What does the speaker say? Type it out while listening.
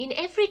In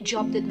every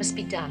job that must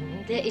be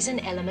done, there is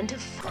an element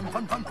of fun.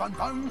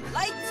 Fun.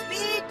 Light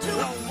speed to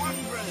The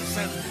wondrous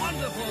and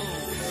wonderful.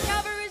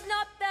 cover is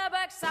not the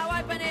book, so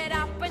open it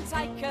up and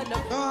take a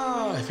look.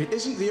 Ah, if it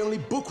isn't the only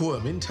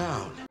bookworm in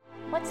town.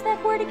 What's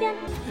that word again?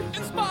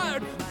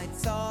 Inspired. Might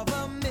solve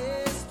a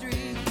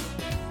mystery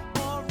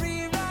or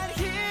rewrite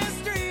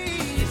history.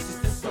 This is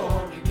the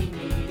story we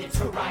needed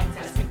to write,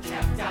 has been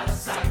kept out of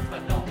sight,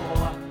 but no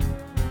more.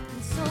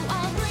 So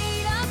I'll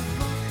read a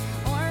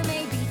book, or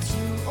maybe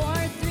 2 or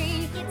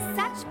 3. It's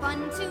such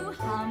fun to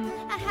hum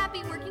a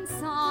happy working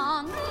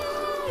song.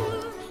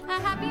 Ooh, a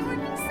happy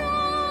working song.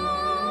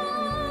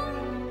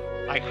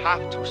 I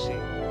have to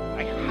sing.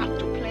 I have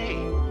to play.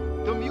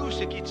 The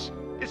music, it's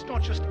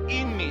not just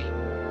in me.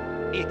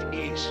 It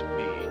is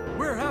me.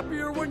 We're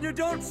happier when you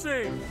don't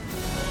sing.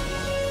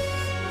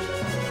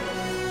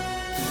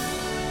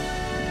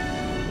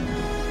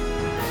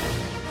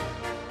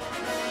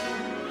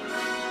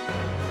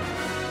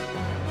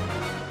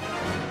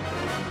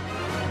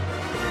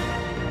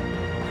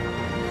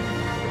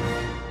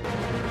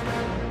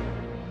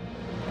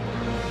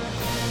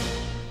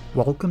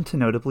 Welcome to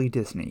Notably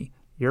Disney,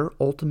 your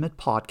ultimate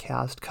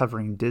podcast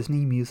covering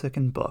Disney music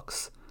and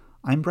books.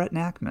 I'm Brett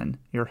Nachman,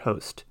 your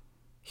host.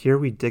 Here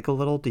we dig a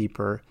little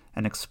deeper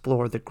and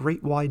explore the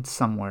great wide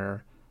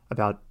somewhere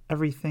about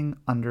everything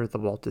under the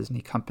Walt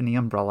Disney Company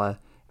umbrella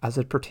as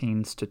it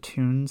pertains to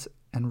tunes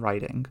and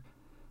writing,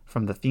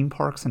 from the theme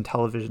parks and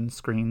television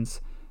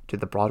screens to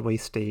the Broadway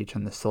stage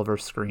and the silver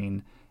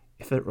screen,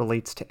 if it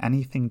relates to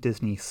anything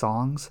Disney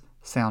songs,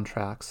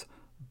 soundtracks,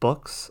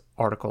 books,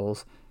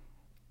 articles,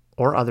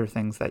 or other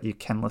things that you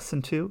can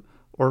listen to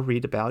or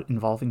read about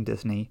involving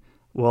Disney,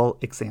 we'll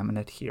examine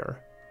it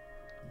here.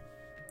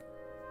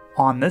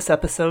 On this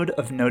episode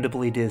of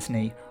Notably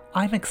Disney,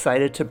 I'm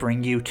excited to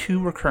bring you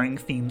 2 recurring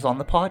themes on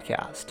the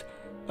podcast,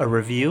 a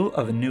review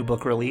of a new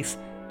book release,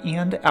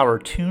 and our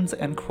Tunes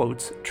and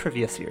Quotes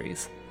trivia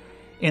series.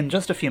 In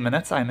just a few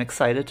minutes, I'm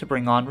excited to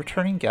bring on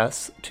returning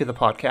guests to the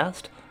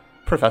podcast,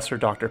 Professor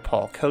Dr.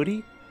 Paul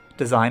Cody,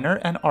 designer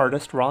and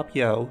artist Rob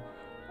Yo,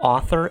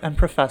 author and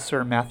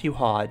professor Matthew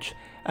Hodge,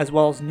 as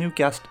well as new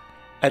guest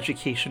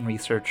education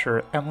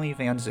researcher Emily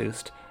Van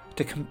Zoost,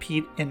 to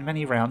compete in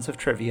many rounds of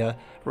trivia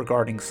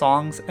regarding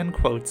songs and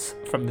quotes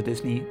from the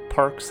Disney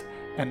parks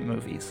and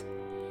movies.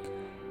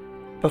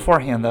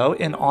 Beforehand, though,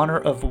 in honor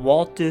of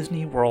Walt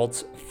Disney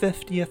World's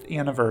 50th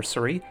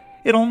anniversary,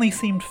 it only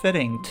seemed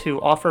fitting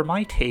to offer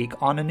my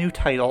take on a new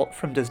title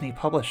from Disney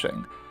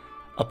Publishing,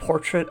 A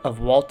Portrait of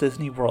Walt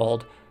Disney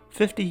World,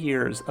 50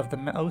 Years of the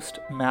Most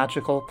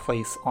Magical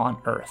Place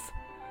on Earth.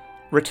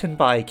 Written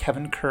by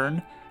Kevin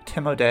Kern,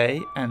 Tim O'Day,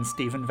 and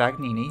Stephen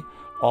Vagnini,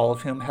 all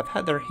of whom have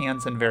had their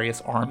hands in various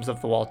arms of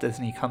the Walt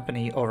Disney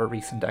Company over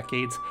recent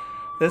decades,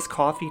 this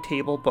coffee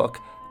table book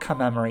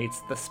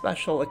commemorates the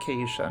special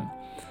occasion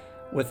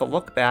with a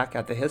look back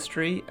at the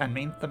history and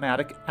main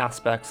thematic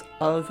aspects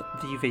of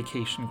the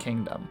Vacation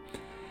Kingdom.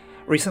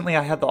 Recently,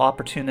 I had the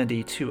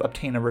opportunity to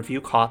obtain a review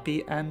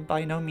copy, and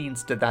by no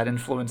means did that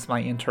influence my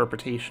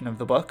interpretation of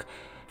the book.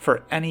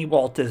 For any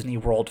Walt Disney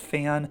World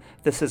fan,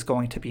 this is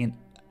going to be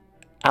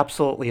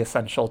absolutely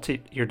essential to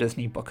your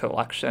Disney book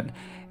collection,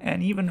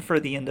 and even for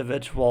the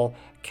individual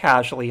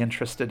casually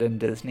interested in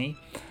Disney.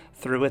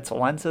 Through its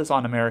lenses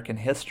on American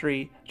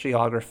history,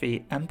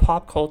 geography, and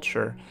pop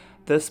culture,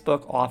 this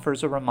book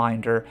offers a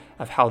reminder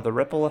of how the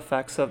ripple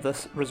effects of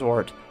this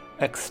resort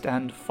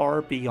extend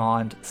far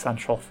beyond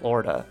Central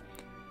Florida.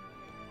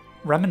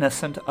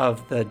 Reminiscent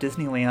of the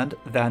Disneyland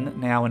Then,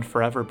 Now, and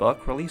Forever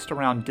book released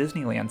around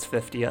Disneyland's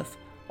 50th,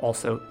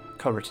 also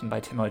co-written by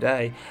Tim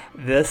O'Day,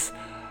 this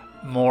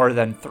more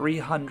than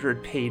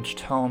 300-page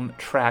tome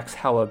tracks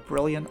how a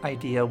brilliant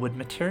idea would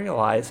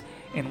materialize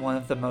in one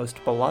of the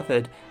most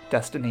beloved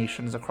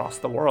destinations across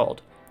the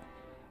world.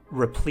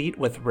 Replete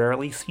with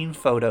rarely seen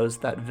photos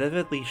that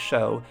vividly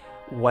show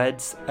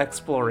WED's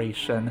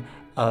exploration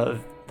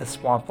of the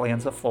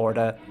swamplands of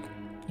Florida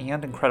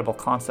and incredible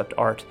concept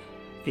art,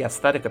 the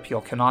aesthetic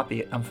appeal cannot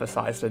be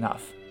emphasized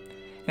enough.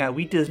 Now,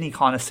 we Disney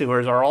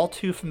connoisseurs are all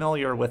too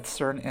familiar with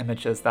certain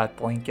images that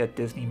blanket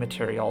Disney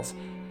materials,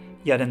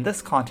 yet in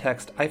this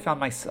context, I found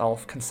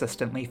myself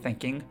consistently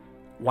thinking,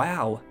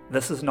 wow,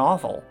 this is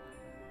novel.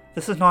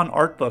 This is not an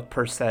art book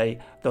per se,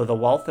 though the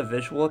wealth of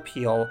visual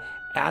appeal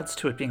adds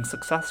to it being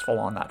successful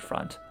on that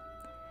front.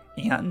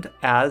 And,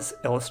 as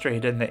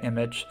illustrated in the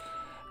image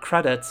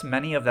credits,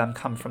 many of them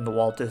come from the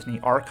Walt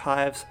Disney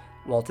Archives,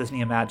 Walt Disney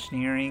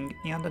Imagineering,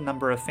 and a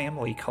number of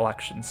family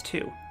collections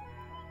too.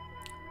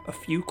 A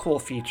few cool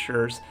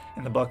features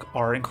in the book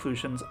are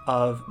inclusions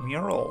of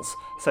murals,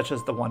 such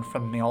as the one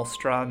from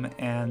Maelstrom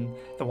and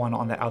the one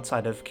on the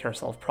outside of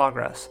Carousel of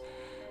Progress.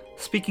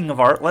 Speaking of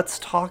art, let's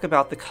talk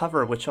about the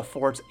cover, which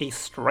affords a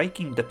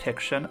striking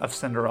depiction of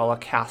Cinderella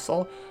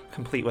Castle,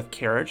 complete with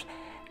carriage,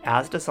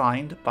 as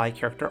designed by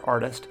character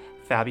artist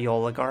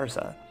Fabiola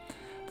Garza.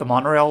 The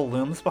monorail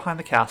looms behind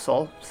the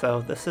castle,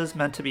 so this is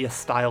meant to be a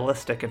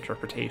stylistic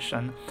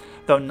interpretation,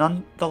 though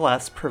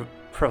nonetheless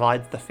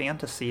provides the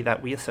fantasy that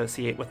we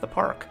associate with the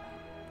park.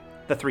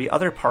 The 3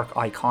 other park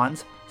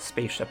icons,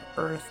 Spaceship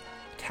Earth,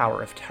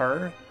 Tower of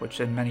Terror, which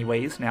in many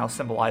ways now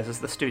symbolizes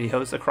the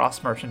studios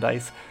across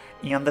merchandise,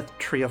 and the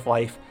Tree of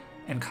Life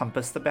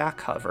encompass the back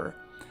cover.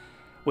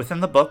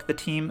 Within the book, the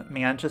team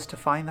manages to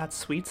find that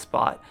sweet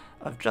spot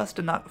of just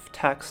enough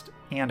text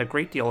and a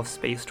great deal of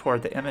space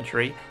toward the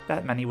imagery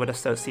that many would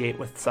associate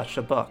with such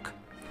a book.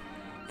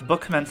 The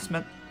book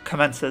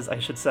commences,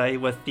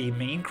 with the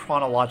main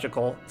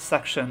chronological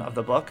section of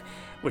the book,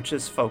 which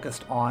is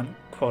focused on,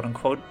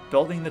 quote-unquote,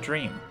 building the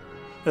dream.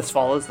 This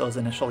follows those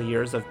initial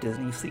years of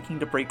Disney seeking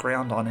to break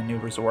ground on a new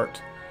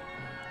resort.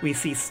 We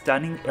see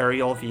stunning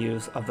aerial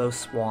views of those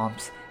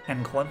swamps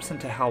and glimpse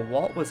into how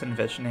Walt was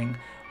envisioning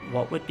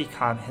what would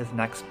become his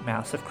next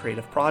massive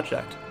creative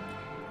project.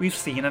 We've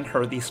seen and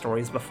heard these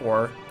stories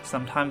before,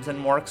 sometimes in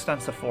more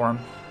extensive form,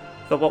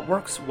 though what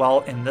works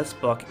well in this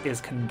book is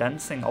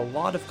condensing a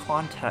lot of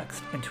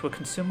context into a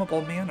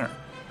consumable manner,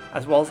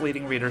 as well as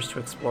leading readers to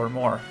explore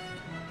more.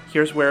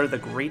 Here's where the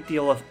great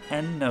deal of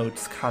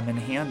endnotes come in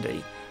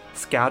handy.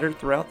 Scattered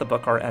throughout the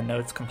book are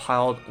endnotes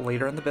compiled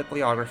later in the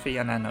bibliography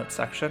and endnotes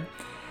section,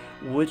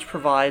 which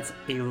provides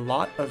a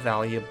lot of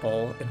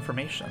valuable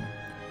information.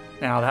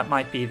 Now, that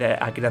might be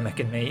the academic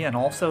in me, and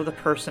also the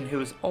person who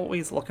is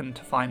always looking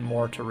to find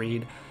more to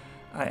read,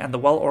 and the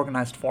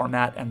well-organized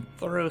format and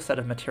thorough set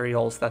of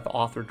materials that the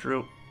authors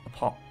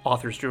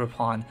drew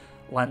upon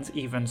lends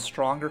even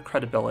stronger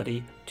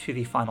credibility to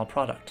the final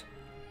product.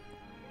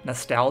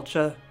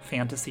 Nostalgia,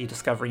 fantasy,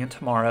 discovery, and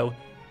tomorrow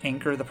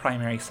anchor the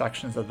primary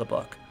sections of the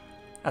book.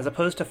 As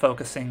opposed to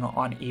focusing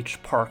on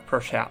each park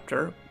per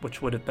chapter,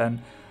 which would have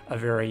been a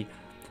very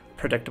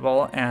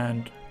predictable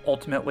and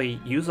ultimately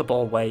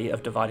usable way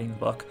of dividing the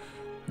book,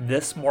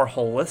 this more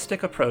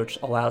holistic approach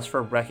allows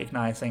for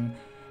recognizing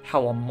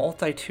how a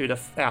multitude of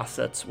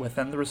facets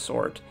within the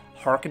resort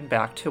harken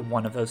back to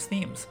one of those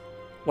themes.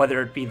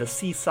 Whether it be the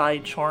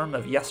seaside charm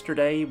of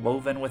yesterday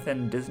woven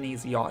within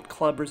Disney's Yacht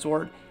Club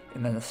Resort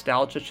in the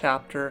Nostalgia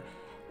chapter,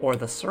 or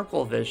the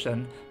Circle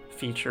Vision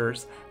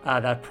features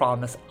that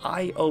promise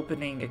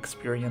eye-opening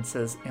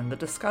experiences in the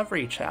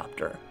Discovery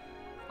chapter.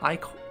 I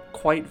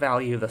quite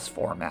value this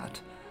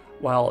format.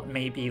 While it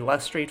may be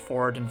less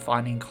straightforward in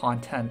finding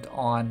content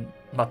on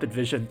Muppet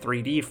Vision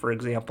 3D, for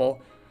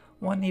example,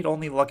 one need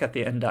only look at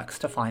the index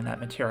to find that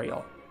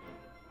material.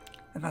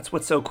 And that's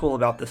what's so cool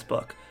about this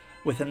book.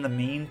 Within the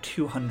main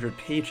 200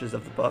 pages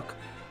of the book,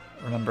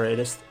 remember it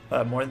is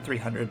more than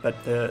 300,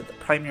 but the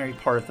primary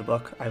part of the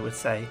book, I would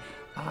say,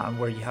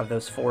 where you have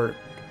those 4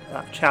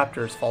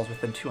 chapters, falls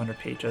within 200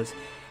 pages.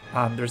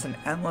 There's an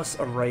endless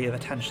array of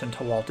attention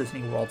to Walt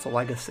Disney World's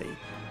legacy.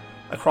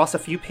 Across a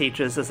few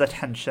pages is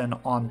attention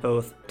on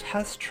both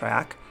Test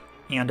Track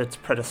and its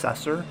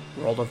predecessor,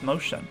 World of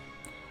Motion,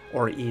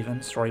 or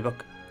even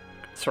Storybook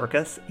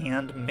Circus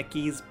and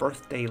Mickey's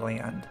Birthday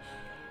Land.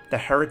 The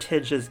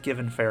heritage is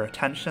given fair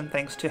attention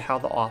thanks to how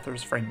the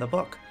authors frame the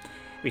book.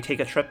 We take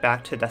a trip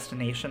back to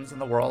destinations in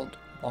the world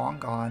long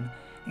gone,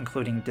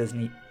 including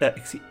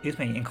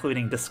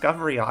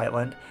Discovery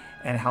Island,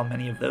 and how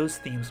many of those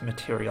themes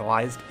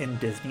materialized in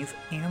Disney's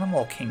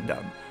Animal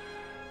Kingdom.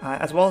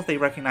 As well as they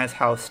recognize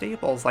how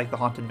staples like the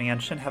Haunted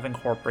Mansion have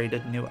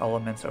incorporated new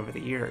elements over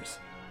the years.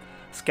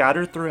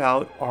 Scattered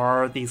throughout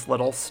are these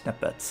little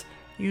snippets,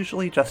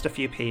 usually just a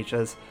few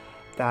pages,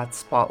 that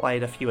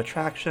spotlight a few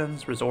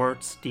attractions,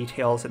 resorts,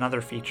 details, and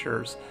other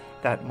features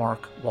that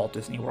mark Walt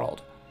Disney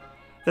World.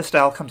 This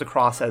style comes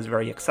across as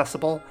very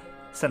accessible,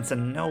 since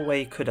in no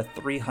way could a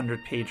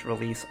 300-page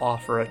release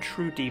offer a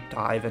true deep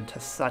dive into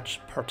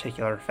such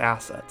particular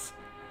facets.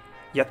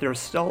 Yet there is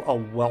still a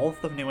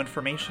wealth of new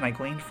information I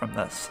gleaned from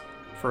this.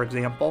 For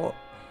example,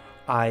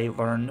 I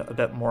learned a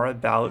bit more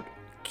about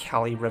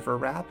Kali River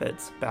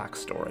Rapids'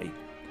 backstory.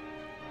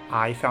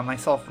 I found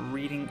myself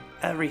reading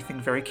everything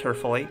very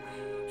carefully,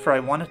 for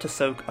I wanted to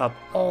soak up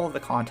all of the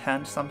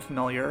content, some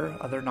familiar,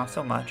 other not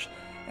so much,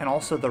 and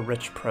also the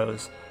rich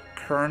prose.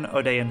 Kern,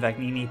 O'Day, and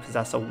Vagnini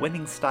possess a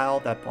winning style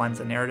that blends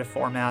a narrative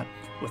format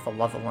with a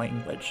love of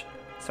language,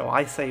 so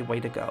I say way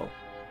to go.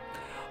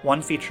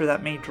 One feature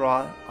that may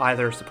draw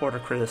either support or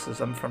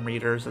criticism from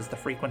readers is the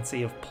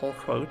frequency of pull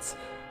quotes,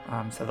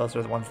 so those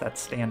are the ones that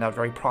stand out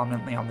very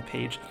prominently on the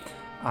page,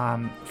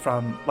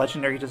 from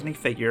legendary Disney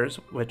figures,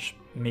 which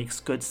makes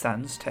good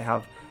sense to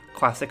have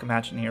classic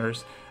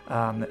Imagineers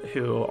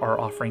who are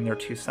offering their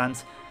 2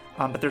 cents,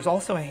 but there's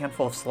also a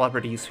handful of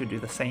celebrities who do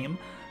the same.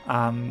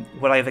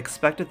 Would I have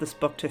expected this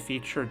book to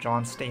feature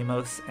John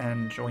Stamos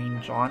and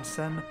Dwayne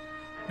Johnson?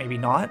 Maybe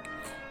not.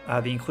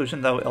 The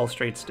inclusion, though,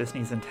 illustrates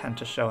Disney's intent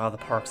to show how the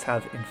parks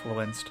have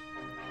influenced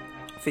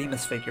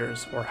famous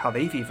figures, or how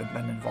they've even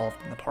been involved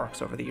in the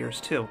parks over the years,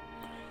 too.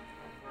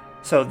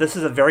 So this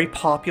is a very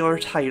popular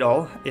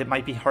title. It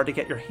might be hard to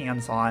get your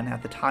hands on.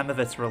 At the time of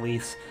its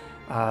release,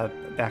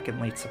 back in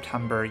late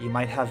September, you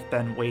might have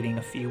been waiting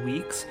a few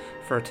weeks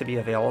for it to be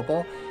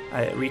available.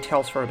 It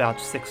retails for about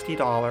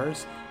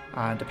 $60,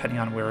 depending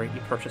on where you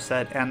purchase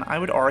it, and I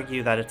would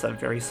argue that it's a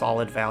very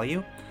solid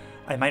value.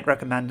 I might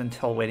recommend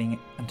waiting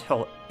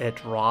until it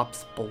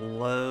drops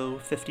below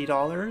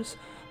 $50,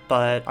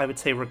 but I would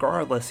say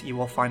regardless, you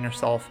will find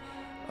yourself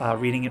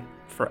reading it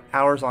for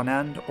hours on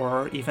end,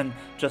 or even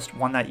just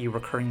one that you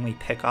recurringly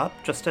pick up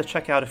just to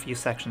check out a few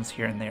sections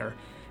here and there.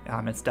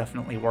 It's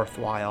definitely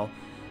worthwhile.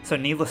 So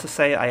needless to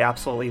say, I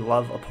absolutely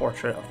love A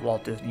Portrait of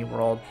Walt Disney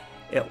World.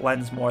 It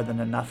lends more than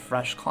enough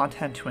fresh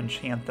content to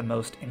enchant the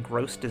most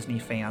engrossed Disney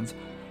fans,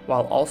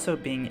 while also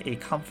being a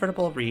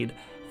comfortable read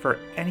for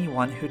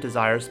anyone who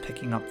desires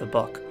picking up the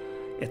book.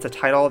 It's a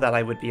title that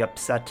I would be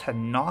upset to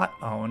not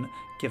own,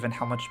 given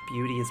how much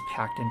beauty is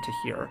packed into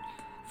here,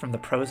 from the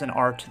prose and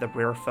art to the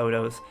rare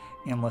photos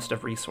and list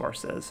of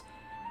resources.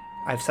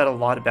 I've said a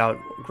lot about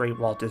great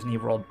Walt Disney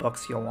World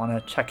books. You'll want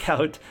to check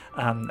out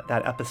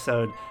that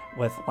episode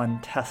with Len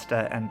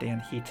Testa and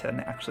Dan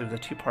Heaton. Actually, it was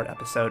a two-part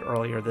episode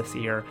earlier this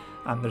year.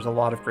 There's a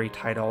lot of great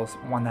titles.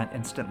 One that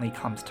instantly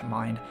comes to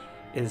mind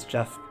is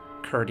Jeff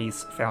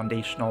Kurt's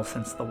Foundational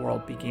Since the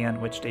World Began,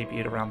 which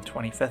debuted around the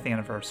 25th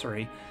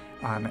anniversary.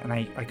 And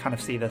I kind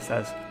of see this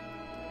as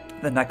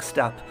the next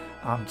step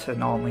to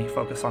not only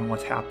focus on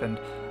what's happened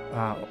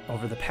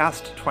over the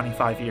past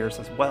 25 years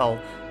as well,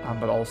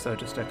 but also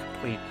just a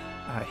complete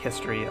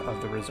history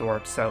of the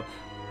resort. So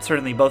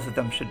certainly both of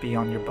them should be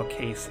on your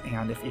bookcase,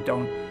 and if you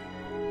don't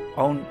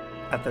own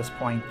at this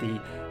point the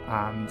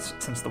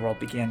Since the World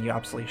Began, you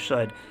absolutely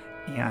should.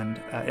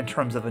 And in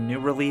terms of a new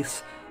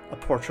release, A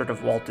Portrait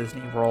of Walt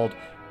Disney World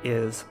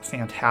is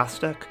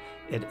fantastic.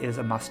 It is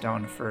a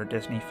must-own for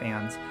Disney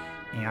fans,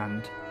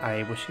 and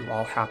I wish you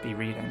all happy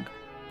reading.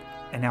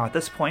 And now at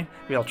this point,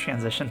 we'll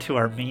transition to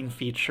our main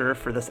feature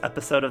for this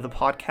episode of the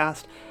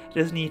podcast,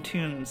 Disney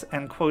Tunes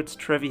and Quotes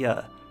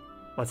Trivia.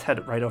 Let's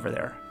head right over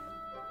there.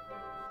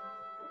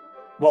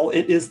 Well,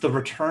 it is the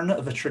return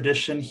of a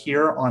tradition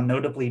here on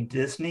Notably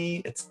Disney.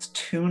 It's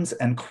Tunes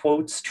and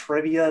Quotes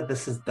Trivia.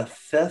 This is the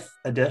 5th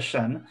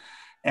edition.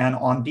 And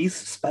on these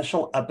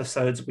special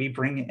episodes, we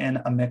bring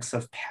in a mix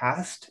of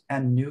past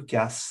and new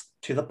guests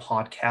to the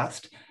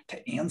podcast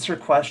to answer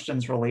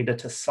questions related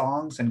to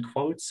songs and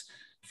quotes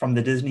from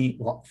the Disney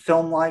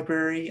Film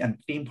Library and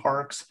theme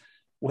parks,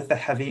 with a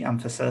heavy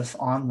emphasis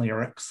on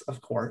lyrics,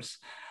 of course.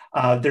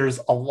 There's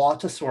a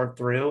lot to sort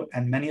through,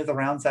 and many of the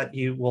rounds that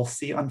you will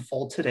see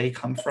unfold today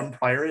come from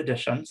prior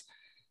editions.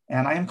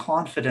 And I am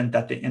confident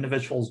that the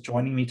individuals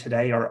joining me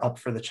today are up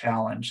for the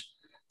challenge.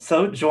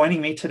 So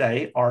joining me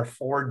today are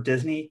 4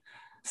 Disney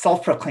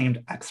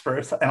self-proclaimed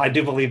experts, and I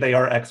do believe they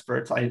are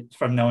experts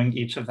from knowing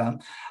each of them.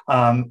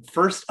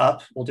 First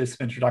up, we'll do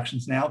some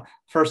introductions now.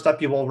 First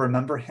up, you will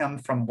remember him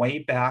from way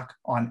back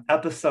on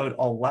episode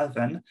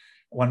 11,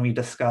 when we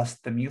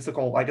discussed the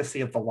musical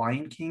legacy of The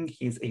Lion King.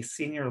 He's a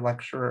senior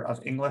lecturer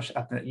of English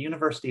at the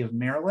University of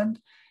Maryland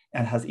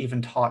and has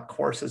even taught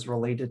courses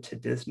related to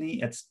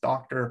Disney. It's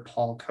Dr.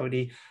 Paul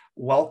Cody.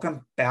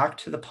 Welcome back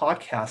to the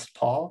podcast,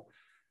 Paul.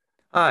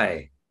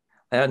 Hi.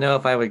 I don't know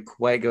if I would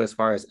quite go as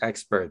far as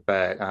expert,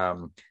 but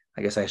I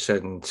guess I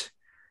shouldn't.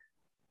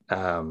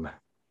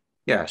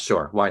 Yeah,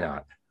 sure. Why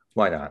not?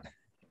 Why not?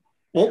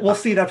 We'll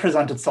see that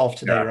present itself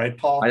today, yeah. Right,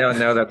 Paul? I don't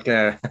know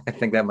that. I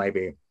think that might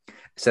be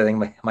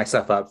setting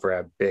myself up for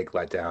a big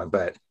letdown,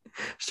 but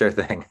sure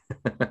thing.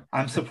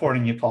 I'm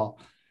supporting you, Paul.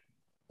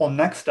 Well,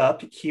 next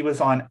up, he was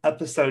on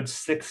episode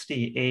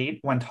 68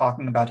 when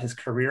talking about his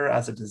career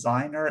as a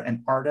designer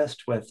and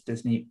artist with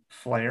Disney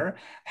Flair,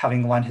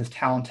 having lent his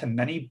talent to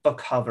many book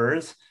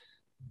covers.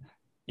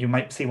 You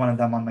might see one of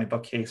them on my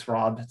bookcase,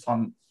 Rob. It's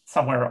on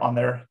somewhere on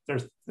there.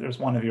 There's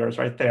one of yours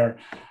right there.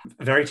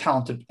 A very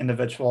talented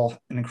individual,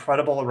 an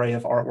incredible array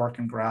of artwork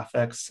and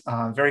graphics,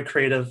 very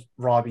creative,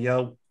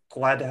 Robbio.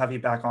 Glad to have you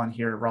back on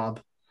here,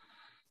 Rob.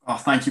 Oh,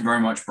 thank you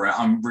very much, Brett.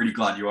 I'm really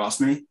glad you asked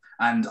me.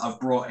 And I've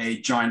brought a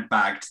giant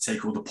bag to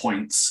take all the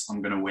points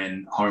I'm going to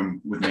win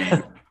home with me.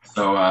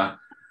 So,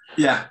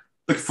 yeah,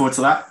 looking forward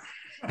to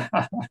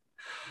that.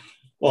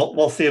 Well,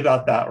 we'll see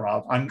about that,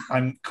 Rob.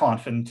 I'm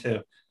confident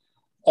too.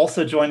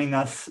 Also joining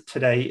us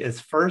today is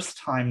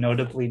first-time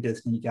Notably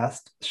Disney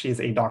guest. She's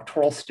a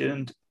doctoral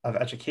student of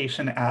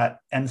education at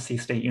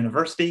NC State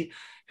University,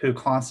 who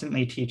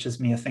constantly teaches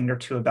me a thing or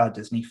two about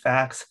Disney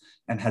facts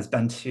and has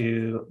been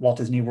to Walt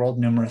Disney World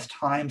numerous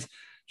times.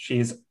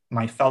 She's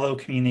my fellow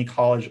community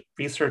college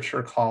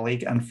researcher,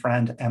 colleague, and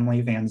friend,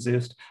 Emily Van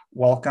Zoost.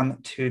 Welcome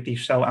to the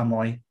show,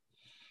 Emily.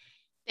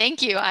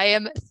 Thank you. I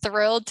am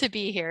thrilled to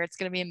be here. It's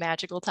going to be a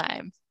magical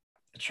time.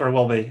 It sure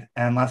will be.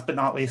 And last but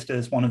not least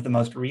is one of the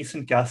most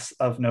recent guests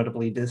of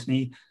Notably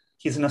Disney.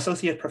 He's an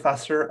associate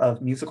professor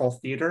of musical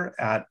theater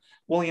at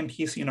William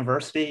Peace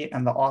University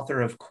and the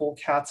author of Cool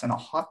Cats and a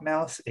Hot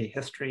Mouse, A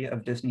History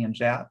of Disney and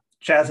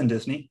Jazz and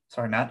Disney.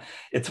 Sorry, Matt.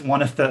 It's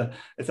a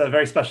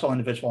very special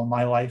individual in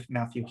my life,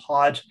 Matthew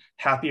Hodge.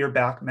 Happy you're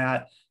back,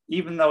 Matt,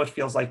 even though it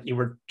feels like you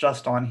were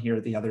just on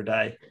here the other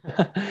day.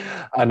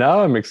 I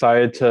know. I'm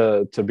excited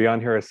to be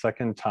on here a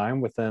second time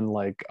within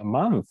like a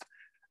month.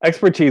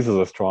 Expertise is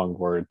a strong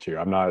word too.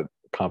 I'm not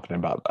confident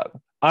about that.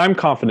 I'm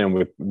confident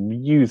with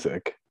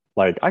music.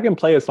 Like I can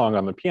play a song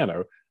on the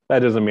piano. That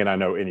doesn't mean I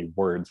know any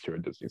words to a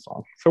Disney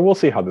song. So we'll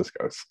see how this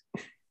goes.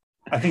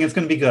 I think it's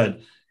going to be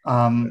good.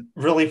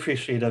 Really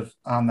appreciative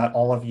that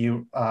all of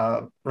you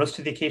rose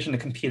to the occasion to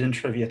compete in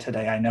trivia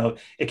today. I know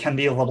it can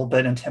be a little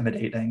bit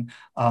intimidating,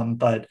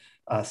 but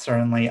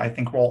Certainly, I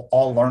think we'll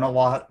all learn a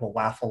lot, we'll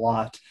laugh a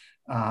lot,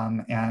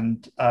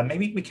 and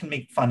maybe we can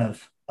make fun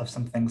of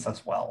some things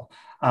as well.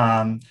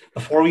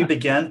 Before we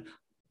begin,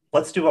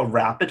 let's do a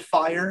rapid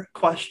fire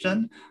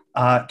question.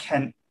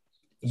 Can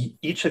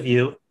each of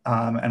you,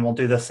 and we'll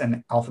do this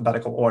in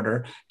alphabetical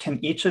order,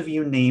 can each of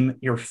you name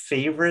your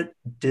favorite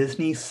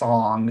Disney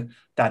song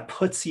that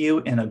puts you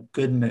in a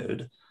good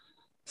mood?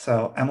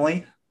 So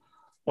Emily,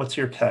 what's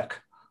your pick?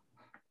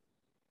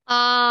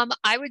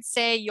 I would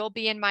say You'll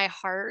Be in My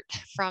Heart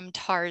from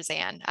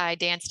Tarzan. I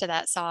danced to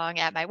that song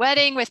at my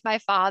wedding with my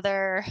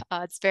father.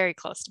 It's very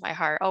close to my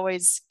heart.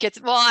 Always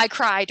gets, well, I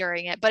cry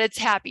during it, but it's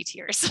happy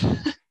tears.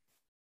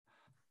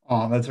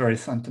 Oh, that's very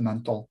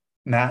sentimental.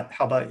 Matt,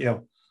 how about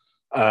you?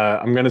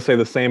 I'm going to say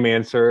the same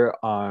answer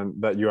on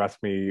that you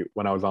asked me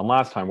when I was on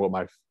last time, what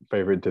my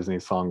favorite Disney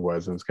song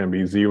was, and it's going to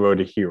be Zero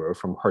to Hero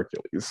from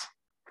Hercules.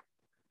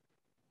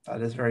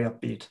 That is very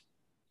upbeat.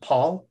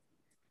 Paul?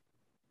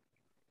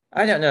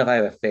 I don't know if I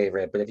have a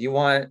favorite, but if you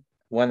want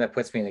one that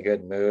puts me in a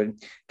good mood,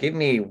 give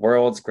me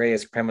World's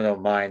Greatest Criminal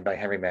Mind by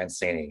Henry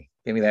Mancini.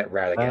 Give me that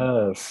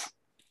Radigan. Yes.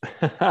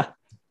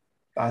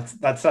 That's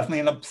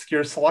definitely an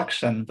obscure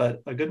selection,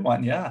 but a good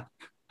one, yeah.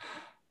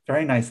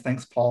 Very nice.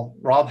 Thanks, Paul.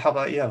 Rob, how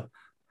about you?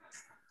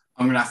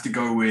 I'm going to have to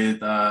go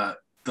with the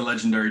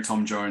legendary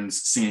Tom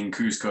Jones singing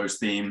Cusco's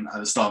theme at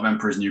the start of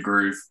Emperor's New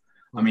Groove.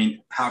 I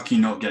mean, how can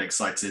you not get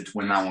excited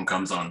when that one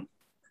comes on?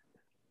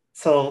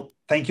 So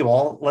thank you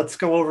all. Let's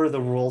go over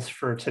the rules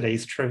for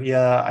today's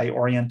trivia. I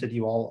oriented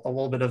you all a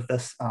little bit of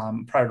this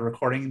prior to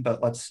recording,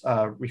 but let's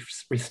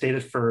restate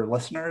it for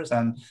listeners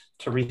and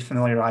to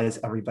refamiliarize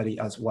everybody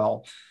as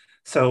well.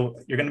 So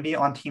you're going to be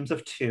on teams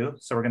of 2.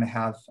 So we're going to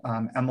have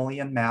Emily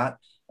and Matt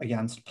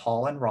against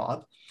Paul and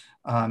Rob.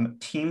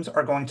 Teams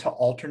are going to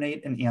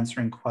alternate in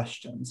answering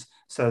questions.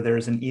 So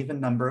there's an even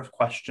number of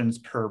questions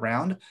per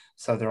round.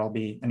 So there'll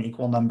be an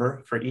equal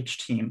number for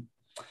each team.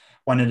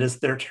 When it is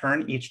their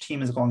turn, each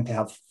team is going to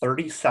have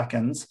 30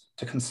 seconds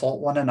to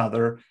consult one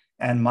another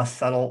and must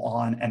settle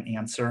on an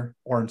answer,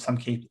 or in some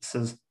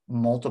cases,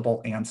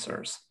 multiple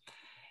answers.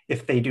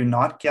 If they do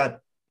not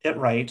get it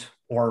right,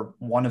 or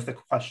one of the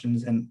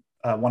questions in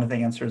one of the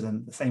answers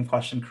in the same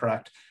question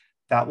correct,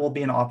 that will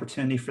be an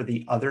opportunity for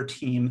the other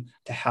team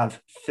to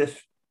have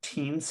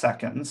 15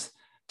 seconds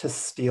to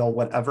steal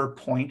whatever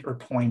point or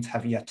points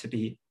have yet to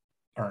be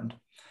earned.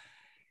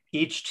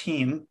 Each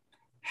team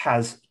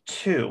has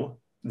 2.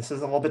 This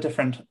is a little bit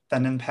different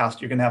than in the past.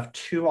 You're going to have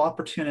 2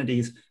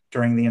 opportunities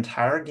during the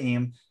entire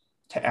game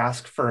to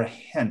ask for a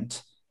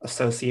hint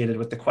associated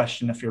with the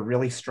question. If you're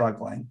really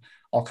struggling,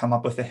 I'll come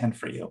up with a hint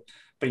for you.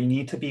 But you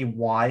need to be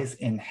wise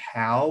in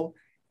how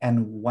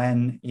and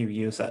when you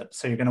use it.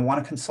 So you're going to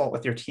want to consult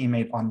with your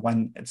teammate on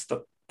when it's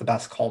the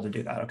best call to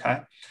do that,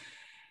 okay?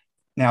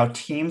 Now,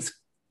 teams,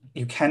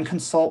 you can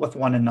consult with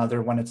one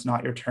another when it's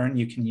not your turn.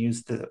 You can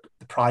use the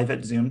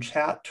private Zoom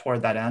chat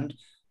toward that end,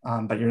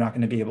 but you're not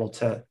going to be able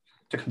to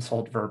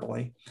consult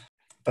verbally.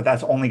 But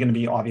that's only going to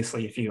be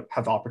obviously if you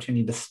have the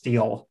opportunity to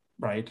steal,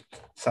 right?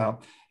 So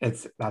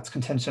that's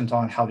contingent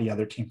on how the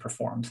other team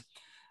performs.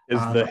 Is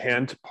the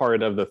hint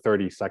part of the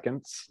 30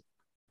 seconds?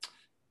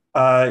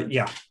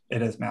 Yeah,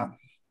 it is, Matt.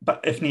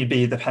 But if need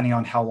be, depending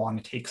on how long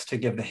it takes to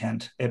give the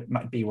hint, it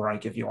might be where I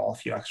give you all a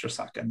few extra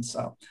seconds.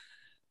 So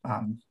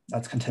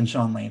that's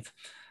contingent on length.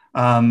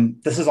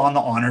 This is on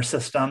the honor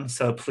system,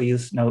 so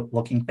please note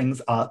looking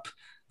things up.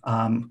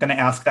 I'm going to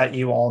ask that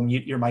you all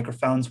mute your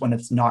microphones when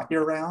it's not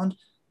your round,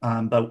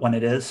 but when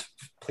it is,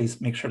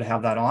 please make sure to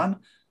have that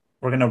on.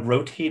 We're going to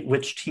rotate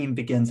which team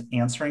begins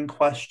answering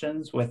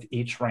questions with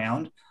each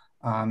round.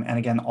 And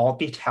again, I'll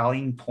be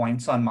tallying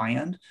points on my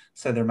end,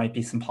 so there might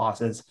be some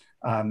pauses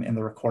in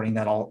the recording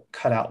that I'll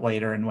cut out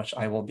later in which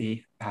I will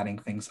be adding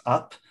things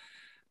up.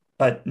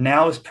 But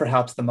now is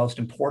perhaps the most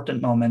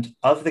important moment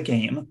of the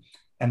game,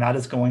 and that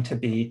is going to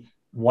be,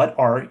 what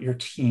are your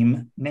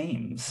team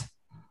names?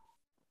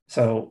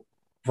 So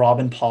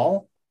Rob and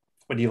Paul,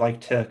 would you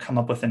like to come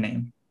up with a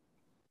name?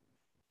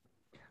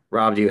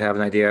 Rob, do you have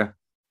an idea?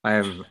 I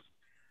am...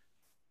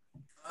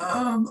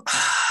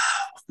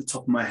 Off the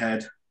top of my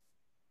head,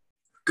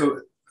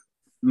 go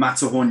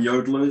Matterhorn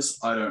Yodelers.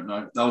 I don't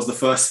know. That was the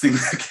first thing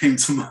that came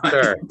to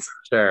mind.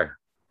 Sure.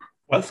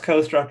 West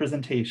Coast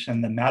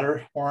representation, the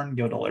Matterhorn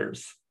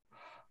Yodelers.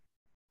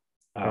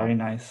 Very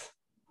nice.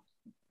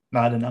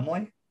 Matt and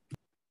Emily?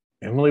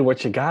 Emily,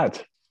 what you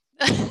got?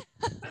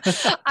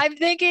 I'm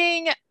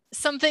thinking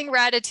something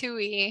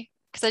Ratatouille,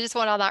 because I just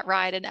went on that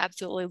ride and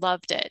absolutely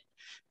loved it.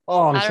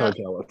 Oh, I'm so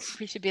jealous.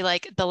 We should be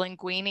like the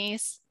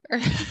Linguinis.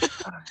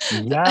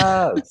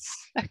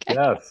 Yes. Okay.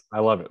 Yes, I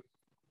love it.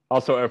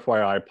 Also,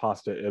 FYI,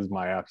 pasta is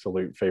my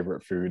absolute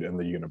favorite food in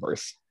the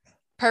universe.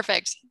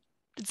 Perfect.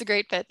 It's a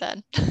great fit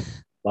then.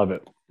 Love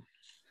it.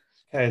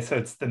 Okay, so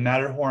it's the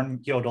Matterhorn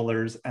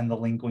Yodelers and the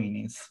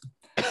Linguinis.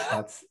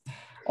 That's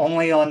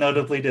only on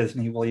Notably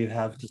Disney will you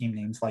have team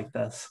names like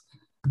this.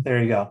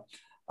 There you go.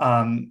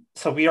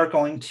 So we are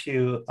going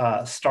to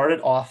start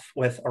it off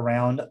with a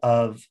round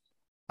of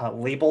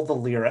label the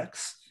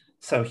lyrics.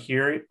 So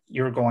here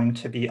you're going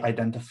to be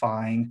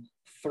identifying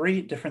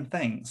 3 different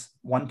things,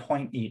 1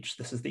 point each.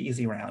 This is the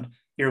easy round.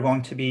 You're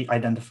going to be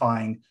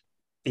identifying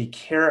the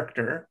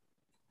character,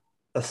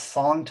 the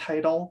song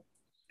title,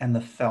 and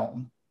the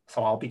film.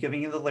 So I'll be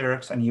giving you the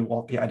lyrics and you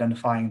will be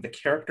identifying the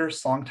character,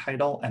 song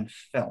title, and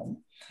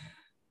film.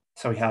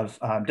 So we have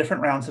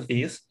different rounds of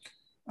these.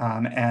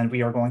 And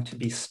we are going to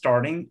be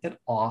starting it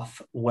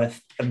off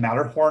with the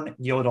Matterhorn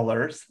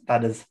Yodelers.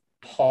 That is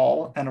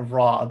Paul and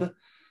Rob.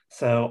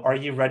 So are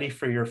you ready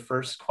for your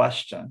first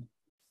question?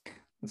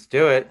 Let's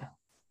do it.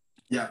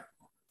 Yeah.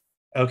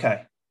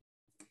 Okay.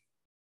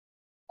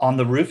 On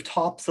the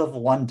rooftops of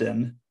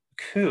London,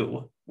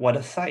 coo, what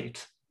a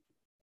sight.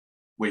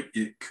 Wait,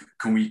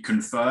 can we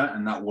confer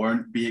and that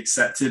won't be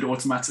accepted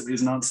automatically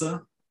as an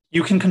answer?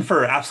 You can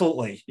confer,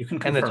 absolutely. You can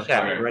In confer. the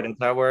chat, right? That's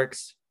how it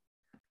works.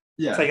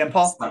 Yeah. Say again,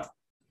 Paul?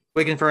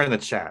 We confer in the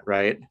chat,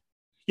 right?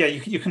 Yeah,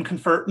 you can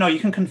confer. No, you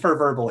can confer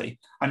verbally.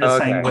 I'm just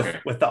saying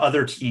with the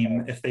other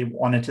team, if they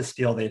wanted to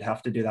steal, they'd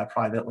have to do that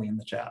privately in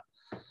the chat.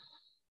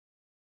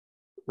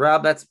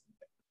 Rob, that's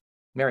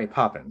Mary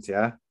Poppins,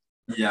 yeah?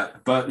 Yeah,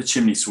 but the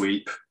Chimney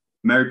Sweep,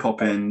 Mary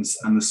Poppins,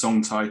 and the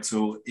song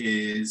title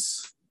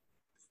is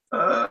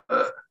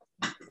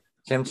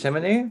Chim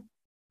Chimney?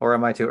 Or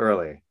am I too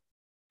early?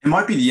 It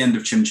might be the end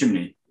of Chim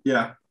Chimney.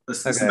 Yeah,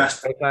 that's the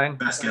best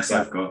guess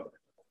Yeah. I've got.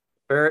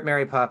 Bert,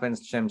 Mary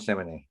Poppins, Chim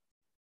Chimney.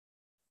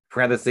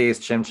 Parentheses,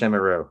 Chim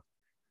Chimaroo.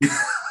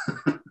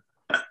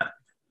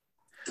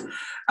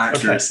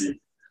 Accuracy. Okay.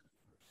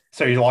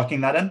 So you're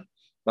locking that in?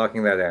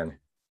 Locking that in.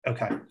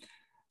 Okay.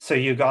 So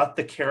you got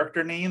the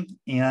character name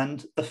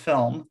and the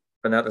film.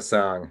 But not the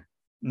song.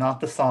 Not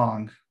the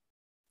song.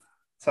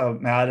 So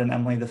Matt and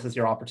Emily, this is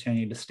your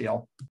opportunity to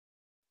steal.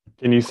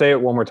 Can you say it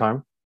one more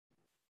time?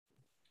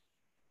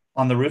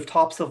 On the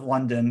rooftops of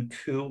London,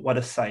 coo, what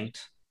a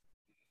sight.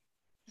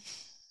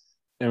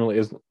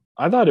 Emily,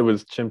 I thought it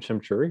was Chim Chim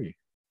Cheree.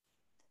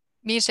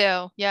 Me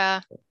too.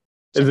 Yeah.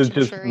 Is it Chim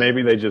just Cheree.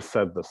 maybe they just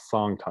said the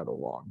song title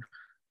wrong?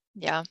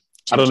 Yeah.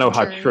 I don't know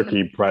how Cheree.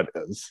 tricky Brett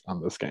is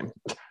on this game.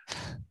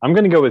 I'm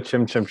going to go with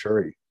Chim Chim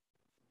Cheree.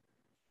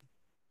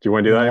 Do you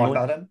want to do that, Lock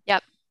Emily? that in?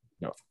 Yep.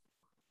 No.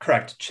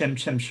 Correct. Chim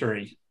Chim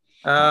Cheree.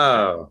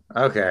 Oh,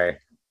 okay.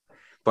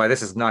 Boy,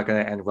 this is not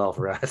going to end well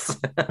for us.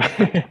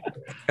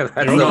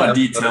 I'm not a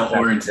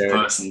detail-oriented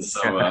person,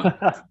 so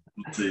let's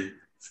see.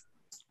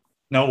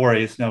 No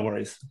worries, no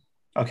worries.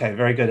 Okay,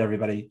 very good,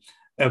 everybody.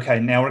 Okay,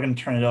 now we're going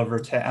to turn it over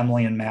to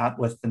Emily and Matt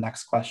with the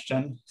next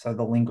question. So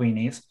the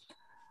linguinis.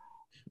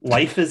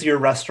 Life is your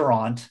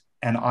restaurant,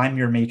 and I'm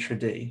your maitre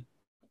d'.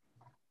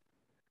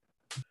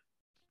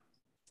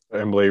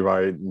 Emily,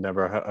 right?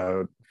 Never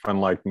a friend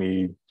like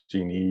me,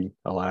 Genie,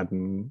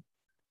 Aladdin.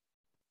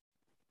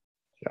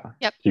 Yeah.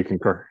 Yep. You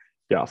concur?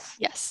 Yes.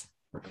 Yes.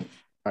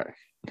 All right.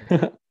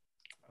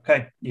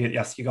 Okay,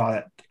 yes, you got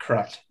it.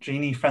 Correct.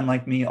 Genie, friend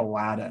like me,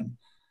 Aladdin.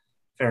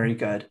 Very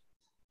good.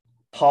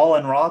 Paul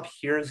and Rob,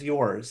 here's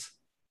yours.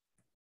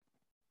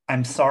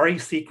 I'm sorry,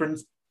 secret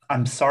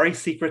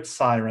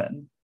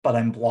siren, but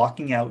I'm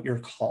blocking out your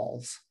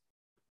calls.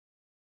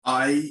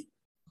 I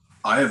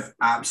have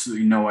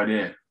absolutely no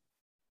idea.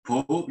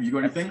 Paul, you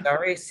got anything?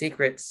 Sorry,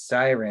 secret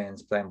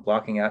sirens, but I'm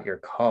blocking out your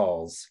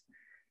calls.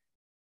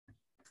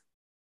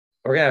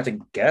 We're gonna have to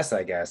guess,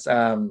 I guess.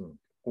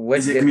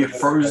 Is it gonna be a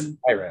Frozen?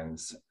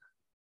 Sirens.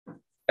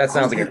 That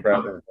sounds like a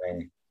Frozen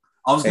thing.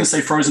 I was gonna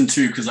say Frozen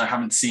 2 because I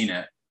haven't seen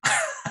it.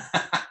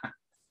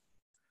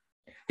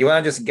 You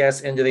want to just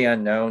guess Into the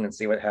Unknown and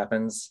see what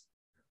happens?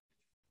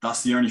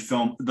 That's the only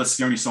film. That's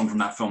the only song from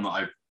that film that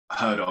I've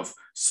heard of.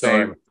 So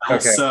Same. I'll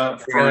Okay.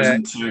 insert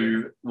Frozen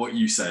 2. What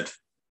you said.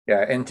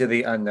 Yeah, Into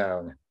the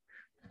Unknown.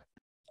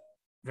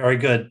 Very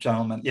good,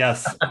 gentlemen.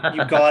 Yes,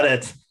 you got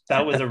it.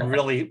 That was a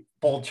really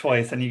bold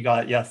choice, and you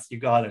got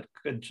it.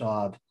 Good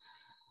job.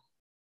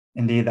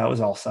 Indeed, that was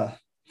Elsa.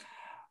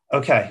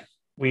 Okay,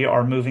 we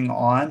are moving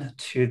on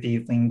to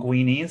the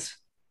linguinis.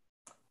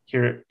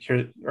 Here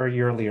are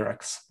your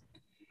lyrics.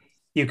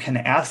 You can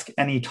ask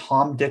any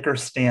Tom, Dick, or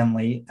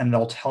Stanley, and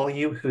they'll tell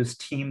you whose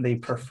team they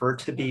prefer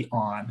to be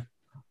on.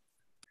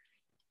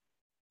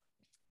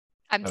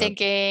 I'm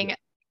thinking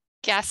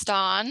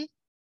Gaston,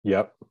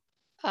 Yep.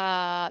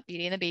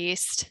 Beauty and the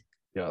Beast,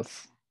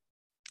 Yes.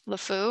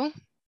 LeFou.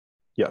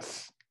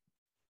 Yes.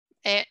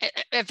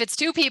 If it's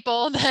 2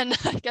 people, then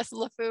I guess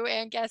LeFou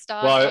and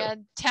Gaston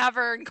and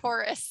Tavern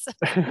Chorus.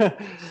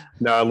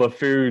 No,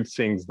 LeFou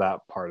sings that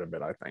part of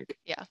it, I think.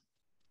 Yeah.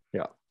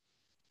 Yeah.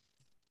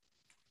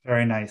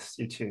 Very nice,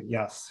 you two.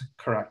 Yes,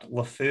 correct.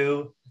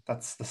 LeFou,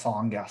 that's the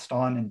song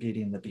Gaston and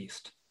Beauty and the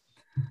Beast.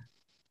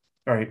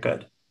 Very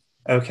good.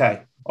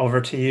 Okay,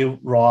 over to you,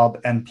 Rob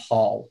and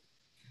Paul.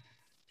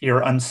 You're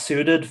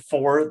unsuited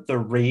for the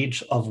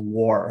rage of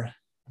war.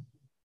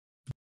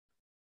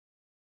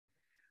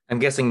 I'm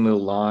guessing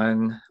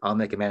Mulan. I'll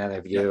make a man out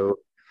of you.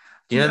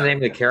 Do you know the name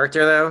of the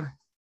character though?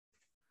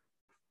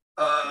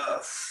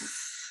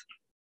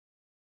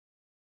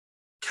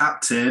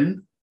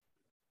 Captain.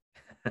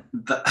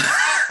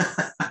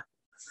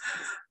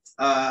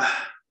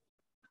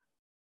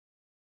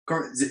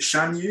 Is it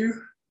Shan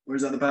Yu or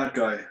is that the bad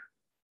guy?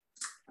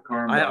 I can't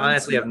I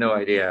honestly have no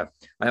idea.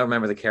 I don't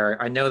remember the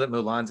character. I know that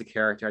Mulan's a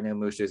character. I know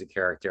Mushu is a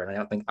character, and I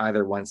don't think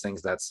either one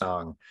sings that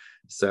song.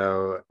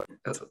 So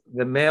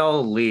the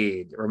male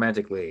lead,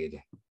 romantic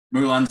lead.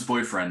 Mulan's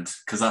boyfriend,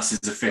 because that's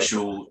his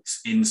official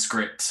in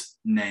script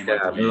name.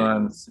 Yeah,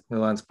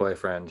 Mulan's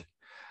boyfriend.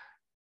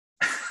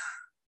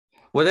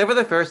 Whatever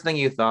the first thing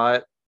you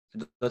thought,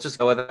 let's just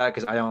go with that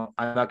because I'm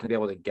not going to be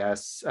able to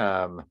guess.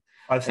 5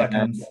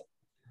 seconds.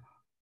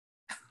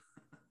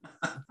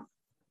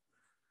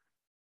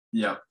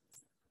 Yeah.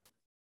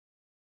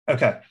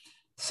 Okay,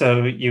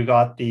 so you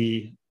got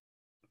the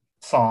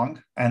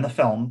song and the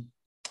film.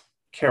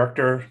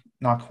 Character,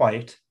 not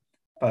quite,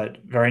 but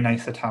very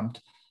nice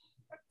attempt.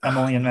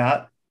 Emily and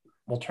Matt,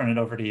 we'll turn it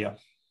over to you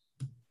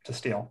to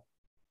steal.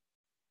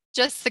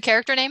 Just the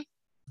character name?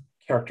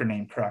 Character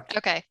name, correct.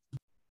 Okay.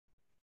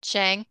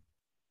 Shang.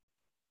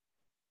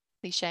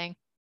 Li Shang.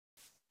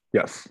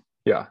 Yes.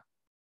 Yeah.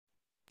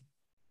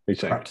 Li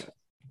Shang. Correct.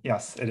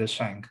 Yes, it is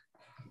Shang.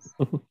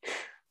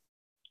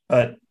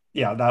 But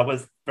yeah, that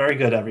was very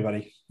good,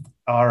 everybody.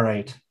 All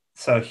right.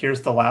 So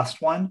here's the last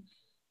one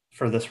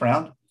for this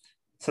round.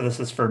 So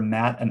this is for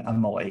Matt and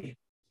Emily.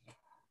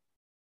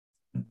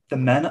 The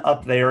men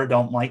up there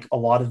don't like a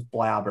lot of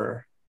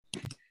blabber.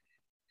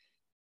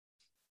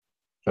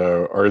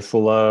 So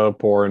Ursula,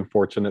 Poor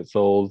Unfortunate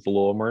Souls, The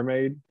Little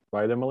Mermaid,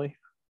 right, Emily?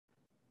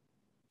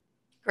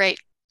 Great.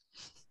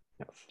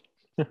 Yes.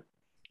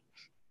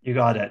 You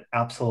got it.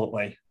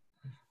 Absolutely.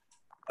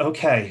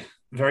 Okay.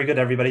 Very good,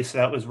 everybody. So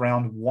that was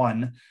round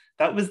 1.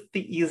 That was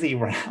the easy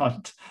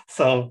round.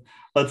 So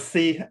let's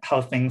see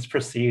how things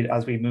proceed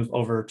as we move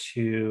over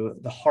to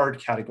the hard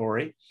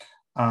category.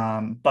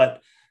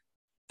 But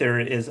there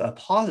is a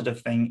positive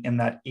thing in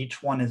that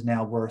each one is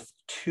now worth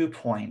 2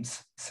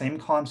 points. Same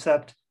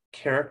concept,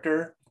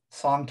 character,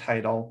 song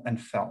title, and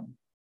film.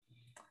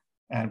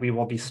 And we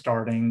will be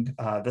starting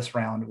this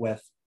round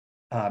with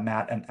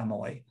Matt and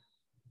Emily.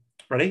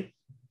 Ready?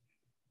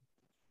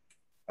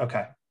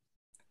 Okay.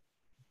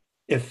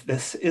 If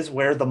this is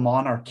where the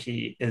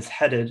monarchy is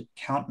headed,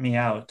 count me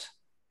out.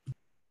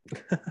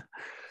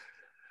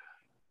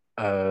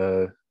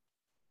 Emily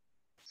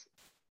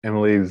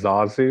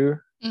Zazu,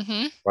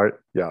 Mm-hmm. right?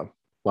 Yeah.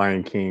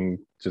 Lion King,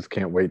 just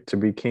can't wait to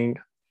be king.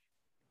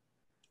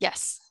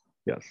 Yes.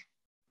 Yes.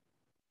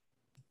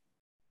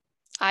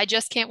 I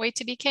just can't wait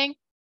to be king.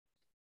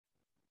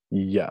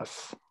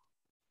 Yes.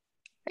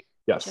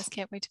 Yes. Just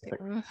can't wait to be. I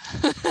don't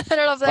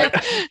know if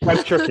that.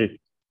 That's tricky.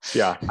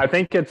 Yeah, I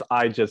think it's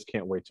I just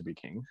can't wait to be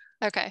king.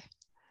 Okay.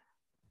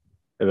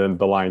 And then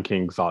the Lion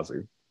King,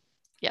 Zazu.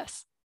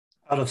 Yes.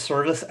 Out of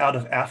service, out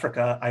of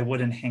Africa, I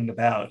wouldn't hang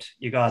about.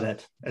 You got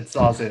it. It's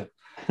Zazu.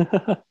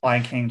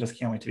 Lion King, just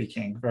can't wait to be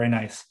king. Very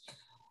nice.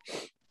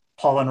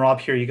 Paul and Rob,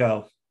 here you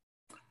go.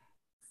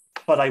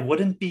 But I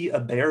wouldn't be a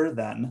bear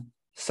then,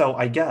 so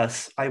I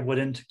guess I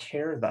wouldn't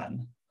care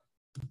then.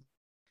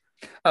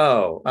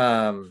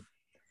 Oh,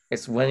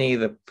 it's Winnie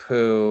the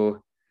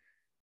Pooh.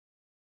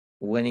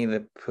 Winnie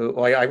the Pooh.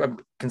 Well, I'm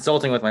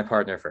consulting with my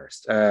partner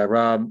first.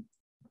 Rob,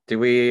 do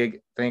we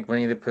think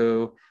Winnie the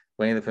Pooh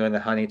and the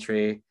Honey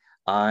Tree?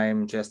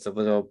 I'm just a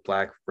little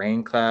black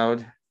rain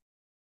cloud.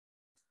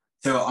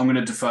 So I'm going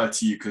to defer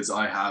to you because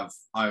I've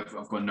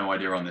got no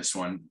idea on this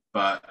one.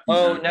 But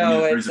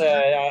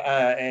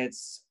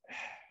it's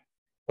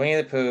Winnie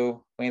the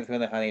Pooh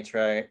and the Honey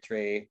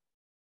Tree.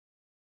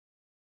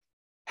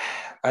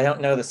 I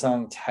don't know the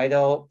song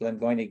title, but I'm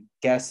going to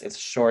guess it's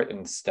short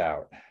and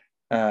stout.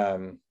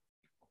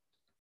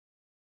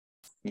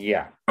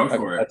 Yeah. Go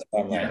for it. That's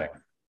what I'm landing.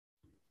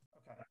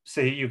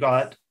 So you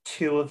got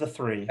 2 of the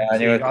 3. I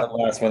knew it was the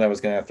last one that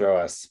was going to throw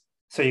us.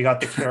 So you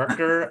got the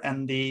character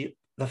and the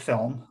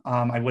film.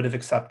 I would have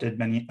accepted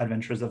Many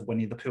Adventures of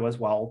Winnie the Pooh as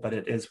well, but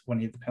it is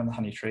Winnie the Pooh and the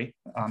Honey Tree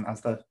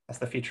as the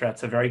featurette.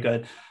 So very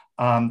good.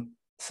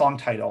 Song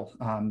title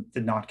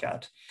did not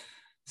get.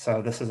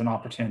 So this is an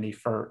opportunity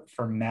for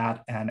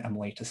Matt and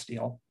Emily to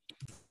steal.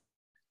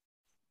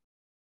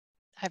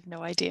 I have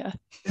no idea.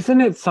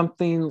 Isn't it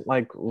something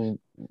like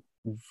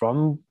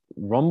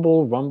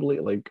rumbly,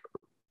 like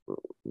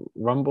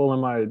rumble in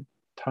my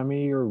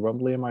tummy or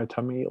rumbly in my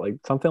tummy, like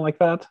something like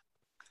that?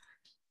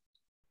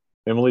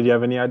 Emily, do you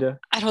have any idea?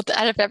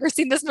 I've never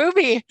seen this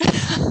movie.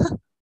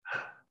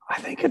 I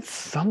think it's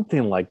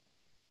something like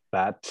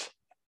that.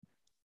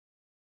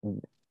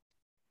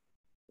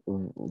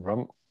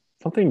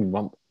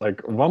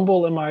 Like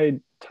rumble in my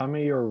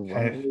tummy or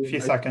okay, a few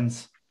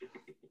seconds.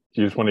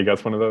 Do you just want to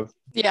guess one of those?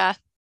 Yeah.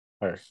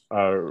 All right.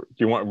 Do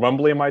you want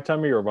rumbly in my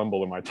tummy or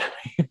rumble in my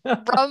tummy?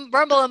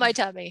 Rumble in my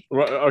tummy.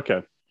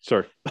 Okay,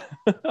 sure.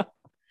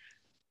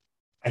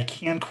 I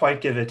can't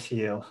quite give it to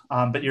you,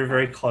 but you're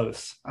very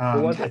close.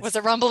 Was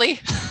it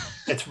rumbly?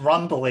 It's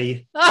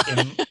rumbly.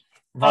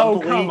 Oh,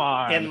 come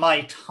on. In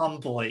my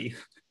tumbly.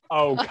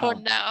 Oh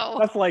no.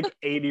 That's like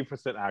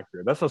 80%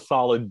 accurate. That's a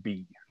solid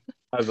B.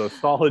 That's a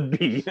solid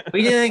B.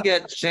 We didn't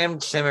get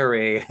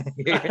shimmery.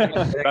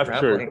 That's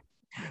true.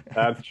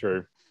 That's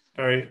true.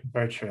 Very,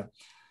 very true.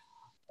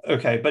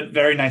 Okay, but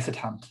very nice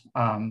attempt.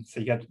 So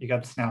you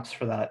got snaps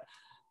for that.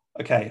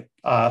 Okay.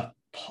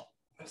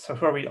 So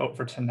who are we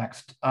over to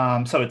next?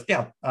 So it's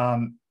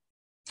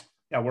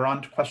we're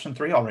on to question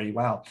 3 already.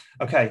 Wow.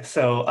 Okay,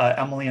 so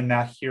Emily and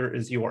Matt, here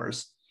is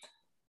yours.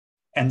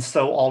 And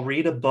so I'll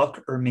read a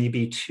book or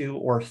maybe 2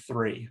 or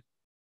 3.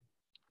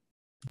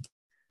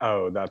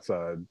 Oh, that's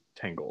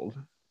Tangled.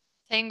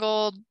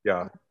 Tangled.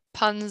 Yeah.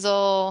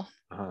 Rapunzel.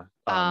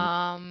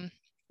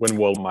 When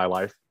Will My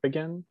Life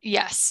Begin?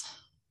 Yes.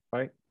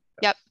 Right?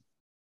 Yep.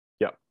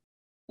 Yep.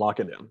 Lock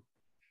it in.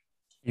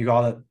 You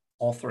got it,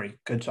 all 3.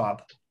 Good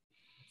job.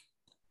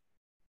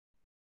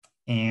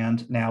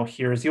 And now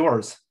here's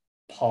yours,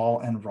 Paul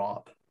and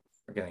Rob.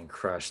 We're getting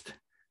crushed.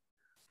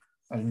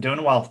 I'm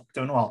doing well.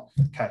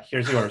 Okay,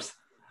 here's yours.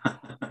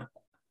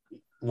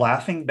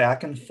 Laughing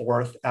back and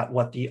forth at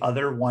what the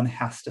other one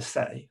has to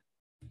say.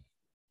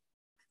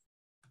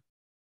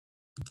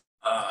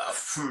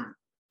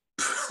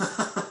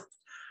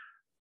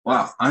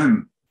 Wow,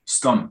 I'm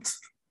stumped.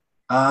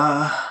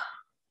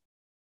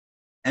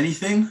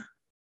 Anything?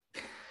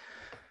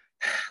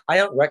 I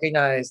don't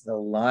recognize the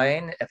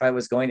line. If I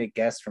was going to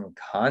guess from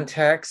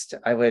context,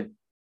 I would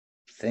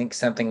think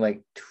something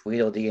like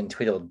Tweedledee and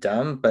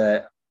Tweedledum,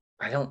 but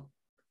it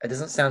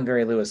doesn't sound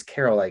very Lewis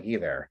Carroll like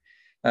either.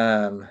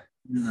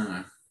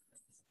 No.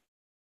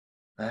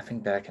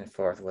 Laughing back and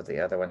forth what the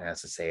other one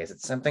has to say. Is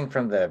it something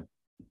from the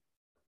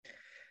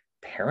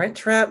Parent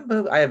Trap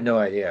movie? I have no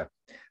idea.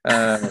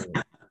 Use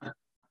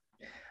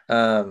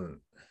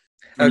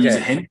a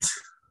hint?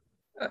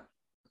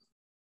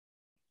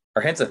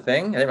 Are hints a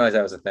thing? I didn't realize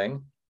that was a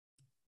thing.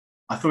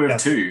 I thought we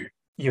have 2.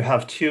 You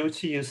have 2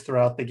 to use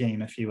throughout the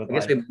game if you would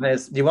like. Do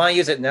you want to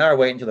use it now or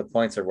wait until the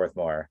points are worth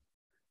more?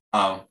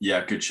 Oh,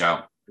 yeah, good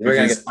shout. We're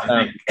gonna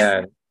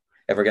get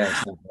if we're getting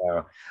stumped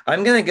now.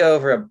 I'm gonna go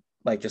for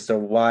just a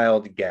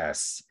wild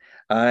guess.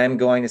 I'm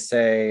going to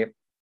say,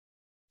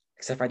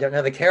 except I don't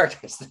know the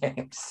characters'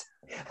 names.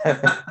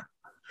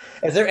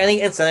 Is there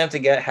any incentive to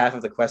get half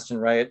of the question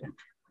right?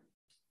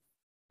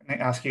 I'm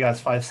gonna ask you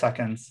guys 5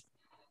 seconds.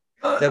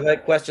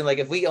 The question,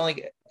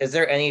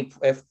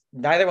 if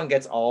neither one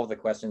gets all of the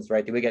questions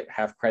right, do we get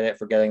half credit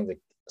for getting the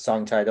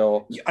song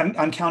title?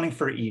 I'm counting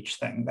for each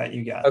thing that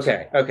you get.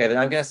 Okay, then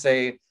I'm gonna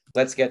say,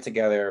 let's get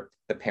together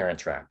The Parent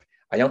Trap.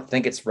 I don't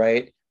think it's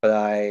right,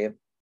 but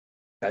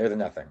better than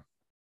nothing.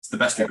 It's the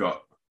best we've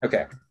got.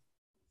 Okay.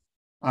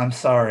 I'm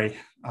sorry,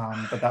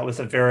 but that was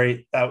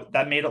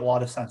that made a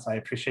lot of sense. I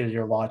appreciated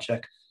your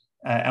logic.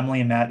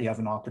 Emily and Matt, you have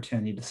an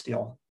opportunity to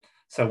steal.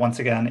 So once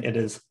again, it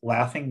is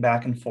laughing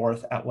back and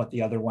forth at what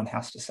the other one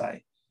has to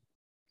say.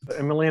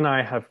 Emily and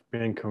I have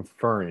been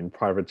conferring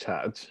private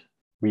chat.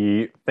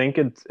 We think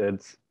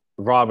it's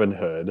Robin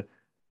Hood.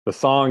 The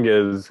song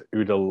is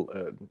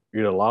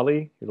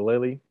Ukulele,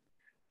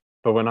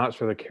 but we're not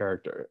sure the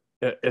character.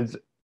 It's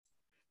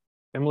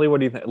Emily. What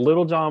do you think?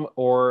 Little John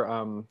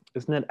or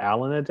isn't it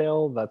Alan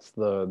Adele? That's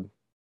the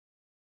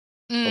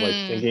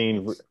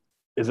singing.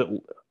 Is it?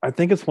 I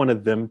think it's one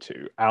of them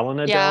two,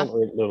 Alan Adele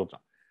or Little John.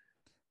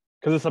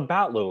 Because it's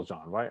about Little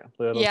John, right?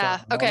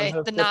 John. Okay.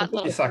 Then not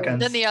Little John.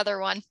 Then the other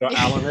one. So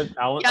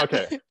Alan. Yep.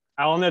 Okay.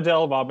 Alan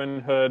Adele,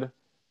 Robin Hood,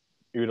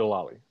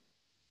 Ukulele.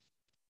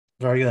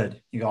 Very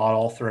good. You got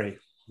all 3.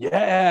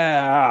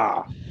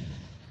 Yeah.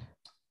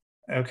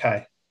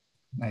 Okay.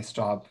 Nice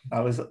job.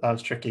 That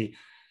was tricky.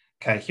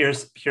 Okay.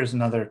 Here's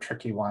another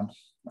tricky one.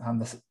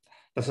 This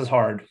is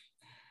hard.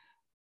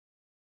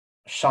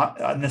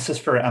 And this is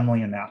for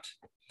Emily and Matt.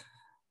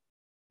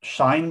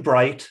 Shine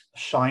bright,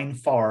 shine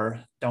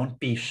far, don't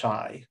be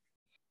shy.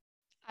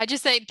 I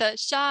just say the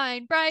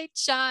shine bright,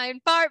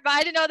 shine far, but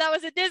I didn't know that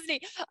was a Disney.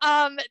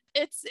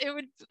 It's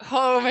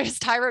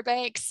Tyra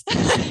Banks.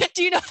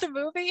 Do you know the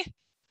movie?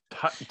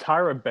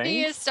 Tyra Banks?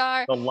 Be a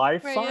star. The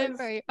Life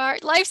Size?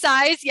 Life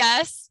Size,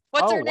 yes.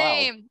 What's her wow.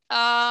 name?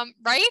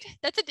 Right?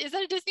 Is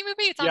that a Disney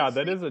movie? It's yeah,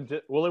 that is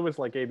it was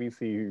like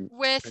ABC.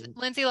 With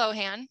Lindsay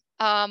Lohan.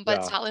 But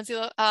it's not Lindsay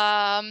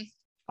Lohan.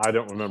 I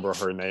don't remember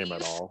her name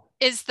at all.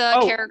 Is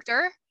the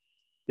character?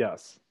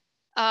 Yes.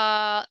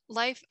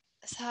 Life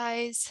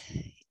Size,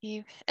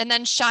 and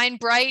then shine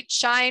bright,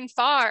 shine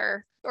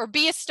far, or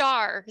be a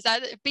star. Is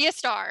that be a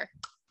star?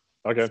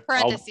 Okay.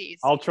 Parentheses.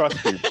 I'll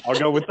trust you. I'll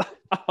go with that.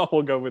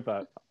 I'll go with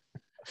that.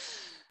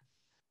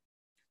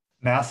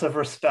 Massive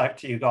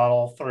respect. You got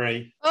all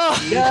 3.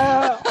 Oh.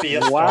 Yeah. Be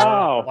a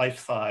star, Life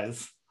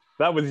Size.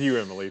 That was you,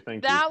 Emily.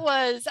 Thank you. That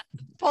was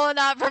pulling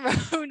up from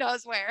who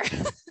knows where.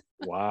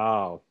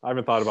 Wow. I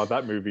haven't thought about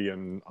that movie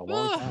in a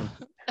long time.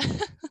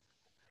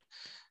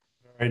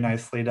 Very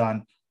nicely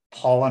done.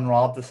 Paul and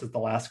Rob, this is the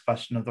last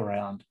question of the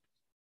round.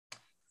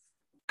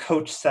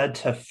 Coach said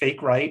to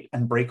fake right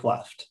and break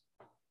left.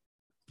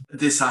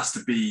 This has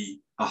to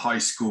be a High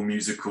School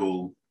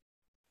Musical.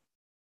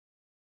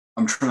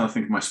 I'm trying to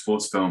think of my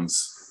sports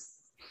films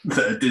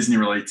that are Disney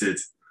related.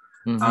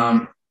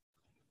 Mm-hmm.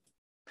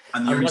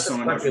 And the only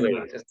song I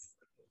know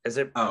is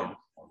it? Oh.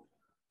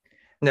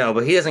 No,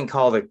 but he doesn't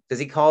call does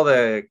he call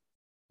say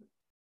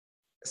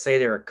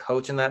they're a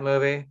coach in that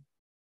movie?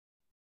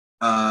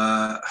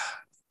 I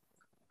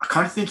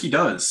kind of think he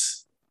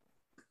does.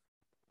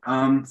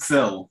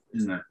 Phil,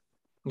 isn't it?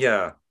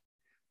 Yeah.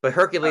 But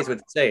Hercules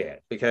would say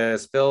it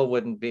because Phil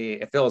wouldn't be,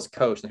 if Phil is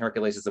coach, then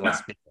Hercules is the one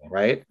speaking,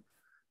 right?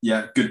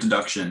 Yeah, good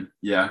deduction.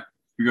 Yeah.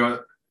 You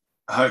got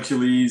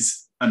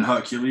Hercules and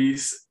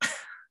Hercules.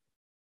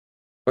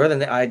 What are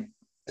the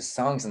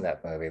songs in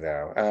that movie,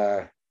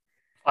 though?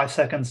 5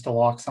 seconds to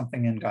lock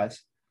something in,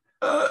 guys.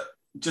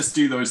 Just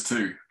do those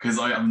two, because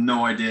I have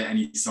no idea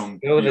any song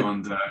Go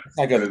beyond.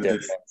 I go the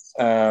distance.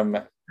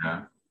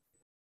 Yeah.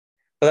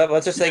 But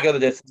let's just say go the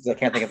distance. I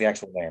can't think of the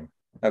actual name.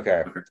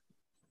 Okay.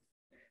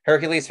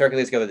 Hercules, go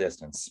the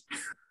distance.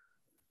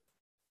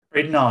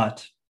 Great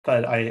not,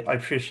 but I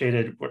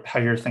appreciated how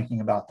you're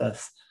thinking about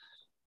this.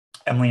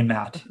 Emily and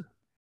Matt.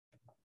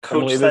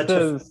 Coach said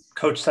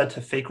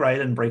to fake right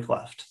and break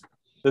left.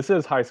 This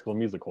is High School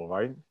Musical,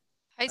 right?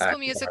 High School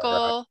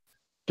Musical.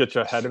 Get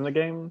your head in the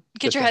game.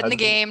 Get your head in the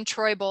game.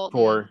 Troy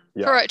Bolton.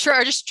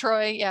 Just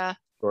Troy. Yeah.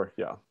 Sure.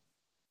 Yeah.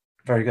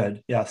 Very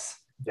good. Yes.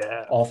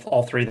 Yeah.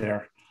 All three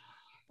there.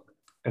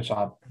 Good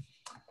job.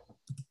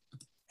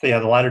 So yeah,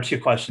 the latter two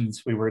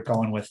questions we were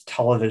going with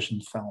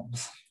television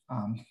films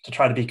to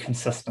try to be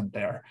consistent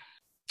there.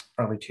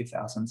 Early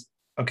 2000s.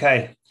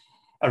 Okay,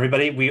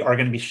 everybody, we are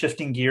going to be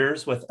shifting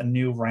gears with a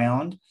new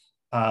round.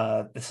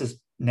 This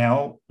is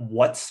now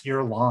What's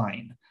Your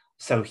Line?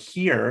 So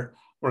here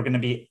I'm going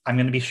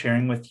to be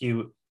sharing with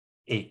you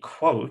a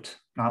quote,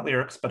 not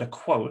lyrics, but a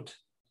quote,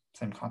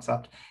 same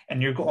concept.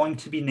 And you're going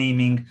to be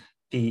naming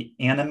the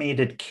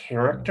animated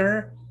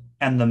character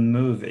and the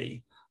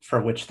movie for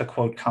which the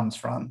quote comes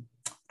from.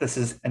 This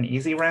is an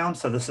easy round,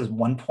 so this is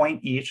 1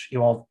 point each.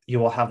 You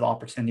will have the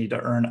opportunity to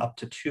earn up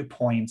to 2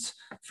 points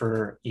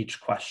for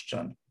each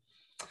question.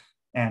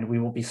 And we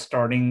will be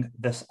starting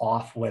this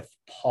off with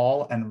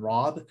Paul and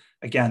Rob.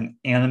 Again,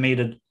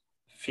 animated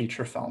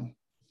feature film.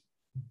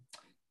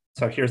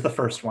 So here's the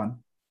first one.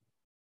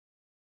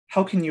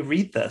 How can you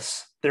read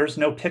this? There's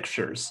no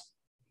pictures.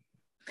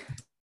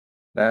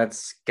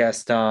 That's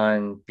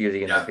Gaston,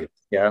 Beauty and the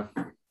Beast. Yeah.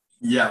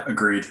 Yeah,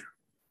 agreed.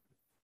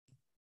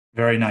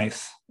 Very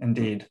nice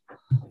indeed.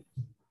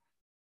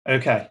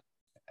 Okay,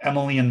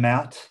 Emily and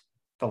Matt,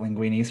 the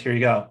Linguinis, here you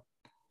go.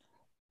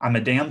 I'm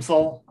a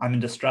damsel, I'm in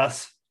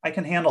distress. I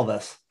can handle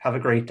this. Have a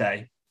great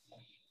day.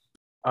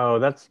 Oh,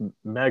 that's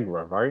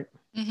Megra, right?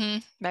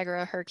 Mm-hmm.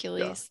 Megra,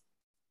 Hercules.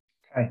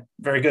 Yeah. Okay,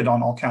 very good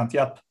on all counts.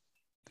 Yep.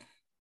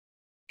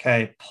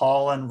 Okay,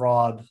 Paul and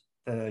Rob,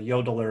 the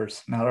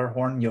yodelers,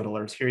 Matterhorn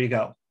yodelers. Here you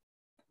go.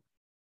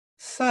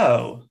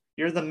 So,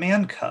 you're the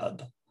man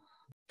cub.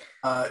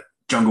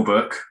 Jungle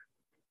Book.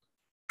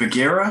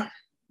 Bagheera,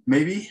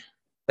 maybe?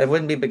 It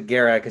wouldn't be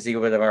Bagheera because he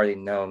would have already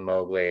known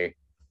Mowgli.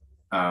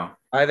 Oh.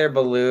 Either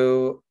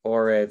Baloo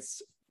or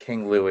it's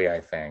King Louie,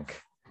 I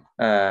think.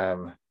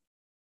 Brett,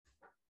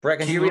 can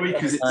King you Louie, read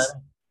because it's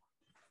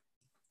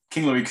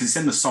King Louie, because it's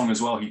in the song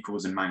as well. He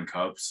calls him Man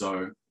Cub,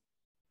 so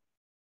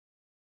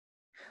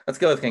let's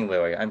go with King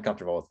Louie. I'm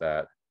comfortable with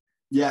that.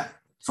 Yeah,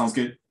 sounds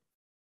good.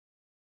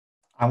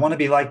 I want to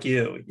be like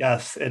you.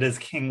 Yes, it is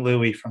King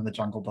Louie from the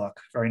Jungle Book.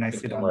 Very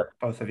nicely done,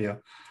 both of you.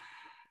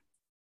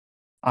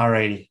 All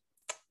righty.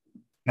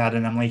 Matt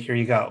and Emily, here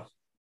you go.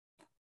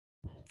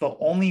 The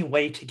only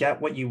way to get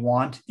what you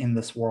want in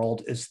this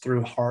world is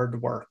through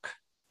hard work.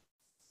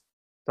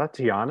 Is that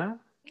Tiana?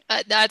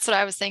 That's what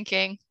I was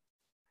thinking.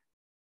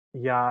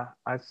 Yeah.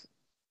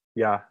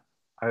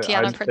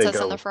 Tiana, Princess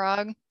and the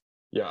Frog.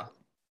 Yeah.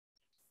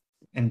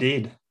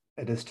 Indeed.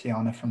 It is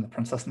Tiana from The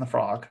Princess and the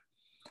Frog.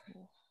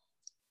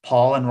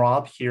 Paul and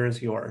Rob, here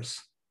is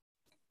yours.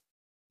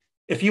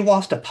 If you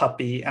lost a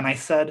puppy and I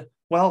said,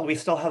 well, we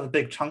still have a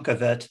big chunk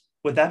of it,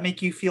 would that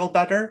make you feel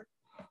better?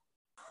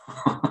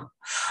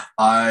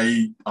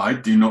 I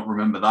do not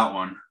remember that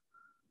one.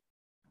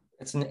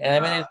 It's an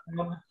animated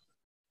film?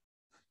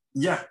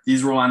 Yeah,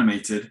 these are all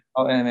animated.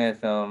 Oh,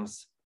 animated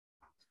films.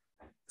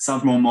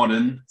 Sounds more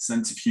modern,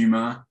 sense of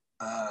humor.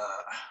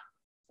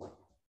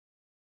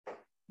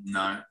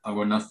 No, I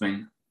got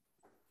nothing.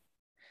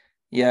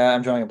 Yeah,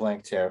 I'm drawing a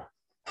blank too.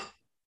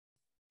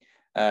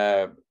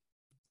 Pass.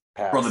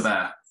 Brother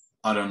Bear.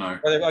 I don't know.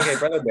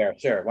 Brother Bear.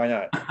 Sure, why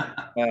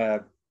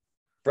not?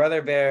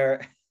 Brother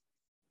Bear.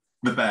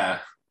 The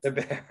Bear. The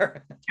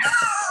Bear.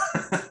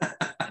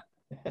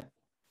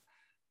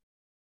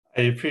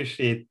 I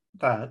appreciate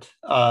that.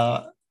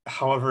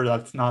 However,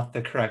 that's not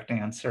the correct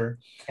answer.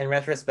 In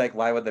retrospect,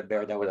 why would the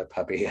bear know what a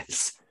puppy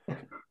is?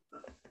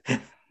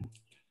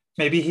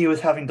 Maybe he was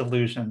having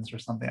delusions or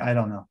something. I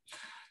don't know.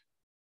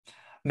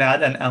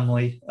 Matt and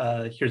Emily,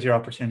 here's your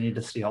opportunity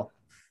to steal.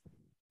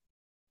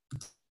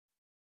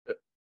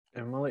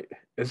 Emily,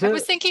 I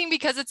was thinking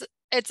because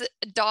it's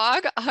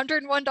Dog,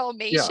 101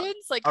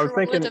 Dalmatians, like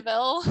Cruella de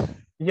Vil.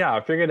 Yeah,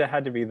 I figured it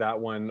had to be that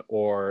one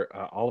or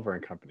Oliver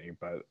and Company,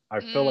 but I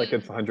feel like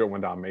it's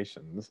 101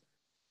 Dalmatians.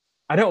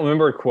 I don't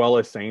remember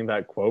Cruella saying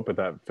that quote, but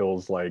that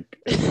feels like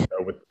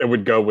it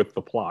would go with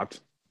the plot.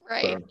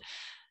 Right. So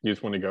you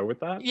just want to go with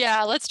that?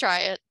 Yeah, let's try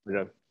it.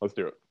 Yeah, let's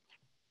do it.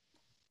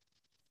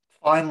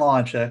 Fine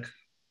logic,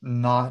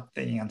 not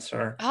the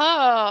answer.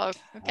 Oh,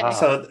 okay.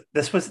 So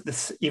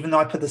this, even though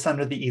I put this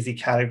under the easy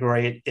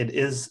category, it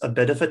is a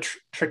bit of a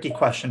tricky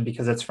question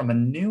because it's from a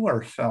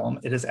newer film.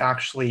 It is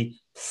actually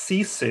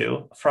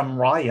Sisu from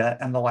Raya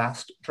and the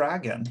Last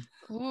Dragon.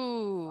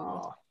 Ooh.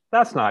 Oh,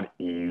 that's not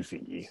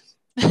easy.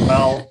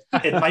 Well,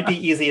 it might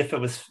be easy if it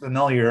was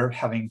familiar,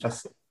 having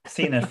just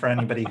seen it, for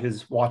anybody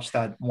who's watched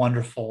that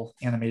wonderful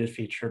animated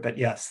feature. But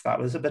yes, that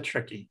was a bit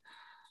tricky.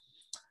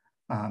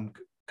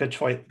 Good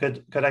choice,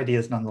 good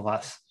ideas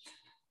nonetheless.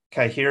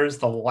 Okay, here's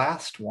the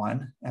last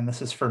one, and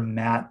this is for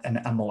Matt and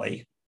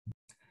Emily.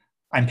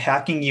 I'm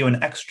packing you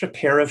an extra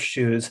pair of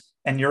shoes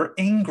and your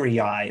angry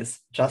eyes,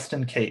 just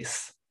in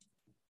case.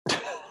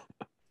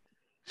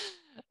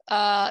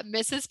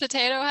 Mrs.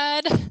 Potato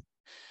Head.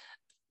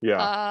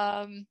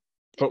 Yeah.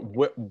 But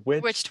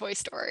which Toy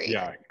Story?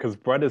 Yeah, because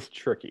Brett is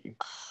tricky.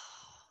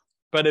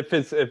 But if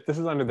this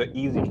is under the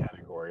easy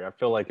category, I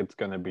feel like it's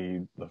going to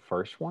be the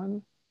first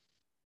one.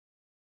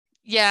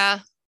 Yeah.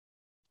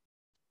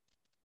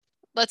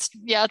 Let's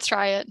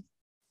try it.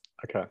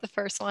 Okay. The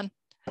first one.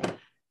 So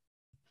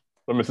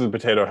Mrs.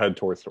 Potato Head,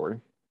 Toy Story.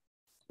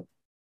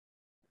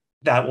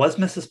 That was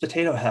Mrs.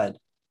 Potato Head.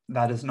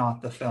 That is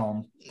not the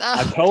film.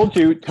 I told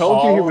you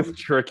he was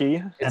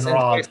tricky. It's And in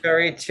Rob. Toy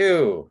Story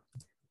 2.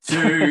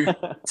 Two.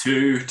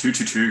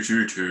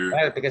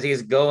 Right, because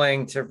he's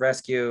going to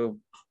rescue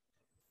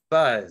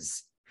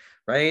Buzz,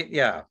 right?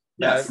 Yeah.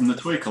 Yeah, from the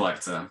toy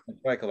collector. The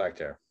toy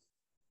collector.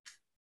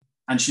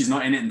 And she's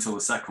not in it until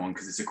the second one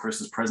because it's a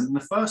Christmas present in the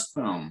first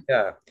film.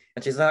 Yeah,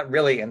 and she's not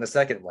really in the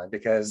second one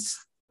because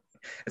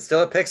it's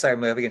still a Pixar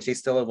movie and she's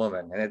still a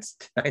woman, and it's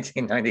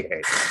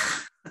 1998.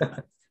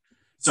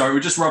 Sorry,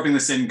 we're just rubbing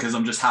this in because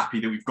I'm just happy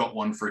that we've got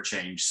one for a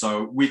change.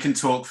 So we can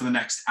talk for the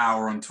next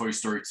hour on Toy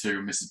Story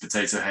 2, Mrs.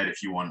 Potato Head,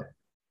 if you want.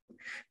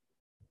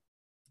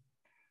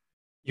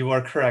 You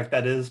are correct.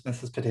 That is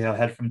Mrs. Potato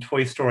Head from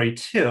Toy Story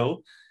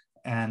 2.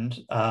 And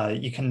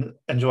you can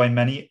enjoy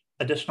many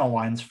additional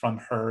lines from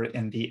her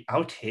in the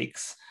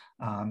outtakes,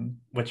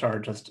 which are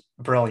just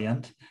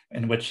brilliant,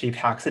 in which she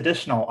packs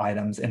additional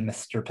items in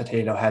Mr.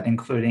 Potato Head,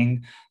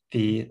 including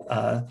the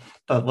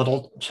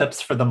little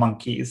chips for the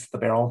monkeys, the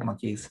barrel of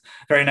monkeys.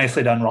 Very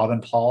nicely done, Rob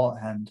and Paul.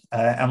 And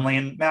Emily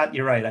and Matt,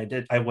 you're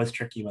right. I was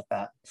tricky with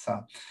that.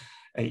 So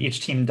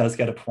each team does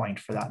get a point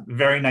for that.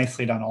 Very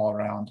nicely done all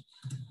around.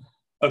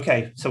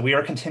 Okay, so we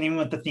are continuing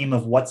with the theme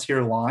of what's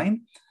your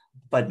line,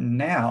 but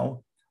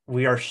now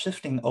we are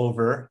shifting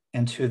over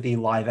into the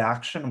live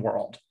action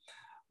world.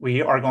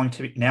 We are going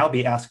to now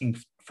be asking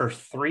for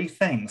three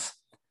things: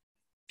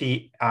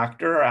 the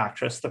actor or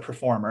actress, the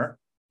performer,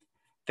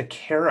 the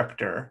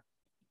character,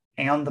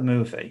 and the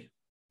movie.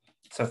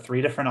 So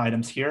three different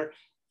items here,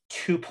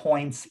 2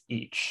 points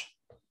each.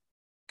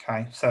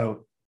 Okay,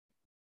 so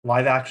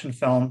live action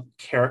film,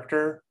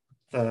 character,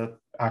 the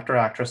actor,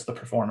 actress, the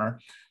performer,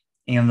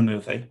 and the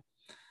movie.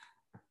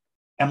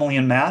 Emily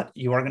and Matt,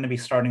 you are going to be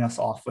starting us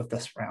off with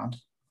this round.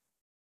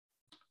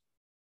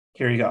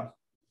 Here you go.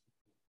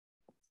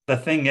 The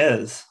thing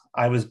is,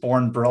 I was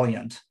born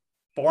brilliant,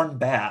 born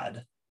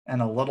bad,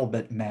 and a little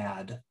bit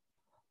mad.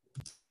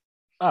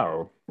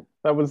 Oh,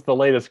 that was the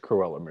latest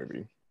Cruella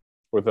movie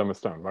with Emma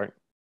Stone, right?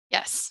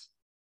 Yes.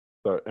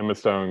 So Emma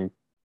Stone,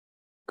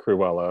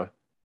 Cruella,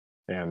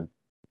 and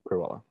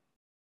Cruella.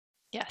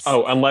 Yes.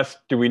 Oh, unless,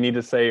 do we need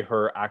to say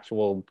her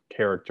actual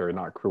character,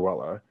 not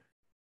Cruella?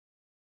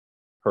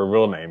 Her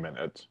real name in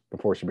it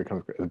before she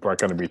becomes, is Brett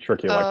going to be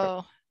tricky like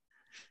that?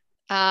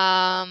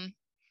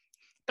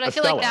 But I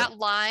feel like Estella. that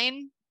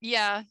line,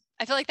 I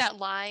feel like that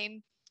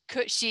line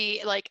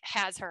she like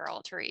has her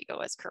alter ego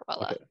as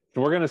Cruella. Okay.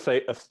 So we're going to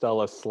say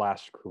Estella /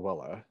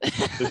 Cruella,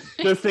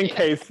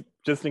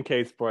 just in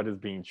case Brett is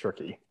being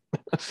tricky.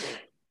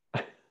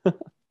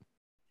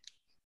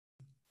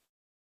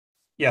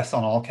 Yes,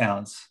 on all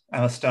counts.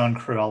 Emma Stone,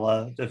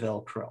 Cruella,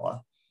 DeVille,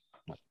 Cruella.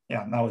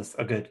 Yeah, that was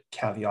a good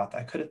caveat.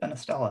 That could have been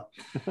Estella.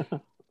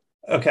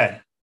 Okay,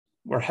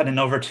 we're heading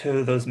over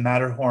to those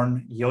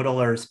Matterhorn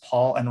yodelers.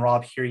 Paul and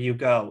Rob, here you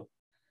go.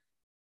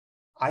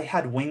 I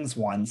had wings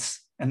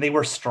once, and they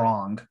were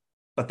strong,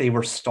 but they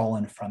were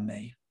stolen from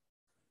me.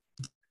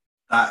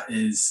 That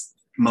is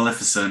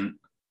Maleficent.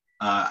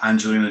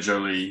 Angelina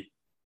Jolie.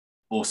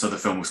 Also, the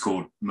film was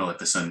called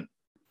Maleficent.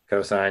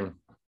 Cosign.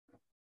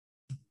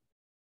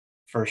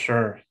 For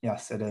sure.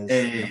 Yes, it is.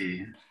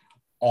 Hey.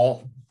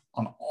 On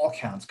all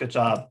counts. Good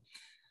job.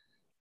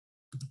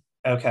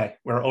 Okay,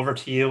 we're over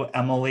to you,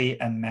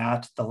 Emily and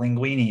Matt, the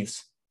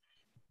Linguinis.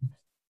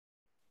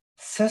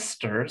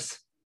 Sisters?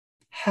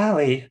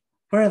 Hallie,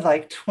 we're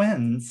like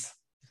twins.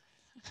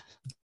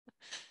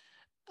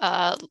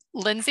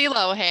 Lindsay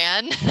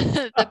Lohan,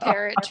 The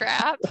Parrot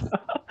Trap.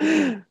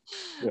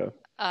 Yeah.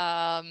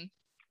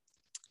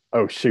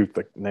 Oh shoot,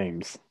 the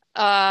names.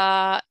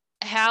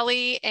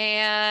 Hallie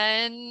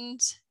and,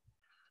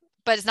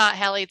 but it's not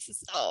Hallie.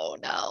 It's oh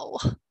no.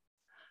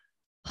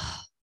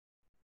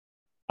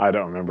 I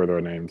don't remember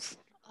their names.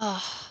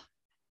 Oh,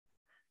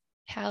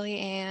 Hallie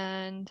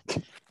and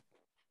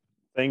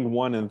Thing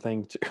 1 and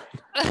Thing 2.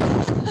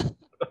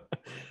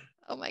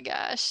 Oh my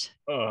gosh.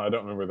 Oh, I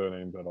don't remember their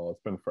names at all.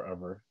 It's been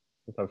forever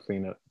since I've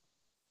seen it.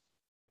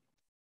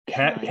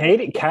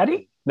 Katie?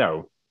 Caddy?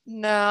 No.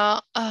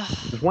 No.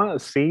 There's one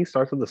at C,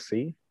 starts with a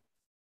C.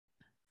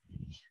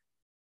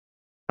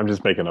 I'm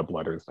just making up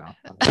letters now.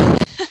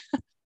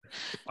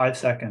 5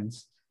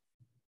 seconds.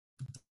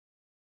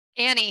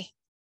 Annie.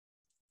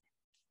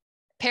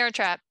 Parent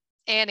Trap.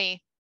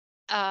 Annie.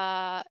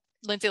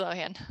 Lindsay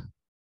Lohan.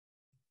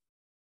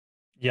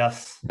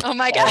 Yes. Oh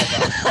my god.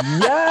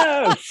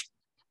 Yes.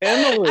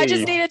 Emily. I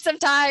just needed some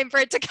time for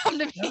it to come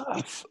to me.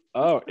 Yes.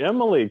 Oh,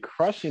 Emily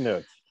crushing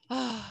it.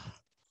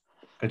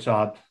 Good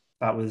job.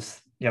 That was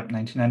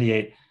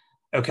 1998.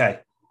 Okay.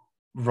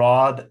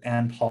 Rob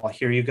and Paul,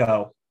 here you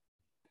go.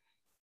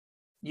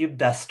 You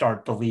best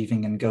start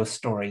believing in ghost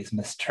stories,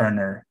 Miss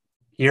Turner.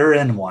 You're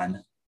in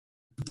one.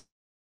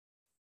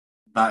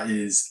 That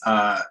is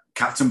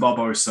Captain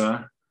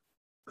Barbossa,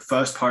 the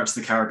first Pirates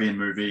of the Caribbean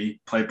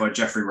movie, played by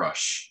Jeffrey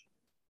Rush.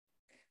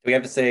 Do we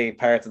have to say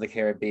Pirates of the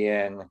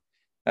Caribbean?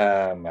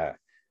 Pirates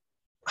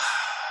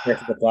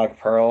of the Black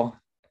Pearl.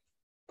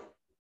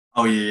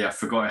 Oh yeah, I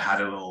forgot it had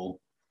a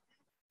little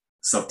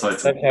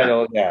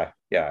subtitle. Yeah,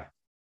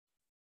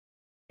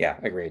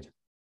 agreed.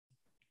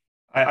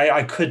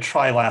 I could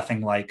try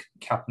laughing like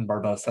Captain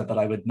Barbossa, but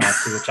I would not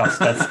do it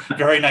justice.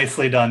 Very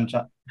nicely done,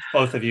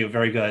 both of you.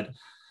 Very good.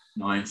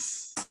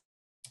 Nice.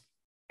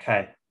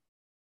 Okay.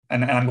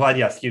 And I'm glad,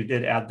 yes, you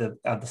did add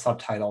the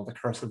subtitle, The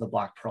Curse of the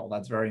Black Pearl.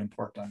 That's very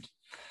important.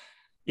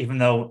 Even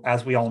though,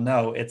 as we all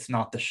know, it's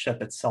not the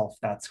ship itself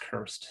that's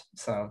cursed.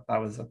 So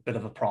that was a bit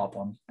of a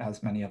problem,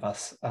 as many of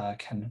us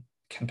can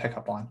pick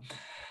up on.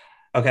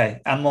 Okay,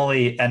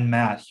 Emily and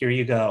Matt, here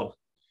you go.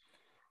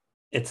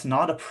 It's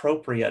not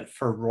appropriate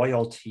for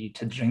royalty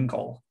to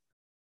jingle.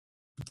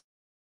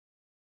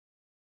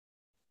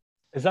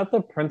 Is that the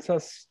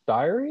Princess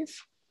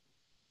Diaries?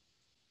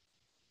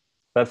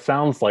 That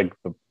sounds like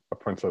a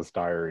Princess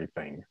Diary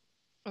thing.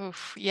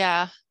 Oof,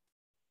 yeah.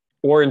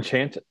 Or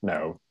Enchanted?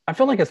 No, I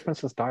feel like it's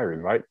Princess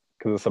Diaries, right?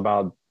 Because it's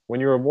about when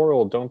you're a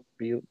royal, don't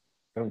do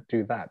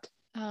that.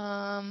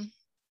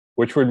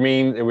 Which would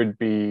mean it would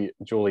be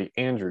Julie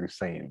Andrews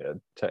saying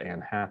it to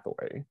Anne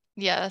Hathaway.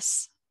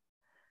 Yes.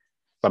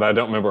 But I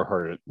don't remember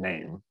her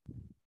name,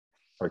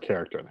 her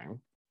character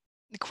name.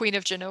 The Queen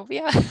of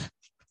Genovia.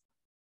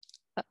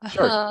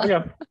 Sure.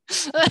 Yeah.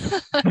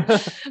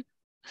 Do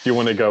you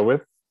want to go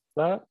with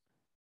that?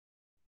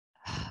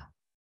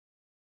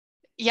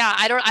 Yeah,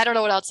 I don't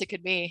know what else it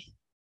could be.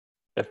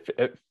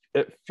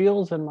 It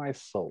feels in my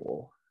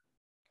soul.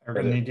 We're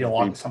gonna need to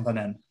lock something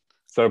in.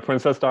 So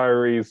Princess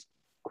Diaries,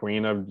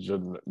 Queen of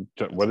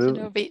what is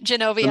it?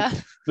 Genovia.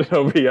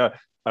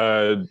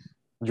 Genovia,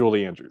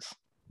 Julie Andrews.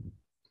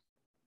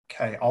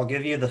 Okay, I'll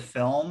give you the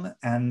film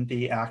and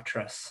the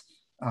actress,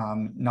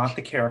 not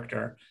the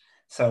character.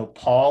 So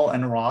Paul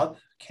and Rob,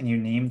 can you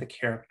name the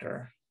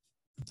character?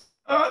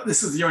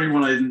 This is the only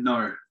one I didn't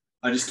know.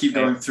 I just keep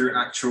going through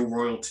actual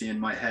royalty in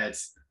my head.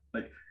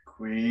 Like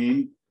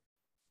Queen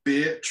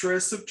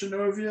Beatrice of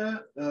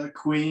Genovia,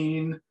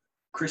 Queen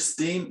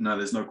Christine. No,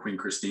 there's no Queen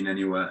Christine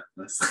anywhere.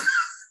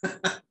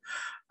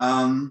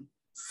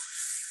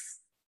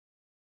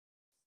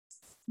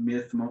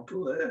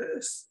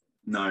 Mythmopolis.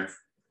 No.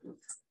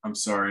 I'm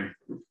sorry.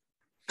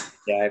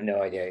 Yeah, I have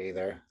no idea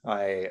either.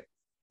 I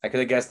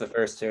could have guessed the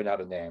first two, not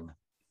the name.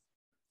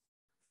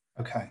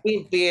 Okay.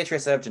 Queen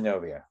Beatrice of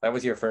Genovia. That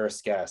was your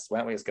first guess. Why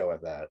don't we just go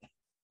with that?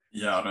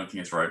 Yeah, I don't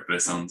think it's right, but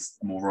it sounds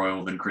more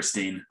royal than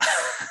Christine.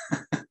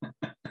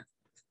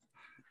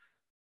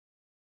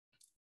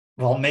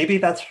 Well, maybe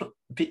that's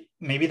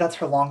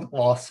her long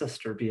lost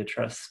sister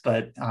Beatrice,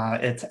 but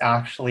it's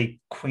actually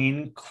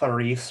Queen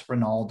Clarice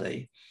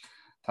Rinaldi.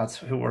 That's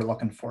who we're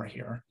looking for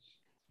here.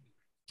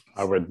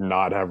 I would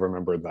not have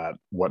remembered that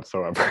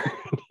whatsoever.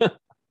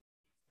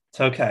 It's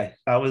okay.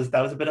 That was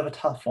a bit of a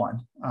tough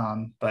one,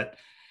 but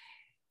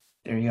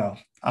there you go.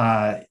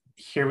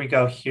 Here we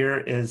go. Here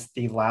is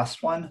the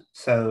last one.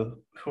 So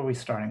who are we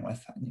starting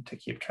with? I need to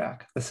keep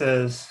track. This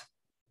is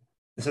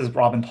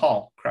Rob and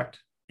Paul, correct?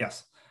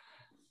 Yes.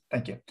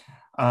 Thank you.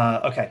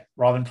 Okay,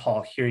 Rob and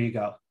Paul, here you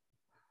go.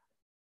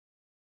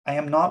 I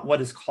am not what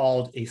is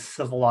called a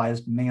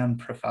civilized man,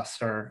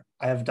 Professor.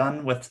 I have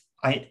done with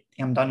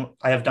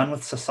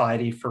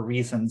society for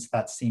reasons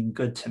that seem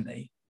good to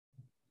me.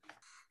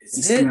 Is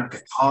this going to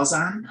be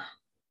Tarzan?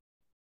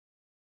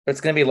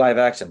 It's going to be live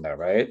action though,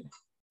 right?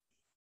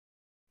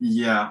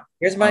 Yeah.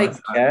 Here's my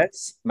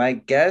guess. My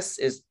guess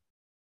is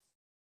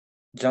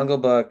Jungle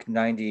Book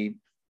 90,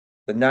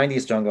 the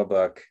 90s Jungle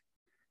Book,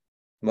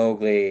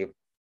 Mowgli.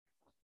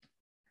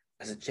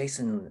 Is it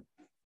Jason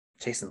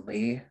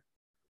Lee?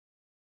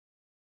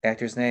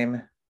 Actor's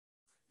name?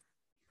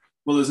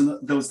 Well,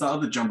 there was that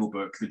other Jungle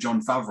Book, the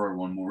Jon Favreau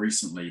one, more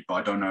recently, but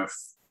I don't know if.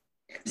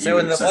 So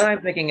in the one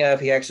I'm thinking of,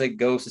 he actually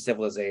goes to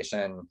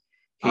civilization.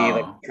 He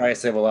tries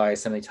to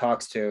civilize and he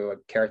talks to a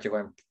character who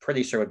I'm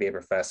pretty sure would be a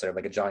professor,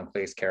 like a John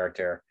Cleese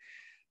character.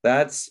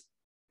 That's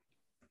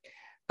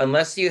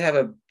unless you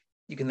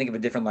can think of a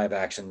different live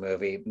action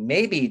movie,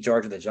 maybe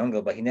George of the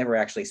Jungle, but he never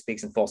actually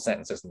speaks in full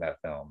sentences in that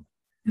film.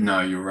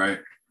 No, you're right.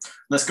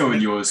 Let's go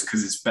with yours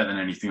because it's better than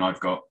anything I've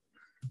got.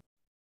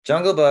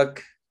 Jungle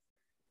Book,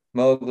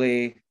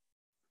 Mowgli.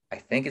 I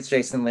think it's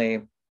Jason Lee.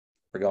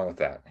 We're going with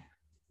that.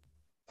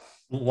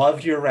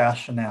 Loved your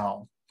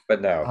rationale.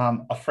 But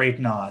no. Afraid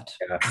not.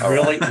 Yeah.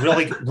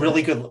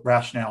 Really good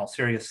rationale.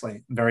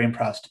 Seriously, I'm very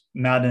impressed.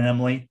 Matt and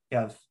Emily, you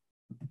have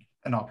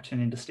an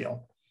opportunity to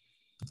steal.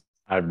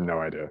 I have no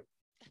idea.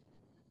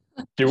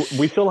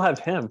 We still have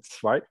hints,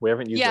 right? We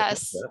haven't used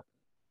Yes. it yet.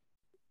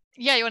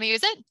 Yeah, you want to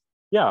use it?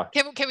 Yeah.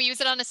 Can we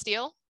use it on a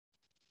steal?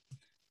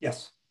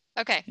 Yes.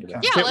 Okay.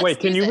 Yeah. let's Wait,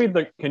 can use you it.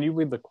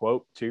 read the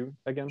quote too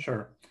again?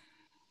 Sure.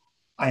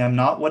 I am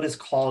not what is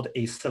called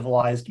a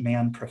civilized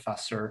man,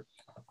 Professor.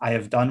 I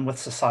have done with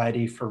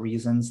society for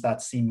reasons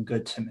that seem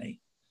good to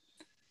me.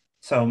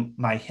 So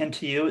my hint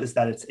to you is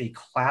that it's a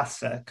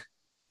classic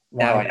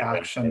live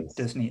action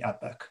Disney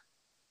epic.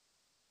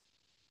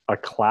 A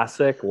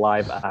classic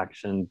live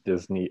action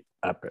Disney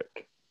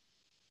epic.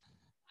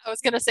 I was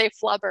gonna say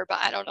Flubber, but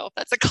I don't know if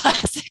that's a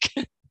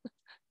classic.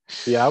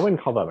 Yeah, I wouldn't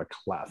call that a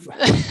classic.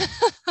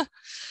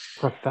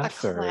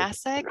 Professor. A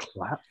classic?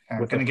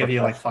 I'm going to give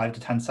you like 5 to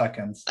 10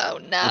 seconds. Oh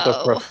With no.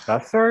 a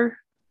professor?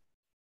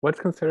 What's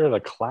considered a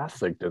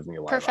classic Disney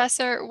live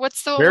Professor,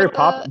 what's the Mary one with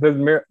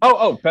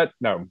Poppins?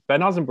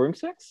 Bedknobs and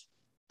Broomsticks?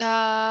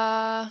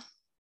 I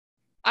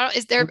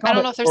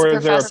don't know if there's a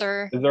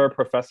professor. Is there a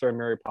professor in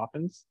Mary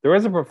Poppins? There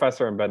is a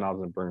professor in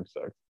Bedknobs and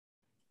Broomsticks.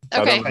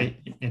 Okay.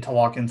 You need to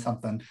lock in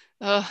something.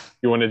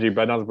 You want to do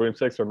Bedknobs and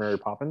Broomsticks or Mary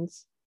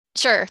Poppins?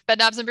 Sure.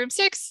 Bedknobs and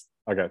Broomsticks?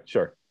 Okay,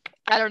 sure.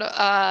 I don't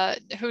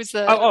know. Who's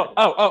the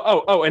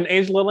and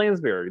Angela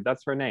Lansbury.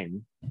 That's her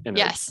name.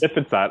 Yes. If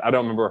it's that. I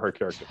don't remember her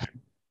character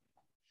name.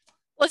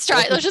 Let's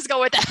try it. Let's just go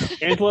with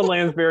that. Angela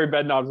Lansbury,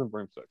 Bedknobs and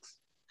Broomsticks.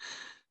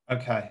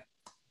 Okay.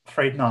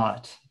 Afraid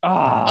not.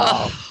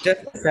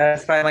 Just to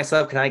satisfy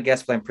myself, can I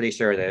guess what I'm pretty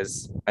sure it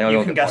is? I don't know.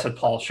 You can guess it,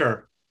 Paul.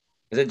 Sure.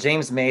 Is it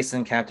James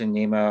Mason, Captain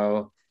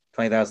Nemo,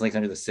 20,000 Leagues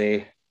Under the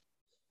Sea?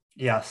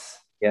 Yes.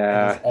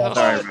 Yeah.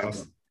 Sorry, Rob.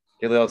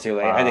 You're a little too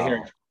late. I had to hear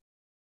it.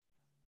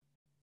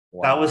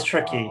 That was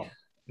tricky.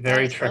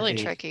 Very That's tricky. Really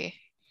tricky.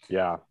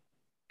 Yeah.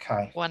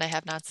 Okay. One I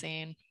have not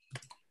seen.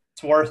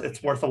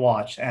 It's worth a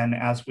watch. And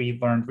as we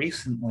learned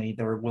recently,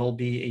 there will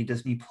be a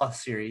Disney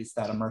Plus series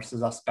that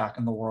immerses us back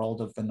in the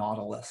world of the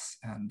Nautilus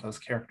and those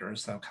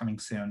characters. So coming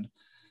soon,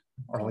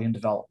 early in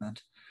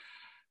development.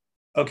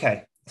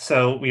 Okay,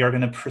 so we are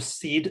going to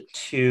proceed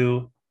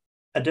to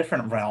a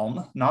different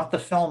realm, not the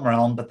film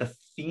realm, but the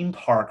theme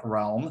park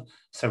realm.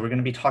 So we're going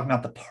to be talking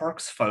about the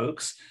parks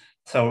folks.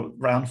 So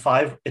round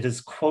 5, it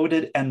is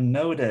quoted and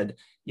noted.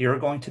 You're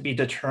going to be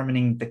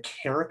determining the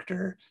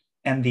character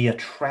and the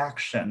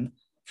attraction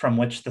from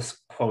which this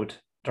quote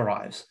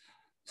derives.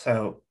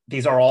 So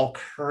these are all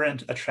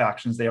current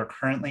attractions. They are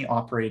currently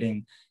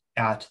operating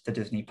at the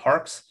Disney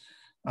parks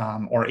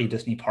or a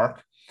Disney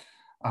park.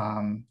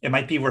 It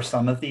might be where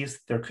some of these,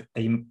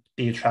 the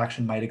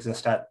attraction might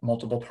exist at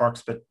multiple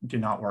parks, but do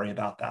not worry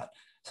about that.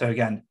 So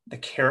again, the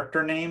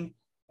character name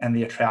and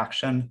the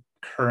attraction,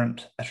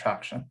 current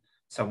attraction.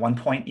 So 1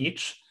 point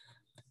each.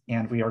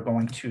 And we are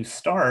going to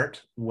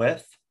start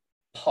with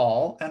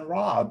Paul and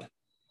Rob.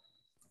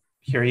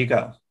 Here you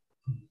go.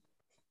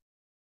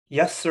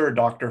 Yes, sir,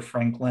 Dr.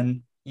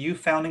 Franklin. You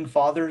founding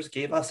fathers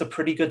gave us a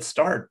pretty good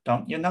start,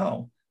 don't you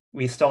know?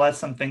 We still had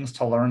some things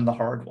to learn the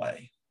hard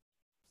way.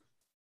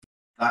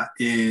 That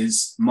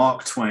is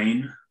Mark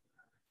Twain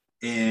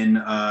in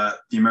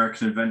the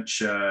American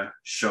Adventure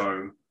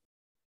show,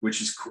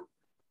 which is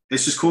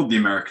it's just called The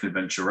American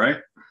Adventure,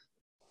 right?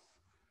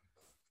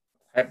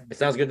 It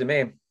sounds good to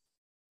me.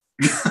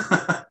 If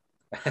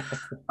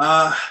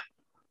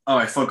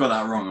I got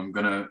that wrong, I'm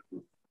gonna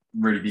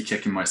really be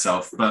kicking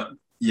myself. But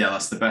yeah,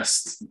 that's the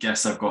best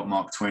guess I've got.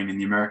 Mark Twain in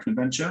The American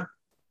Adventure.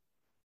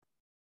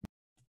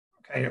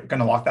 Okay, you're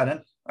gonna lock that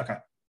in? Okay.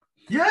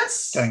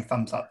 Yes. Getting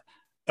thumbs up.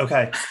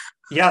 Okay.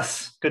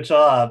 Yes, good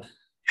job.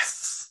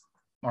 Yes.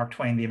 Mark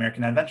Twain, The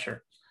American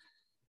Adventure.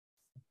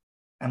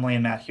 Emily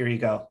and Matt, here you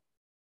go.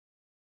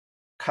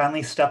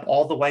 Kindly step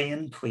all the way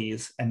in,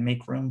 please, and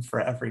make room for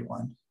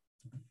everyone.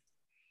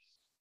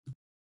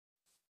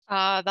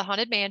 The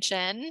Haunted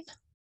Mansion.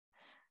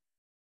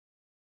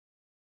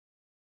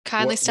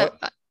 Kindly step.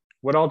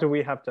 What all do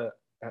we have to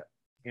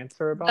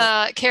answer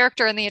about?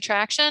 Character in the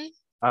attraction.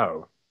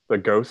 Oh, the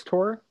Ghost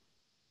Tour?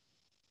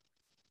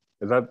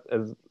 Is that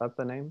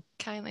the name?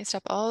 Kindly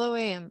step all the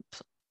way in.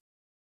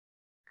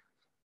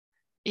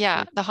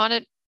 Yeah, the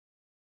Haunted.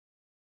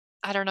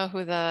 I don't know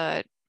who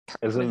the.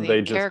 Isn't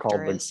they just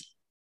called the?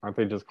 Aren't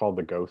they just called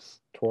the Ghost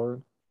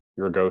Tour?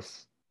 You're a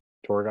ghost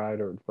tour guide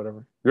or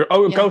whatever.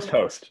 Ghost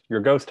host. You're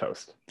a ghost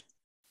host.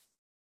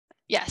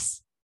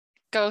 Yes,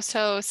 Ghost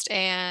Host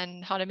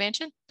and Haunted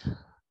Mansion.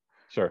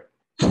 Sure.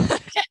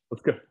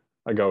 Let's go.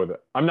 I go with it.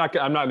 I'm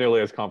not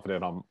nearly as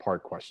confident on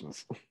park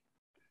questions.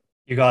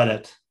 You got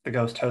it. The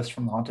Ghost Host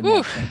from the Haunted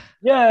Mansion.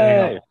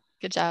 Yay!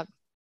 Good job.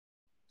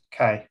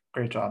 Okay,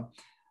 great job.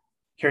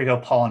 Here you go,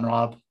 Paul and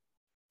Rob.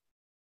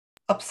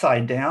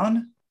 Upside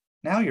down.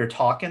 Now you're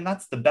talking.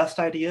 That's the best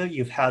idea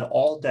you've had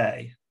all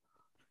day.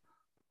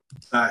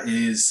 That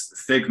is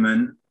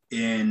Figment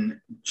in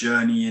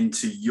Journey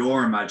into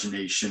Your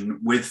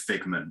Imagination with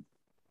Figment?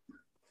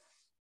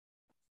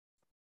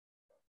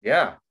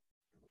 Yeah.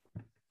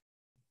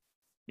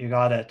 You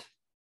got it.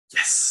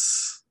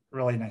 Yes.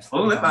 Really nicely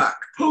Pulling it done. back.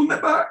 Pulling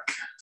it back.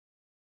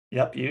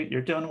 Yep,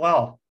 you're doing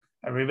well.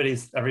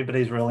 Everybody's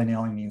really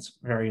nailing these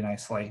very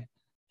nicely.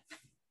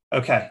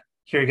 Okay,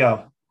 here you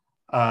go.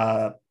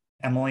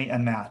 Emily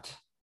and Matt.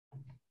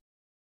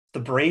 The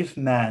brave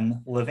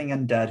men, living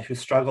and dead, who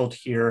struggled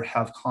here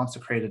have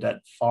consecrated it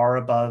far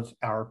above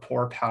our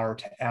poor power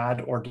to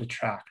add or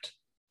detract.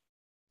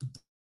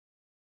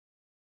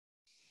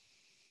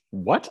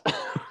 What?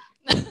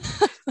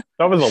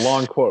 That was a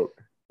long quote.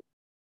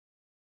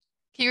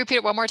 Can you repeat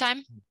it one more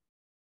time?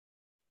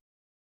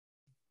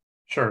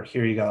 Sure,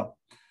 here you go.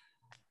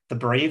 The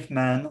brave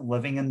men,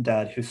 living and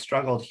dead, who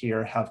struggled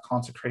here have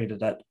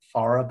consecrated it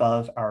far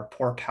above our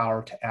poor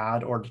power to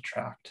add or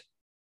detract.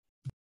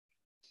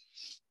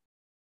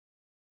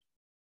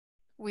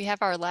 We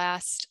have our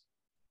last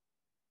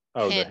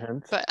Oh, hint, the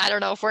hint? but I don't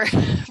know if we're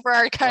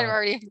kind of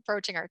already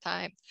approaching our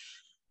time.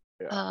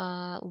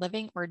 Yeah.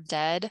 Living or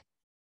dead?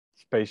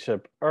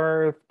 Spaceship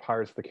Earth,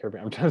 Pirates of the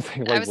Caribbean. I'm trying to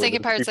think. I was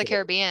thinking Pirates of the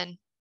Caribbean.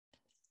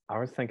 I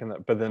was thinking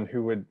that, but then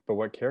but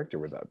what character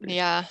would that be?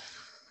 Yeah.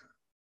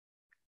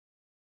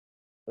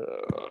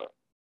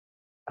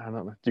 I don't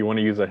know. Do you want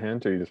to use a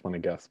hint or you just want to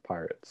guess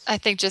pirates? I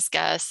think just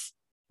guess.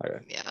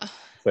 Okay. Yeah.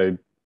 Say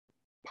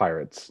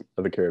Pirates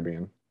of the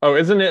Caribbean. Oh,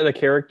 isn't it a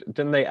character?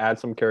 Didn't they add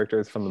some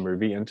characters from the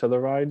movie into the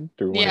ride?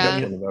 Do we want to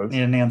get one of those?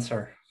 Need an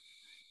answer.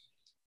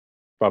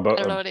 I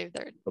don't know what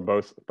either.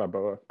 Barbosa.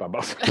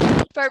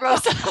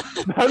 Barbosa.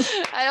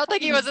 I don't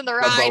think he was in the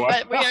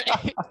ride,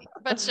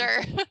 but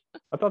sure.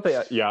 I thought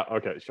they. Yeah.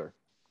 Okay. Sure.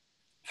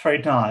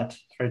 Afraid not.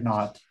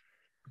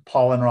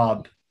 Paul and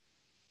Rob.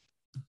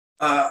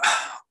 I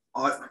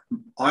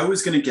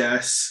was going to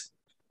guess.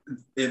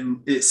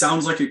 It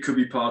sounds like it could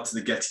be part of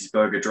the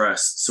Gettysburg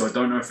Address, so I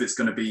don't know if it's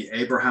going to be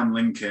Abraham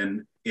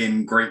Lincoln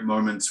in Great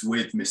Moments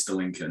with Mr.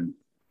 Lincoln.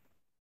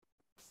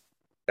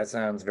 That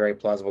sounds very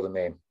plausible to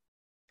me.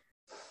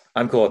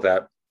 I'm cool with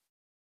that.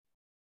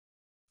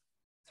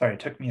 Sorry, it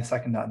took me a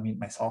second to unmute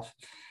myself.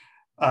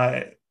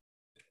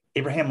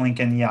 Abraham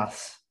Lincoln,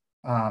 yes.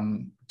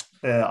 The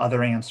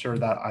other answer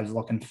that I was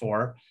looking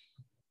for,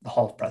 the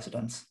Hall of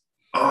Presidents.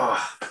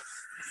 Oh,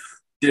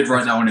 did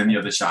write that one in the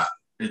other chat.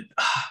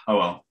 Oh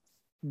well.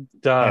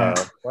 Duh.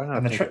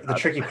 And the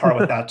tricky part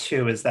with that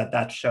too is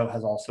that show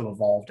has also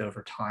evolved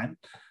over time.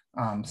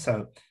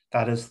 So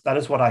that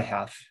is what I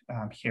have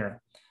here.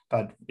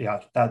 But yeah,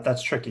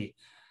 that's tricky.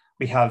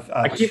 We have.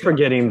 I keep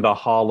forgetting the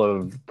Hall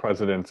of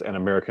Presidents and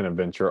American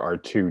Adventure are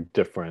two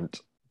different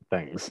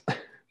things. A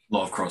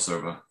lot of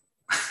crossover.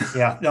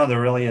 Yeah, no, there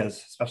really is,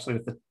 especially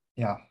with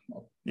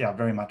yeah,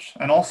 very much.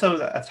 And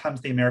also at times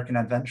the American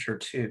Adventure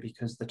too,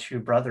 because the Two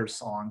Brothers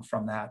song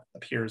from that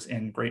appears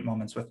in Great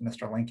Moments with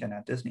Mr. Lincoln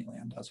at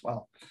Disneyland as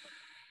well.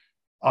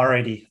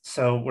 Alrighty,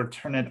 so we're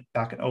turning it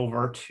back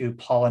over to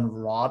Paul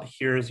and Rob.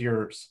 Here's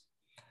yours.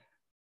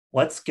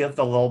 Let's give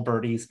the little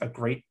birdies a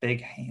great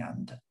big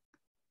hand.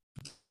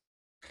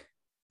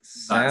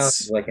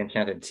 Sounds like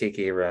Enchanted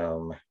Tiki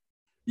Room.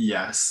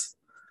 Yes.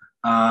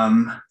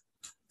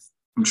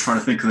 I'm trying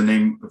to think of the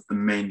name of the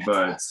main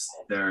birds.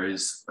 There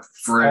is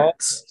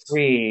Fritz.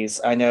 Freeze,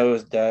 I know,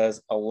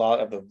 does a lot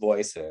of the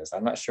voices.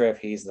 I'm not sure if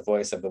he's the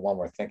voice of the one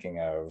we're thinking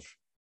of.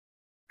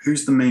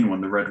 Who's the main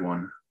one, the red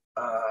one?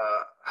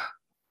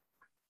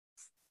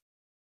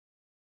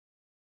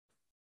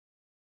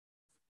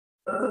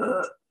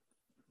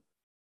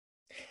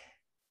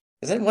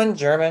 Isn't one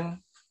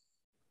German?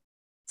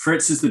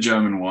 Fritz is the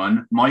German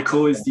one.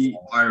 Michael is the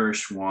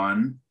Irish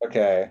one.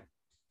 Okay.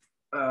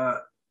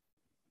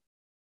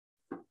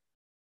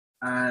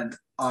 And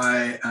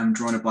I am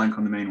drawing a blank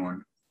on the main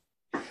one.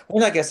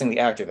 We're not guessing the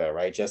actor though,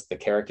 right? Just the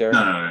character?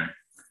 No.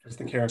 Just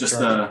the character.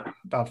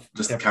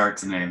 Just the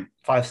character name.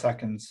 5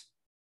 seconds.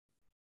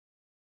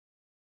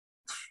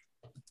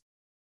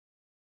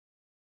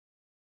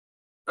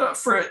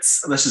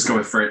 Fritz. Let's just go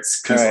with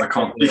Fritz because I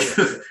can't think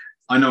of,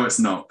 I know it's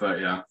not,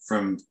 but yeah,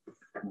 from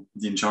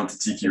the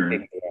Enchanted Tiki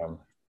Room.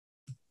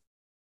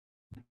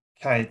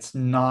 Okay, it's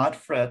not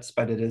Fritz,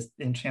 but it is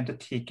Enchanted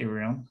Tiki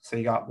Room. So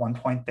you got 1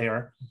 point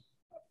there.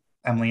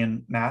 Emily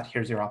and Matt,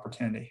 here's your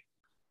opportunity.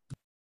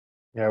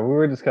 Yeah, we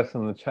were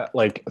discussing in the chat.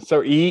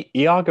 So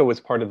Iago was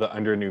part of the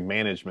under new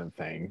management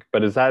thing,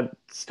 but is that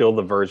still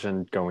the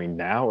version going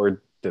now,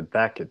 or did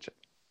that get changed?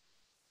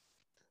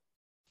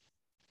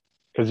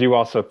 Because you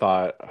also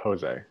thought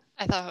Jose.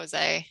 I thought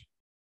Jose.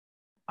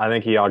 I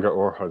think Iago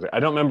or Jose. I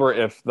don't remember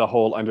if the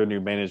whole under new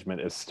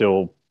management is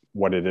still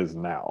what it is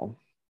now.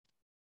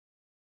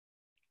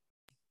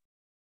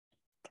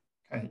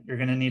 Okay, you're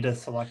going to need to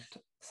select.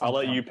 I'll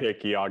let you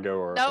pick Iago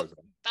or Nope, Jose.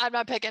 I'm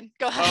not picking.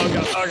 Go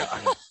ahead. Okay.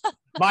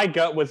 My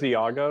gut was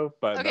Iago,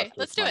 but okay,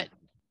 let's do it.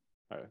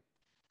 Right.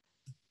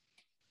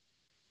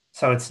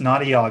 So it's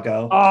not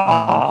Iago.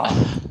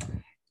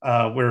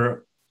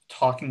 We're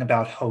talking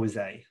about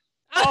Jose.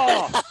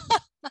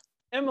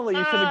 Emily,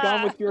 you should have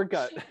gone with your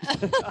gut.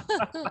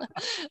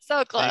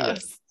 So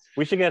close.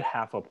 We should get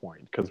half a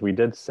point because we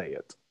did say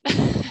it.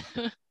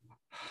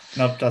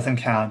 Nope, doesn't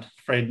count.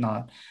 Afraid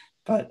not.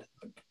 But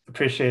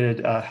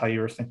appreciated how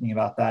you were thinking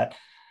about that.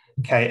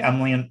 Okay,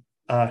 Emily and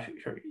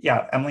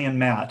Emily and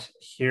Matt,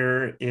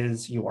 here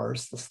is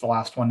yours. This is the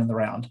last one in the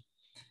round.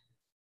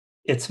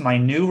 It's my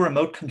new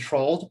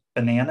remote-controlled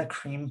banana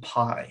cream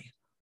pie.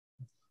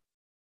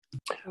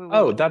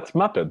 Oh, that's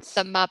Muppets.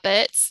 The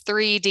Muppets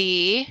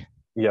 3D.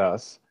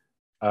 Yes.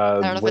 I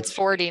don't know if it's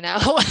 4D now.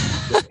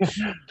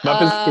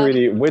 Muppets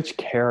 3D. Which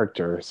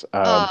characters?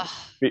 Not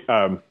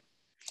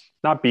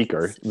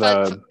Beaker.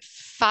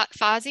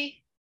 Fozzie?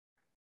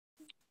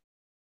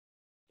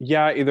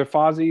 Yeah, either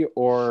Fozzie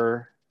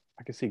or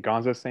I can see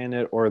Gonzo saying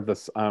it, or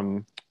this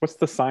what's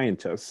the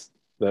scientist,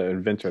 the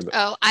inventor?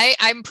 Oh,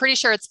 I'm pretty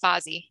sure it's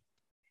Fozzie.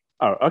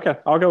 Oh, okay.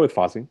 I'll go with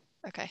Fozzie.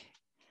 Okay.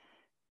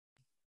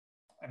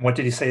 And what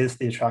did you say is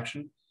the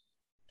attraction?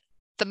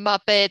 The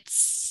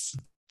Muppets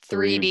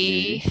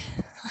 3D.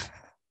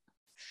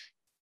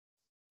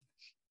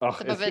 Oh,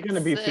 it's going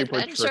to be super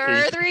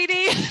Adventure tricky.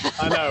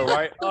 3D. I know,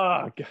 right?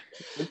 Oh, God.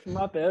 It's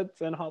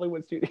Muppets and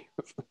Hollywood Studios.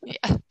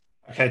 Yeah.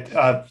 Okay,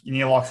 you need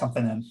to lock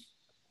something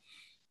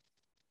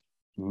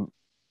in.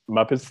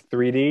 Muppets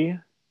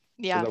 3D.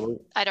 Yeah,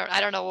 I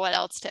don't know what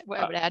else I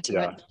would add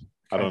to it.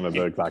 I don't know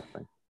the exact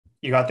thing.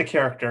 You got the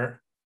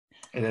character.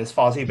 It is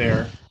Fozzie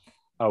Bear.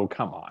 Oh,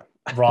 come on.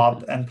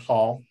 Rob and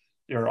Paul,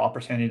 your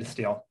opportunity to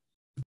steal.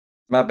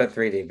 Muppet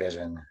 3D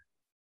Vision.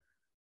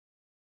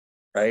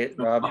 Right,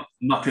 Rob?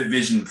 Muppet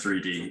Vision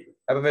 3D.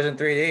 Muppet Vision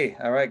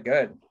 3D. All right,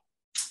 good.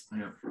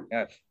 Yeah.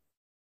 Yes.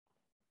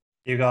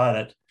 You got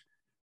it.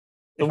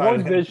 The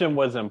word vision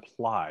was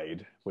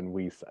implied when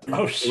we said it.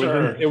 Oh,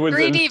 sure. It was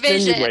 3D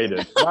insinuated,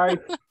 vision. right?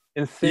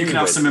 You can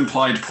have some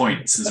implied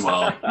points as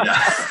well.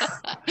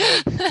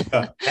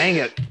 Yeah. Dang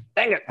it.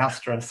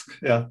 Asterisk.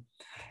 Yeah.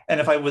 And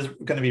if I was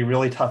going to be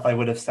really tough, I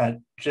would have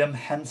said Jim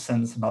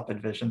Henson's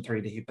Muppet Vision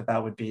 3D, but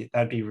that'd be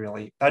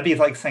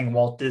like saying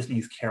Walt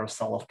Disney's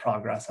Carousel of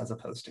Progress as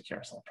opposed to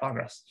Carousel of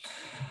Progress.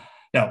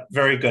 No,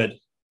 very good.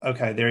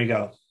 Okay, there you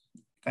go.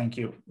 Thank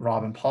you,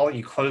 Rob and Paul.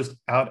 You closed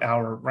out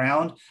our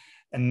round.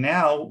 And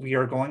now we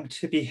are going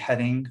to be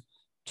heading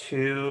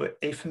to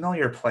a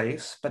familiar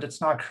place, but it's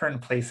not a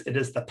current place, it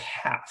is the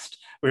past.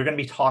 We're going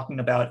to be talking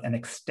about an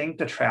extinct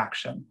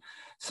attraction.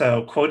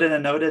 So quoted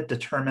and noted,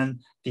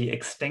 determine the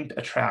extinct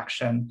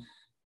attraction.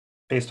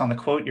 Based on the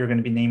quote, you're going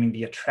to be naming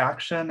the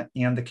attraction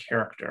and the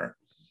character.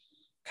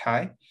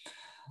 Okay,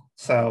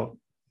 so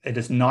it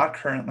is not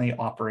currently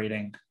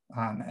operating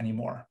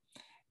anymore.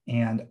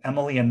 And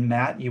Emily and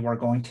Matt, you are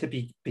going to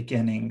be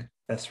beginning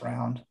this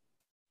round.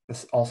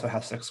 This also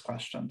has 6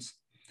 questions.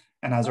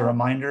 And as a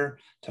reminder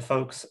to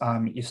folks,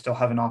 you still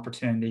have an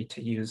opportunity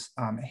to use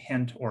a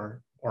hint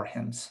or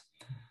hints.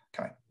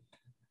 Okay,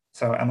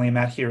 so Emily and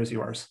Matt, here is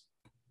yours.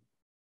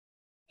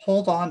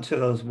 Hold on to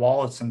those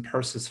wallets and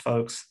purses,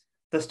 folks.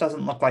 This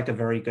doesn't look like a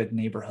very good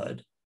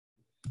neighborhood.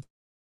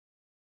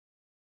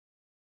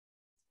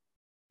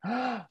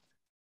 The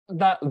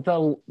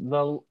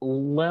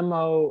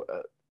limo,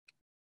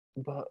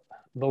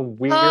 the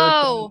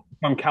weird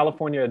from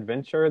California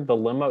Adventure, the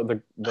limo,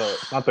 the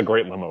not the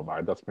Great Limo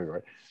Ride. That's movie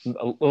right.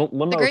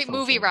 Limo the Great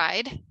Movie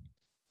Ride.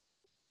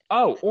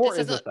 Oh, or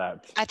is it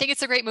that? I think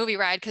it's a Great Movie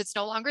Ride because it's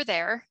no longer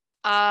there.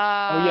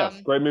 Oh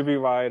yes, Great Movie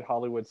Ride,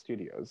 Hollywood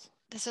Studios.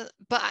 This is,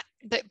 but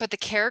the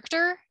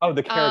character. Oh,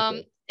 the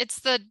character.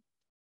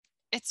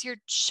 It's your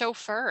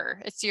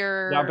chauffeur. It's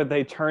your. Yeah, but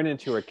they turn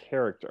into a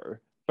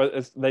character.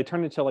 But they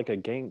turn into like a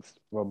gangster,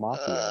 a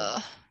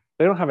mafia.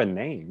 They don't have a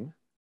name.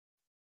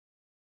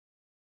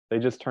 They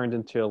just turned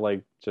into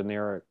like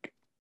generic.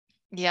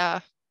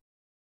 Yeah.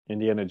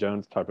 Indiana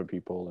Jones type of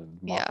people and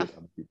mafia type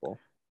of people.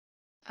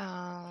 The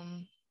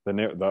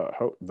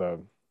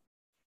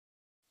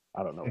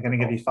I don't know. I'm going to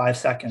give you 5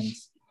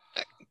 seconds.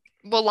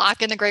 We'll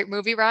lock in the Great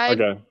Movie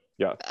Ride. Okay.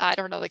 Yeah. I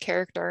don't know the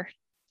character.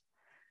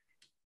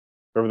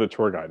 Whoever the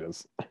tour guide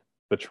is,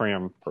 the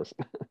tram person.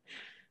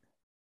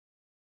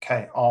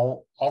 Okay,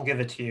 I'll give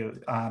it to you.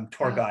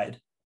 Tour guide.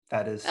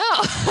 That is.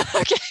 Oh,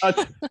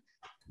 okay.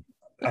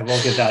 I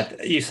will give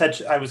that. You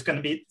said I was going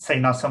to be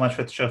saying not so much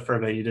with chauffeur,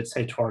 but you did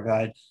say tour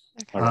guide.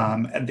 Okay.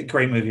 And the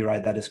Great Movie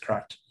Ride. That is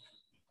correct.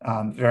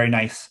 Very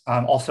nice.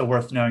 Also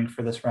worth knowing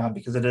for this round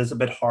because it is a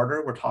bit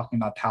harder. We're talking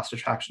about past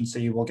attractions, so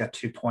you will get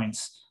 2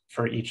 points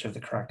for each of the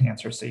correct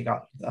answers. So you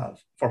got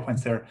 4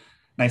 points there.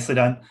 Nicely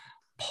done.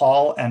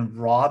 Paul and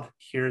Rob,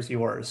 here's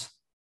yours.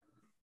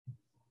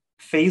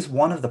 Phase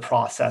 1 of the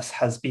process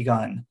has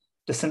begun.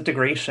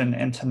 Disintegration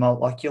into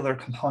molecular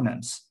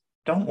components.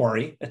 Don't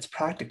worry, it's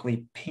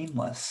practically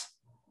painless.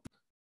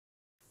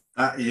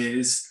 That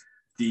is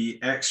the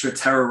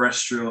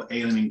extraterrestrial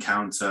alien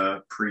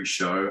encounter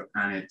pre-show,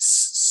 and it's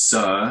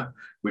SIR,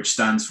 which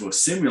stands for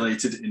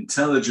Simulated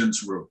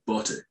Intelligence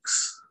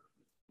Robotics.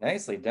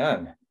 Nicely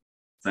done.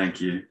 Thank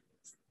you.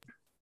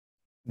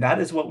 That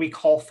is what we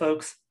call,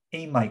 folks,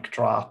 a mic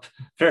drop.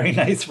 Very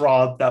nice,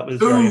 Rob. That was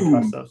very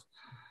impressive.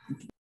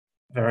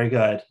 Very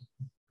good.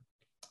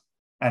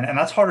 And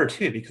that's harder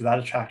too, because that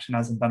attraction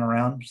hasn't been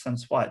around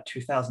since what,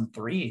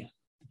 2003,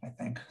 I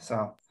think.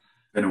 So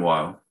Been a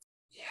while.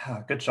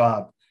 Yeah, good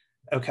job.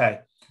 Okay.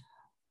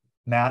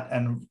 Matt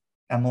and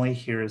Emily,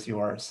 here is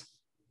yours.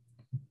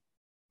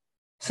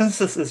 Since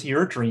this is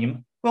your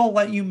dream, we'll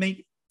let you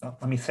make. Oh,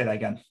 let me say that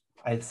again.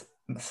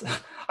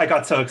 I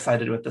got so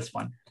excited with this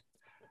one.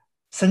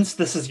 Since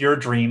this is your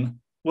dream,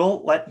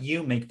 we'll let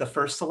you make the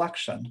first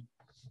selection.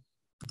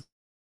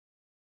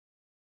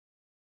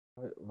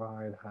 What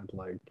ride had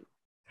like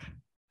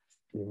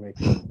you make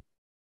the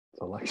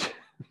selection?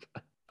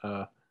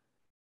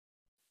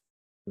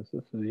 This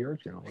is your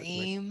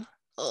dream.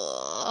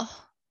 Ugh.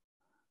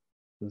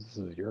 This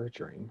is your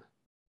dream.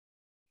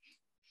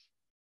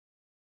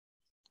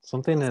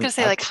 Something I was in gonna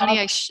say like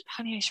Epcot?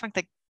 Honey I Shrunk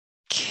the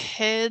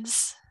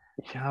Kids.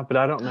 Yeah, but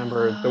I don't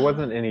remember. There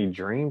wasn't any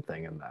dream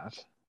thing in that.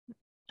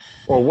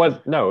 Or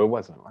what? No, it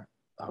wasn't.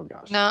 Oh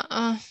gosh. No.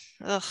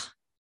 Ugh.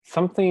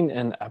 Something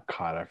in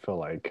Epcot. I feel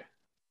like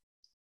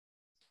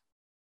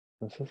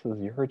this is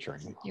your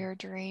dream. Your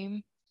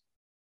dream.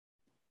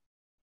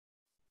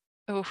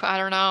 Oh, I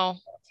don't know.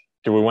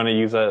 Do we want to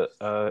use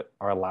our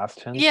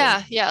last hint?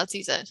 Yeah, let's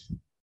use it.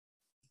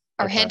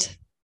 Our hint.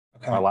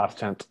 Okay. Our last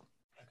hint.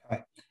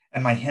 Okay.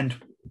 And my hint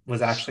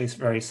was actually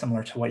very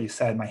similar to what you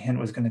said. My hint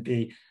was going to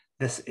be,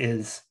 this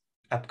is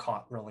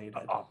Epcot related.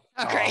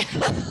 Okay.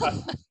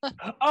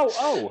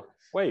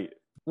 Wait.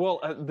 Well,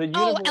 Ellen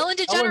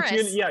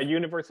DeGeneres.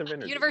 Universe of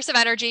Energy. Universe of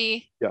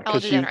Energy. Yeah, Ellen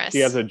because DeGeneres. she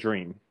has a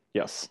dream.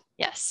 Yes.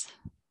 Yes.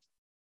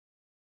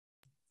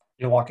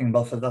 You're walking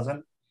both of those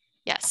in?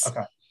 Yes.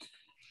 Okay.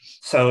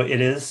 So it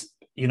is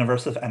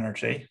Universe of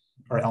Energy,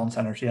 or Ellen's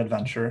Energy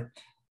Adventure.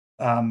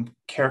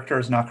 Character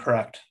is not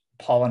correct.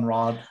 Paul and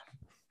Rob,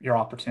 your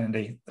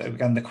opportunity.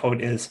 Again, the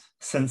quote is,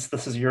 since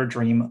this is your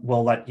dream,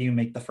 we'll let you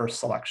make the first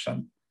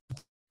selection.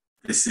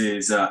 This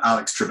is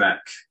Alex Trebek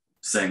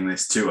saying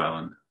this to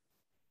Ellen.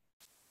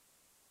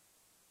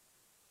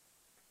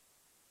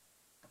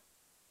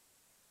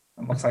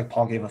 It looks like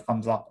Paul gave a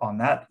thumbs up on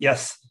that.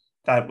 Yes,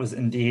 that was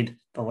indeed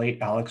the late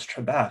Alex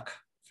Trebek.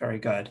 Very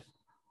good.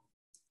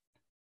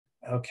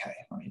 Okay,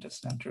 let me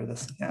just enter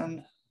this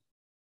again.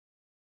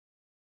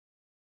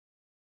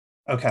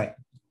 Okay,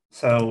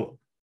 so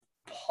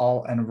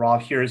Paul and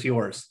Rob, here's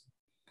yours.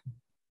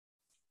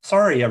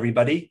 Sorry,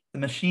 everybody, the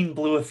machine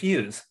blew a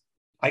fuse.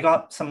 I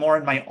got some more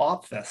in my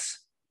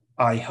office,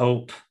 I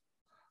hope.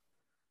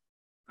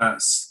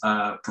 That's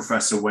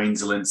Professor Wayne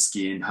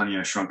Zelinsky in Honey,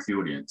 I Shrunk the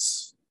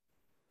Audience.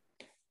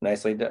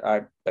 Nicely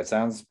done. That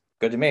sounds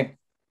good to me.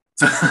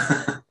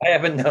 I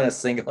haven't known a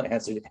single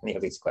answer to any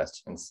of these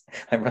questions.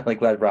 I'm really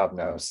glad Rob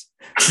knows.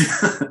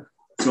 That's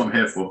what I'm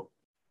here for.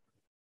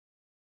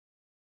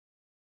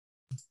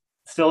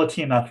 Still a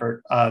team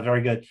effort.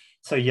 Very good.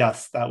 So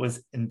yes, that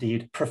was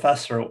indeed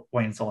Professor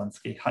Wayne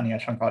Zelinsky, Honey, I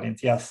Shrunk the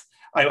Audience. Yes,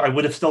 I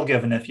would have still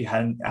given if you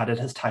hadn't added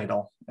his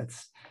title.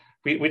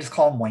 We just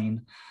call him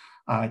Wayne.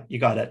 You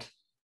got it.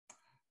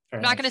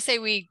 I'm not going to say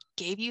we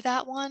gave you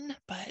that one,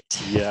 but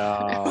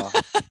yeah,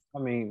 I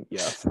mean,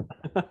 yes.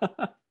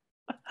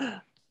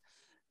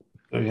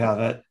 There you have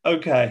it.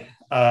 Okay,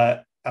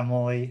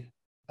 Emily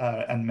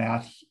and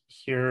Matt,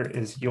 here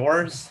is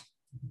yours.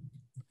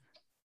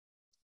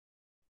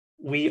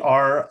 We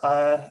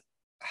are,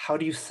 how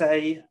do you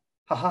say,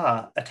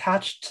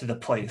 attached to the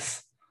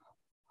place.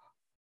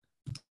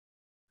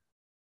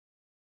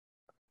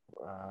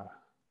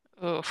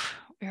 Oof,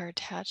 we are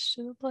attached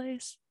to the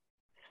place.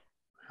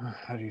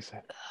 How do you say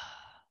that?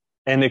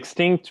 And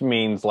extinct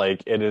means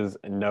like it is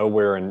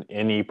nowhere in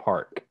any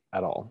park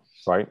at all,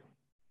 right?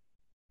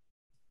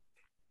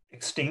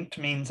 Extinct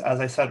means, as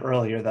I said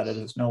earlier, that it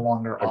is no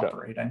longer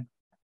operating.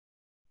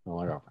 No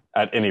longer operating.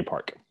 At any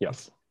park,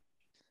 yes.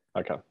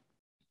 Okay.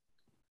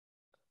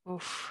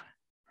 Oof.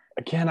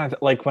 Again,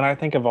 when I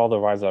think of all the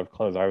rides I've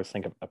closed, I always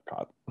think of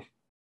Epcot.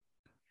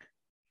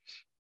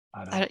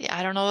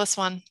 I don't know this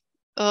one.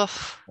 Ugh.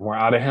 We're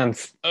out of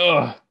hints.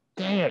 Ugh.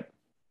 Dang it.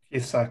 A few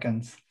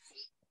seconds.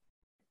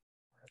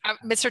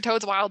 Mr.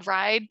 Toad's Wild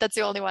Ride. That's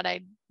the only one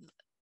I.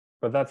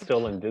 But that's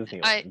still in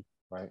Disneyland,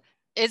 right?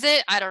 Is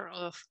it? I don't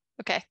know.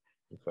 Okay.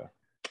 So,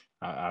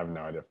 I have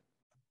no idea.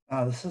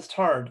 This is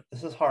hard.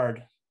 This is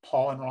hard.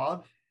 Paul and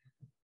Rob,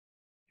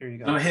 here you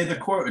go. Can I hear the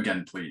quote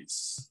again,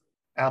 please?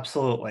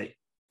 Absolutely.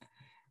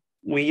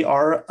 We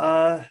are,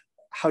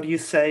 how do you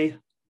say,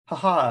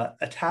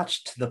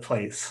 attached to the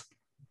place.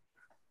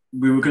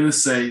 We were going to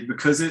say,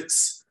 because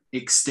it's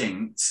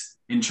extinct,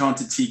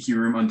 Enchanted Tiki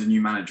Room under new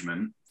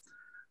management.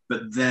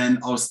 But then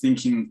I was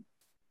thinking,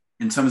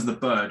 in terms of the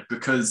bird,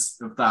 because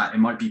of that, it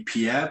might be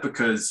Pierre,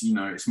 because,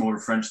 it's more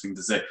of a French thing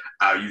to say,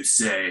 how you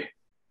say,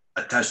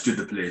 attached to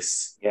the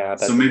place. Yeah.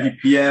 So maybe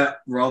Pierre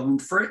rather than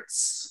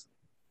Fritz?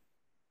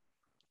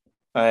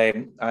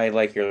 I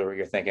like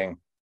your thinking.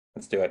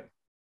 Let's do it.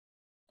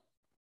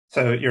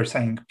 So you're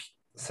saying,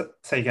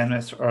 say again,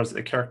 or as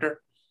a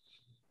character?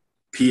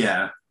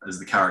 Pierre as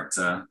the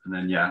character, and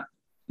then,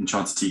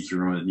 Enchanted Tiki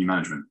Room under new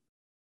management.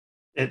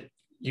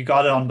 You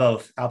got it on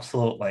both,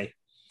 absolutely.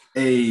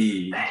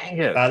 Hey. Dang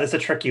it. That is a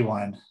tricky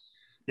one.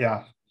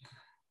 Yeah.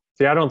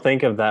 See, I don't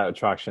think of that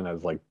attraction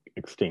as like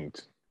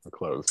extinct or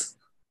closed.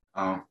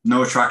 Oh,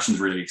 no attraction's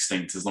really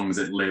extinct as long as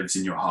it lives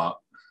in your heart.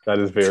 That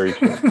is very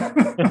true.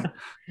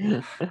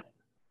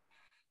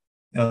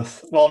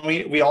 Yes. Well,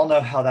 we all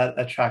know how that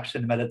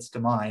attraction met its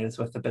demise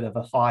with a bit of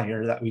a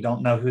fire that we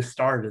don't know who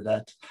started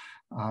it,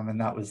 and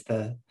that was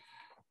the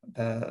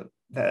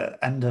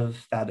end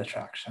of that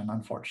attraction,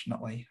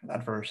 unfortunately,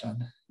 that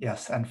version.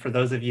 Yes, and for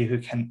those of you who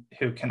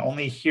can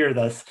only hear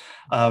this,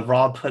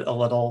 Rob put a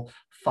little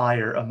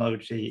fire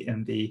emoji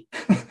in the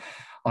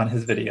on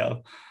his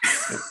video.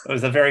 It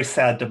was a very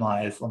sad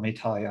demise, let me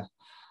tell you.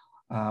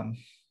 And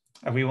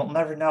we will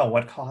never know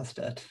what caused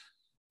it.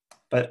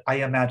 But I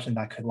imagine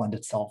that could lend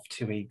itself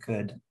to a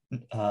good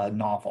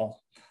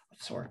novel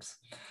of sorts.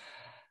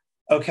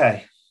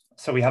 Okay,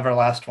 so we have our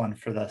last one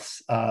for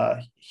this.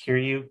 Here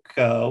you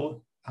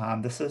go.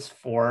 This is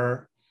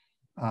for,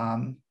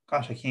 gosh,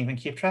 I can't even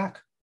keep track.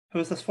 Who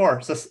is this for?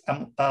 Is this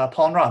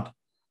Paul and Rob?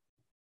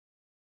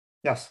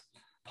 Yes,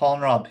 Paul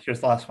and Rob,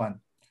 here's the last one.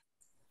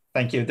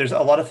 Thank you. There's a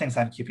lot of things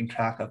I'm keeping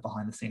track of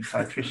behind the scenes, so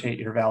I appreciate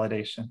your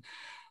validation.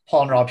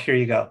 Paul and Rob, here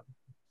you go.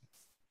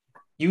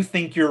 You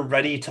think you're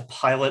ready to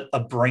pilot a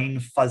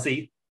brain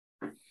fuzzy?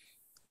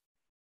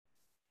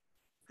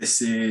 This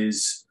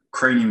is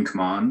Cranium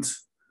Command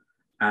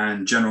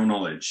and General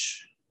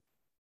Knowledge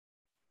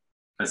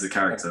as the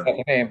character.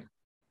 Okay.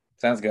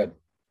 Sounds good.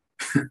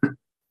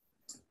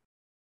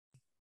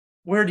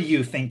 Where do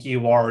you think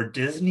you are,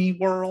 Disney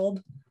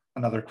World?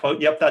 Another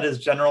quote. Yep, that is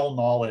General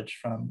Knowledge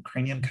from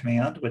Cranium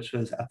Command, which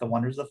was at the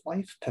Wonders of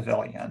Life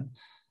Pavilion.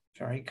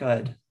 Very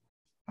good.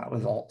 That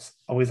was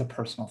always a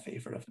personal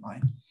favorite of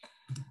mine.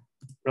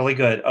 Really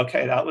good.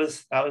 Okay, that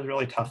was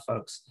really tough,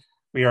 folks.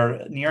 We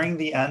are nearing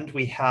the end.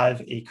 We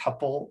have a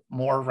couple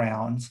more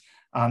rounds.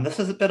 This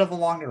is a bit of a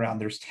longer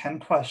round. There's 10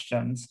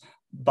 questions,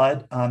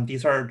 but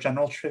these are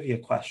general trivia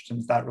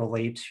questions that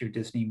relate to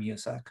Disney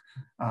music.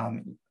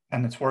 And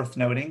it's worth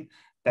noting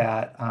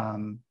that,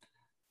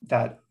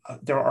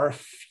 there are a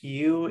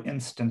few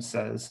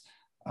instances,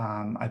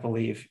 I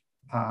believe,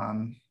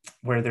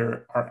 where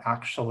there are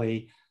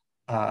actually,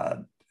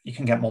 you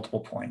can get multiple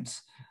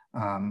points.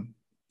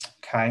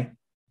 Okay.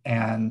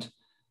 And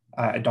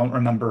I don't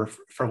remember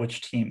for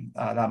which team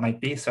that might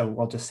be, so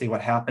we'll just see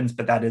what happens,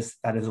 but that is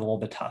a little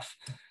bit tough.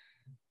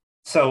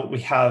 So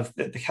we have,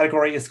 the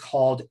category is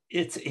called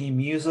It's a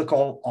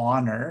Musical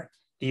Honor.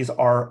 These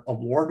are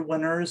award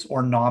winners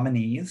or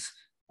nominees,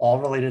 all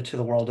related to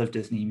the world of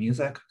Disney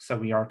music. So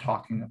we are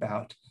talking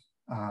about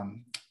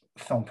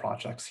film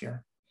projects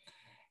here.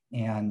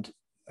 And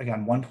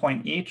again, 1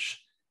 point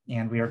each,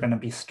 and we are going to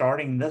be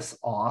starting this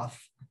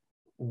off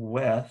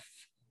with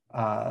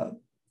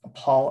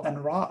Paul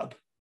and Rob.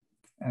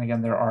 And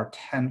again, there are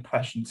 10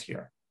 questions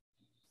here.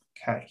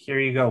 Okay, here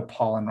you go,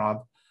 Paul and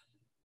Rob.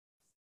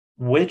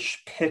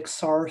 Which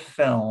Pixar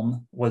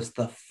film was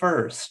the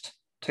first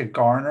to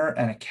garner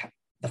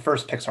the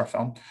first Pixar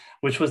film,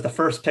 which was the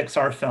first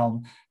Pixar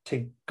film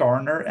to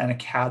garner an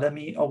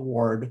Academy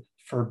Award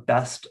for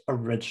Best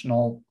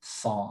Original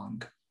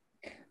Song?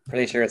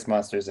 Pretty sure it's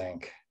Monsters,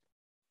 Inc.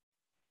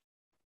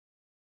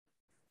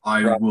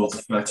 I will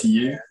defer to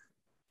you.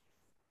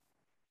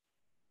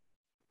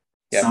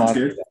 Yeah, sounds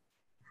good.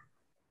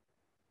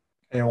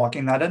 Are you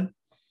locking that in?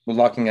 We're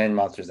locking in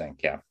Monsters,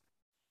 Inc., yeah.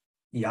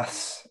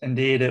 Yes,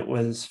 indeed. It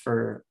was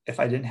for If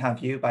I Didn't Have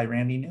You by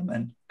Randy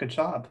Newman. Good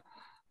job.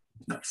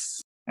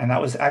 Nice. And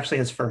that was actually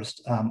his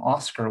first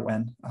Oscar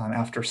win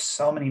after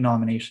so many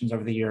nominations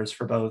over the years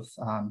for both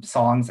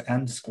songs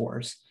and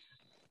scores.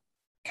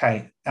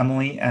 Okay,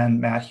 Emily and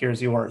Matt,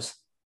 here's yours.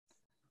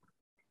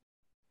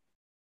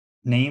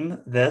 Name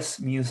this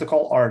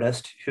musical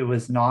artist who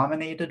was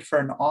nominated for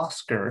an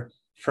Oscar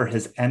for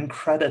his end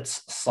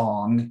credits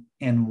song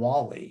in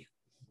WALL-E.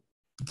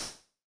 Do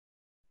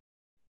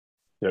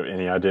you have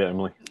any idea,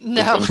 Emily?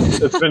 No.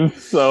 It's been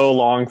so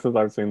long since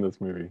I've seen this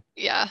movie.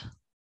 Yeah.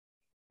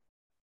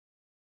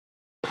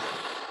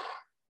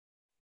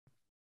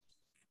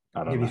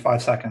 I don't Give know. you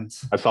 5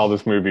 seconds. I saw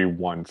this movie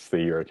once the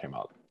year it came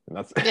out. And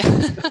that's it.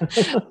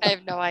 Yeah. I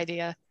have no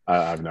idea. I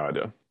have no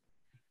idea.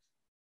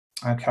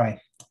 Okay,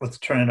 let's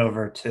turn it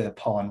over to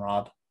Paul and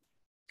Rob.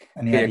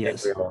 Any Peter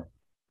ideas? Gabriel.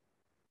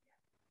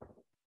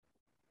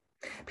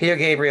 Peter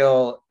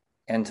Gabriel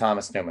and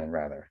Thomas Newman,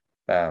 rather.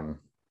 Down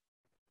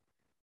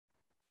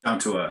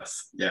to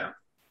earth. Yeah.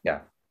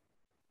 Yeah.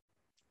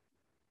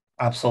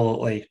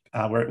 Absolutely.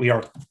 We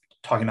are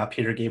talking about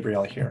Peter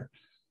Gabriel here,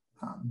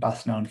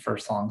 best known for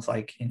songs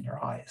like In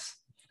Your Eyes.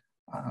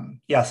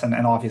 Yes, and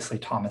obviously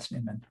Thomas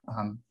Newman.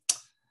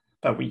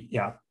 But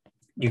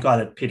you got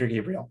it, Peter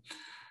Gabriel.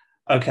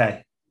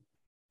 Okay.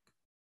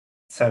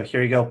 So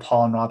here you go,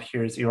 Paul and Rob.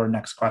 Here's your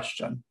next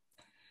question.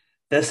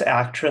 This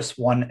actress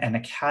won an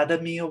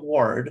Academy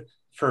Award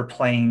for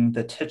playing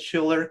the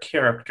titular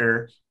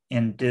character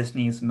in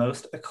Disney's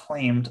most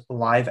acclaimed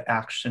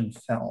live-action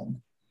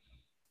film.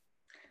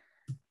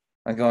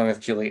 I'm going with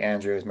Julie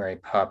Andrews, Mary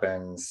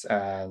Poppins,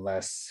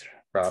 unless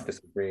Rob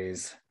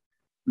disagrees.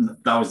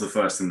 That was the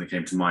first thing that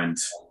came to mind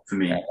for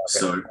me.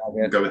 So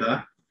we'll go with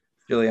that.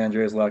 Julie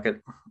Andrews, lock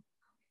it.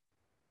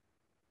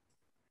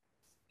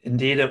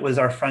 Indeed, it was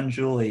our friend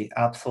Julie.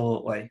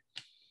 Absolutely.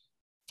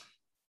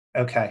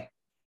 Okay.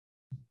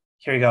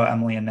 Here you go,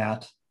 Emily and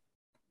Nat.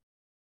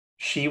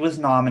 She was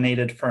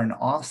nominated for an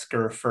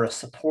Oscar for a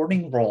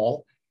supporting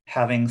role,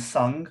 having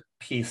sung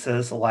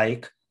pieces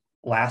like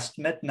Last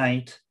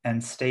Midnight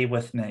and Stay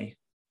With Me.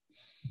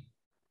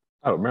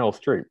 Oh, Meryl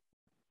Streep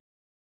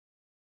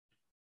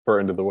for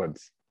Into the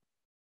Woods.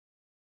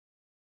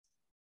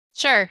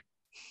 Sure.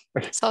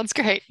 Sounds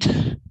great.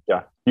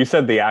 Yeah. You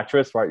said the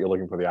actress, right? You're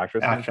looking for the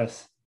actress?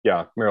 Actress.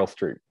 Yeah, Meryl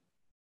Streep.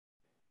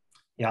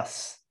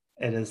 Yes,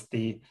 it is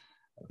the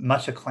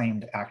much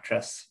acclaimed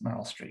actress,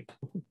 Meryl Streep.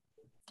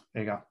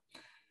 There you go.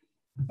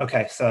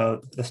 Okay,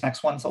 so this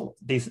next one, so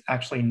these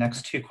actually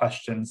next two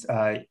questions,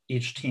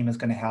 each team is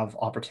going to have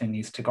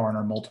opportunities to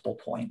garner multiple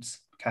points.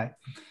 Okay,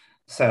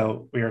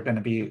 so we are going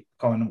to be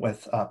going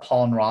with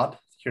Paul and Rob.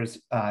 Here's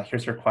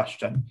your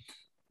question.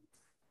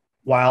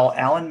 While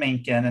Alan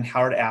Menken and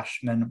Howard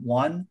Ashman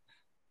won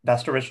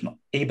Best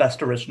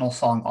Original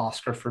Song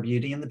Oscar for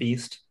Beauty and the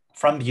Beast,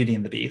 from Beauty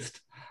and the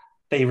Beast,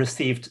 they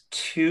received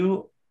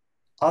 2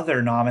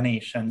 other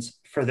nominations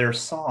for their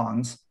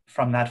songs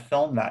from that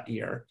film that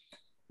year.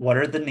 What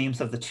are the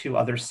names of the 2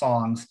 other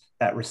songs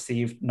that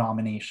received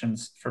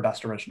nominations for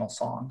Best Original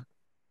Song?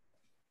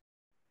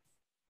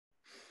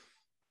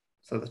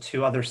 So the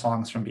 2 other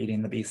songs from Beauty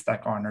and the Beast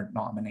that garnered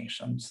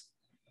nominations.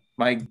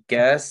 My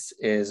guess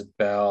is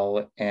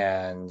Belle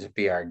and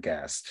Be Our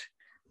Guest.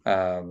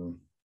 Rob,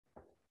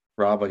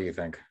 what do you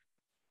think?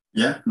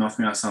 Yeah, no, I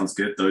think that sounds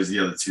good. Those are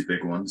the other 2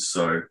 big ones.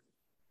 So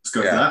let's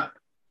go for that.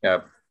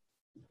 Yep.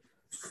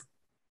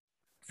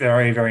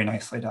 Very, very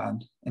nicely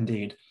done,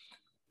 indeed.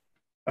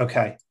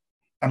 Okay,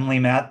 Emily,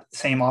 Matt,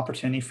 same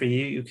opportunity for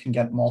you. You can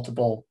get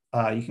multiple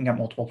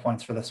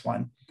points for this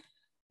one.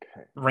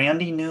 Okay.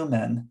 Randy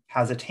Newman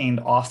has attained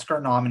Oscar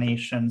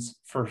nominations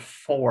for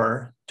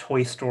 4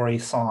 Toy Story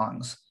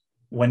songs,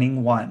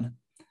 winning 1.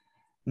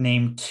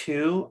 Name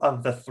 2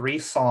 of the 3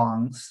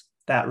 songs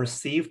that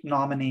received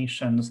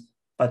nominations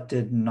but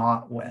did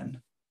not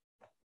win.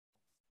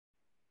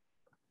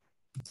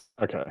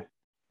 Okay.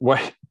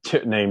 What?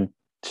 Name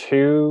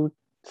 2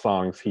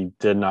 songs he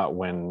did not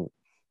win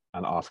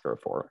an Oscar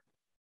for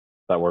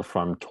that were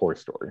from Toy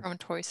Story. From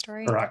Toy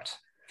Story? Correct.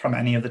 From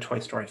any of the Toy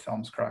Story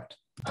films, correct.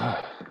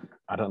 I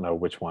don't know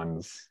which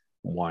ones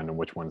won and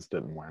which ones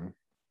didn't win.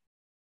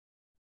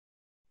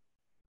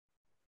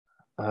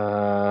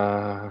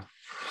 I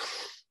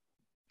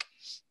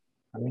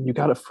mean, You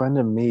Got a Friend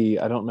in Me.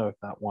 I don't know if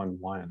that one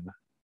won. I'm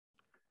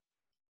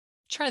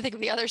trying to think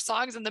of the other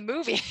songs in the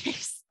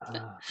movies.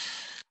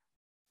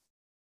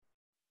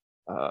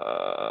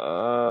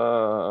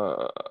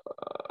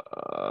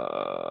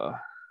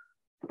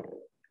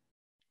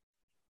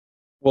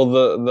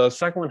 Well, the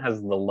second one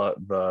has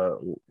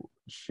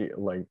she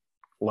like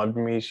loved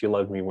me. She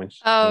loved me when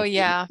she.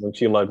 When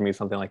she loved me,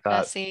 something like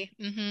that. Bessie.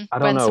 Mm-hmm. I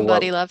don't When know.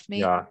 Somebody Loved Me.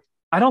 Yeah,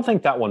 I don't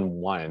think that one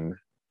won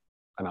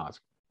an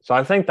Oscar. So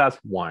I think that's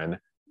one.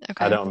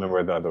 Okay. I don't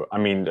remember the other. I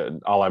mean,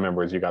 all I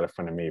remember is You Got a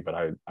Friend in Me, but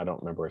I don't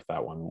remember if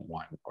that one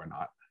won or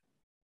not.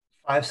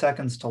 5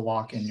 seconds to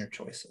lock in your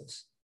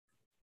choices.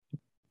 Do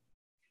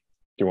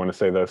you want to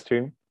say those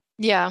 2?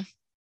 Yeah.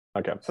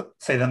 Okay. So,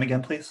 say them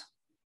again, please.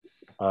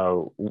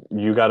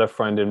 You Got a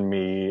Friend in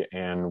Me,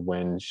 and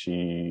When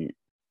She.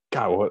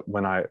 God, what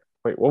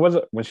was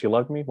it? When She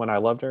Loved Me? When I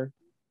Loved Her?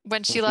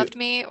 When She Loved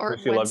Me, or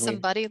When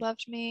Somebody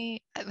Loved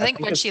Me? I think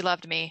When She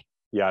Loved Me.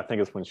 Yeah, I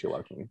think it's When She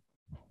Loved Me.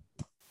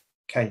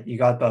 Okay, you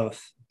got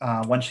both.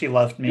 When She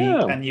Loved Me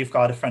and You've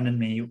Got a Friend in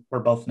Me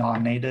were both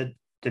nominated,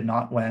 did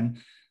not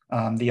win.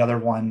 The other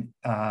one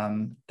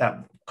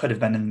that could have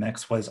been in the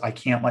mix was I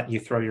Can't Let You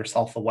Throw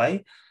Yourself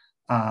Away.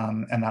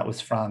 And that was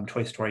from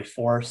Toy Story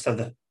 4. So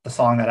the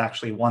song that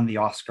actually won the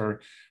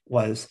Oscar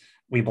was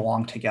We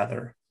Belong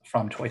Together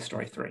from Toy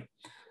Story 3.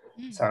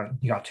 So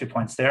you got 2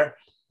 points there.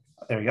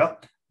 There you go.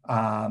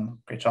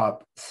 Great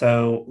job.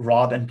 So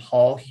Rob and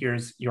Paul,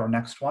 here's your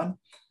next one.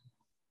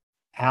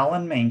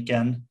 Alan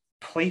Menken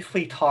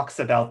playfully talks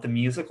about the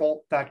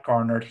musical that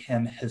garnered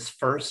him his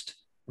first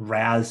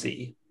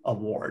Razzie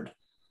Award.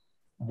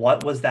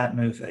 What was that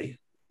movie?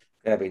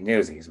 Gotta be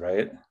Newsies,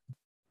 right?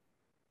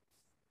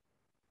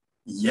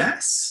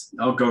 Yes,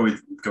 I'll go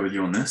with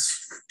you on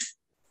this.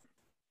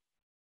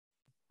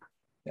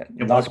 Yeah,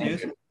 it was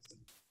Newsies.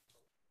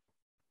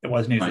 It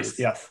was Newsies. Nice.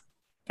 Yes,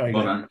 very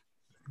good. Done.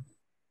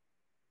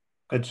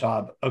 Good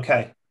job.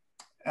 Okay,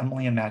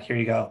 Emily and Matt, here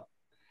you go.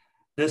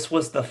 This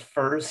was the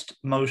first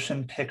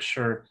motion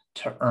picture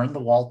to earn the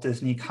Walt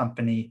Disney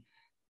Company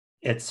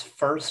its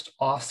first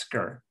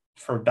Oscar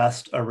for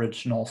Best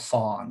Original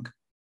Song.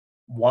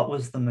 What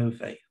was the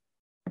movie?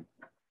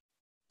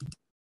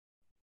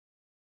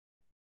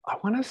 I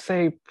want to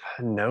say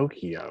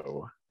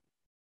Pinocchio.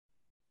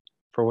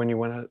 For When You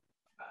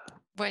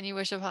When You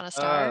Wish Upon a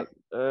Star.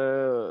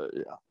 Yeah.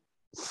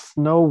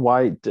 Snow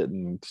White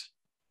didn't.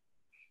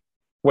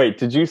 Wait,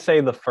 did you say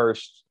the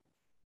first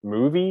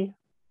movie?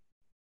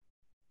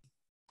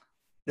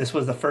 This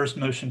was the first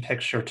motion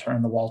picture to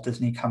earn the Walt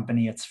Disney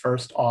Company its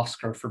first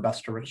Oscar for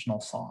Best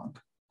Original Song.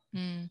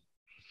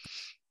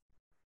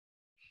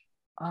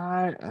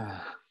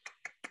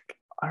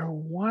 I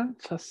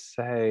want to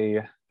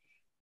say.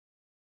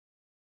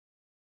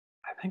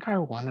 I think I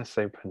want to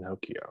say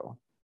Pinocchio.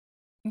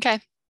 Okay.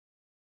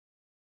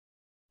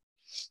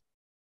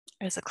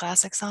 It's a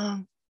classic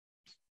song.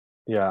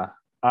 Yeah.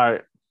 I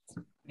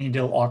need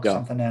to lock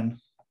something in.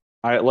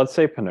 All right, let's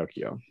say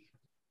Pinocchio.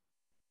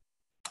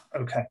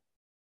 Okay.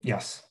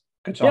 Yes.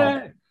 Good job.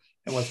 Yeah.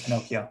 It was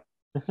Pinocchio.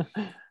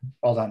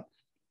 Well done.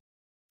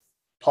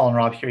 Paul and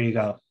Rob, here you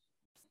go.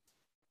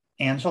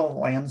 Angela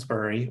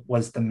Lansbury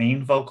was the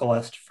main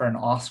vocalist for an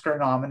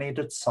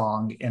Oscar-nominated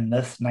song in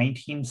this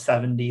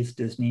 1970s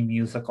Disney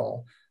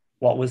musical.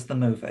 What was the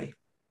movie?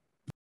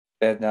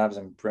 Bedknobs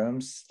and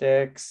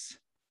Broomsticks.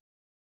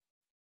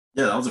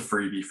 Yeah, that was a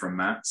freebie from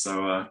Matt.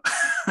 So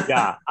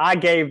yeah, I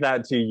gave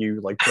that to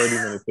you like 30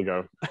 minutes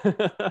ago.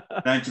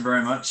 Thank you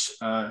very much.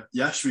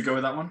 Yeah, should we go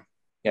with that one?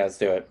 Yeah, let's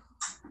do it.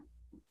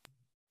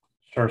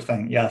 Sure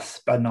thing.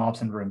 Yes,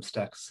 Bedknobs and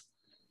Broomsticks.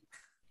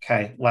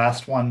 Okay,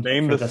 last one.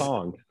 Name the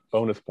song.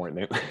 Bonus point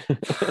name.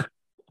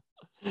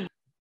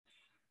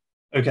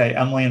 Okay,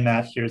 Emily and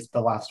Matt, here's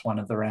the last one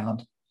of the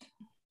round.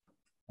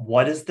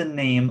 What is the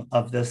name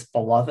of this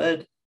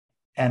beloved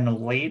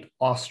and late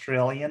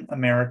Australian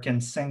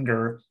American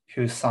singer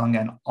who sung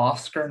an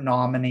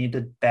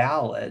Oscar-nominated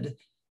ballad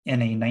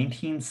in a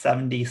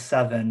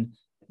 1977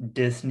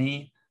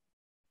 Disney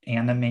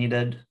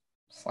animated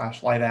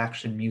 / live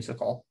action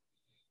musical?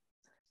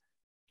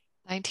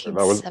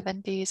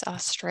 1970s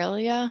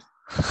Australia?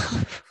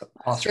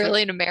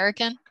 Australian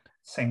American?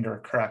 Singer,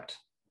 correct.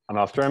 An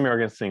Australian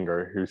American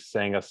singer who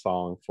sang a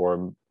song for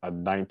a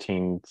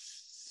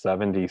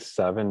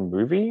 1977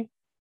 movie?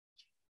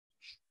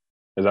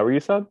 Is that what you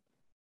said?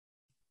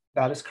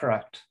 That is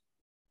correct.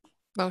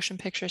 Motion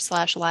picture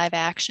 / live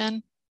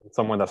action?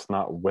 Someone that's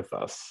not with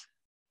us.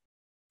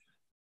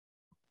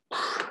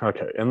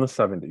 Okay, in the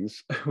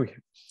 70s.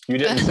 You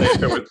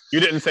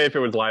didn't say if it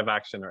was live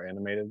action or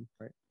animated,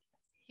 right?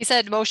 He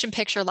said motion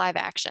picture live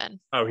action.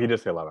 Oh, he did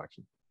say live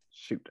action.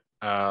 Shoot.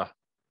 Slash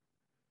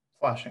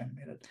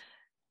animated.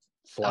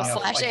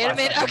 Slash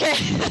animated. Okay.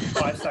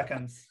 5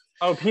 seconds.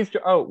 Oh, Pete's.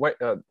 Oh, wait.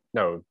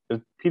 No, is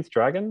Pete's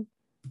Dragon?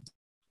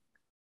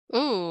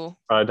 Ooh.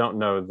 I don't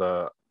know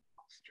the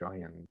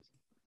Australians.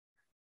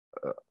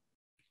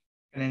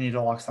 Gonna need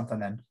to lock something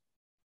in.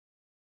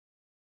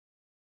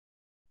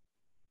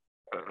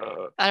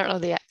 I don't know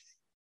the.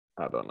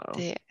 I don't know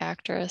the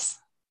actress.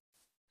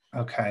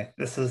 Okay,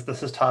 this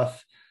is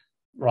tough.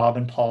 Rob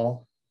and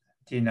Paul,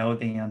 do you know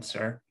the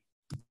answer?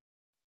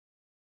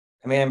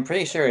 I mean, I'm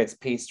pretty sure it's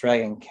Pete's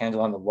Dragon,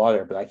 Candle on the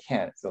Water, but I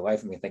can't for the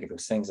life of me think of who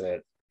sings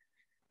it.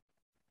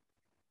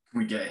 Can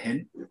we get a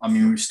hint? I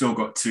mean, we've still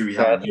got two we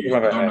haven't used. I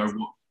don't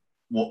know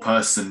what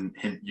person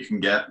hint you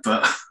can get,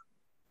 but...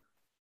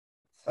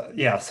 So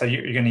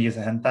you're going to use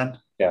a hint then?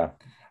 Yeah.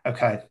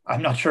 Okay,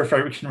 I'm not sure if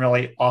I can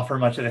really offer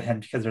much of a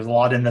hint because there's a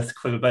lot in this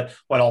clue, but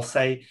what I'll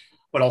say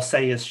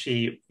is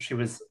she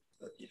was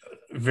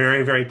a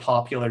very, very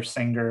popular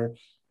singer.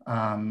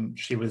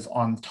 She was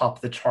on the top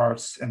of the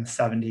charts in the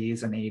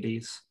 70s and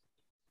 80s.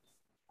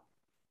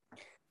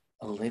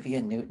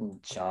 Olivia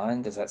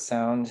Newton-John, does that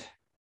sound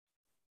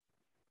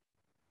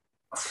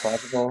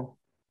plausible?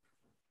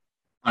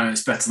 I know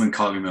it's better than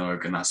Kylie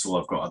Minogue, and that's all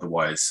I've got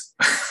otherwise.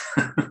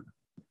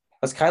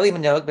 Has Kylie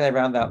Minogue been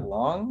around that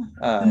long?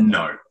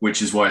 No,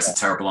 which is why it's a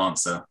terrible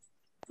answer.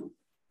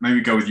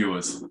 Maybe go with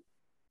yours.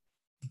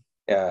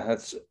 Yeah,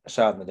 that's a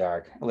shot in the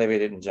dark. Olivia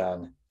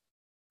Newton-John.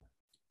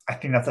 I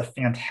think that's a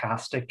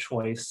fantastic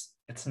choice.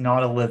 It's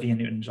not Olivia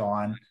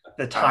Newton-John.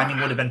 The timing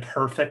would have been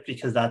perfect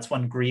because that's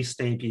when Grease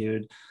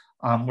debuted.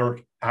 We're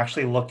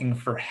actually looking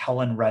for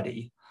Helen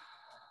Reddy.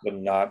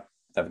 Would not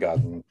have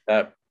gotten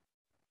that.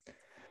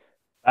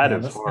 That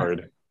is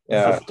hard.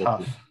 Yeah, this is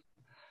tough.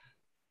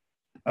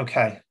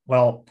 Okay,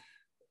 well,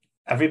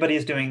 everybody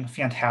is doing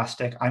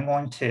fantastic. I'm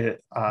going to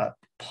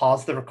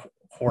pause the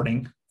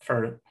recording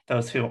for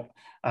those who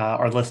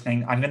are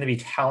listening. I'm going to be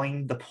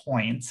tallying the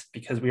points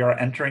because we are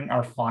entering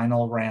our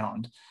final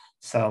round.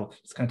 So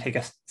it's going to take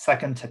a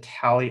second to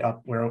tally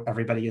up where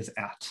everybody is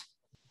at.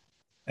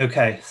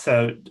 Okay,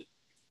 so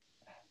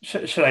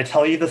should I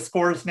tell you the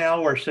scores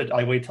now or should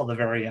I wait till the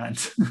very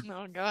end?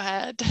 No, go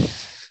ahead.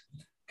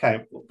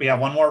 Okay, we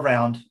have one more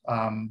round,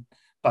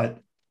 but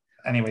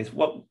anyways,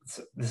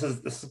 this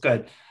is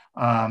good.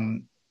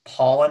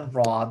 Paul and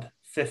Rob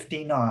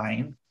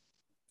 59,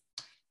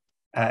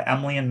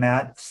 Emily and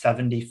Matt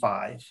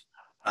 75.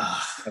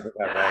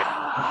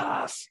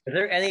 Right. Is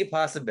there any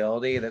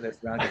possibility that this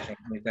round could change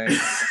anything?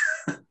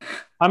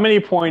 How many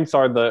points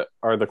are the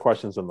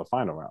questions in the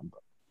final round?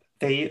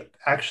 It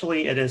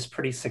is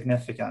pretty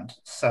significant.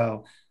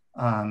 So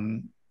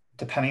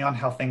depending on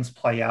how things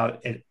play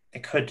out, it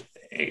could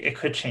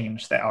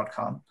change the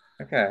outcome.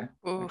 Okay.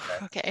 Ooh,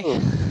 okay.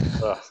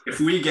 If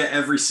we get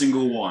every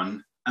single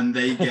one and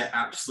they get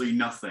absolutely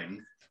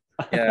nothing.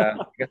 Yeah,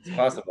 I guess it's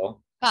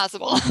possible.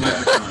 Possible.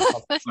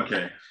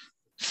 Okay.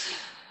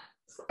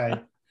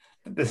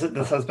 This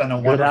has been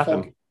a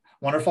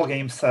wonderful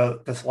game.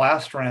 So this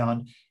last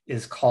round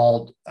is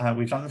called,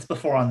 we've done this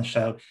before on the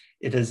show,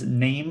 it is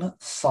Name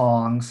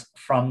Songs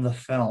from the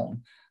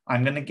Film.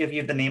 I'm going to give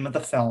you the name of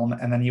the film,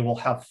 and then you will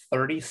have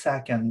 30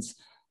 seconds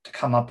to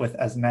come up with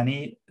as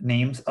many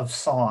names of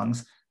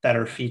songs that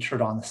are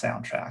featured on the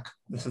soundtrack.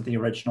 This is the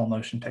original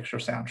motion picture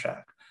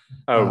soundtrack.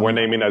 Oh, we're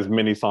naming as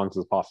many songs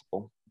as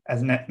possible.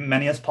 As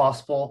many as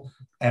possible.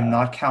 I'm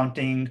not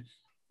counting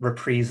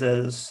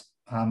reprises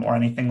or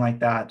anything like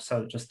that.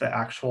 So just the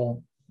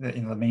actual, the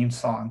main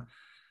song.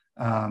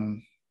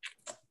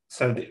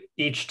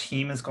 Each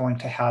team is going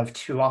to have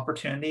 2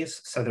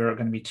 opportunities. So there are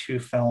going to be 2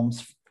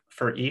 films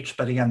for each.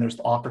 But again, there's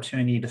the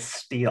opportunity to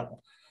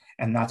steal.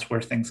 And that's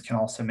where things can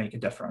also make a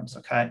difference,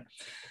 okay?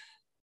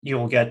 You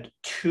will get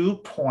 2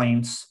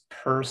 points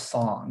per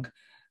song.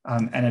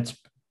 And it's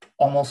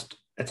almost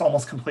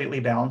completely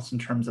balanced in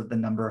terms of the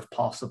number of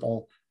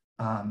possible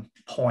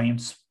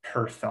points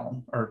per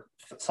film or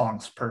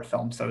songs per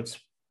film. So it's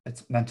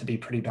meant to be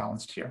pretty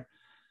balanced here.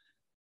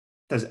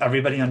 Does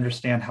everybody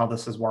understand how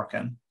this is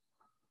working?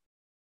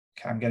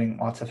 Okay, I'm getting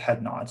lots of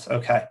head nods.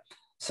 Okay,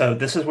 so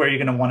this is where you're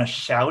going to want to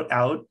shout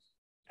out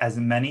as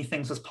many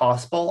things as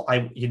possible.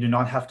 You do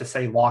not have to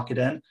say lock it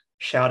in.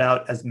 Shout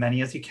out as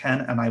many as you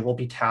can, and I will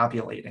be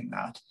tabulating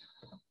that.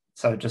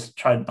 So just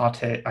try not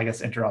to, I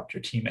guess, interrupt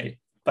your teammate.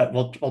 But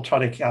we'll try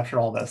to capture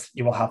all this.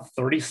 You will have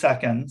 30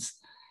 seconds,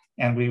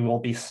 and we will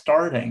be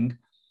starting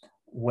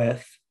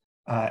with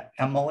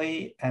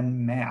Emily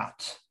and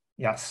Matt.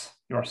 Yes,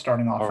 you are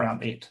starting off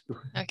round 8.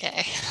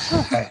 Okay.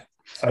 Okay.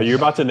 So, are you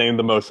about to name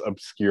the most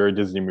obscure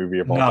Disney movie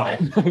of all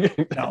time?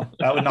 No,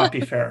 that would not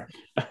be fair.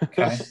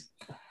 Okay.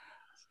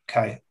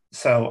 Okay.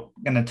 So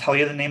I'm going to tell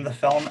you the name of the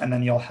film, and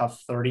then you'll have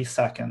 30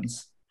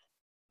 seconds.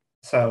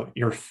 So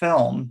your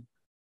film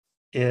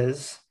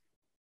is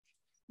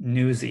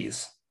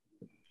Newsies.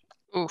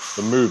 Oof.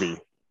 The movie.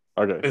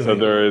 Okay, so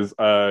there is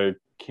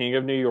King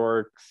of New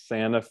York,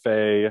 Santa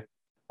Fe,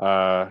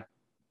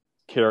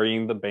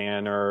 Carrying the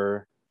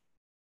Banner,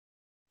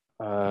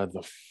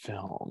 the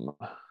film.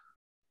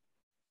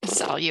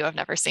 So you have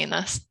never seen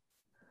this?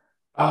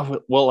 Oh,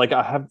 well, like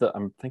I'm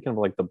thinking of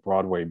like the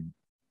Broadway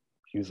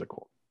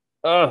musical.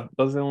 Those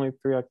are the only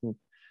 3 I can.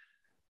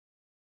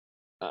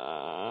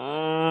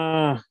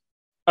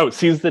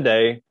 Seize the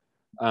Day.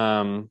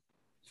 5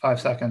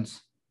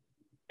 seconds.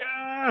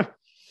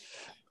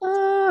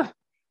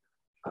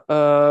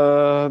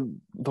 The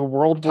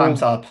world will,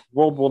 Time's up.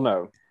 World will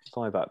know.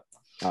 Something like that.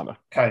 I don't know.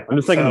 Okay. I'm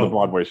just thinking of the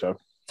Broadway show.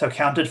 So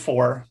counted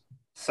 4.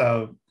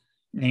 So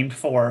named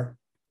 4.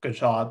 Good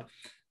job.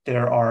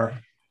 There are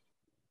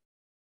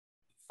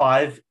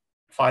 5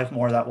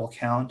 more that will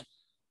count.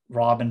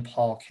 Rob and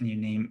Paul, can you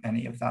name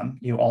any of them?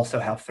 You also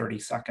have 30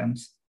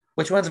 seconds.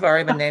 Which ones have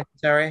already been named?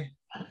 Sorry.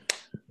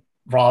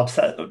 Rob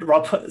said,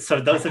 so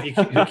those of you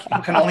who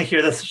can only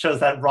hear this shows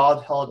that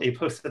Rob held a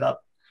post-it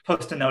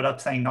note up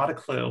saying not a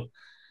clue.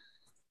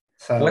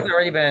 So what's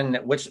already been,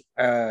 what's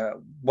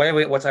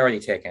already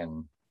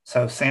taken?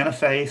 So Santa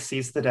Fe,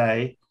 Seize the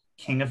Day,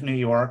 King of New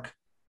York,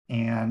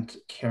 and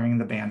Carrying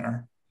the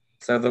Banner.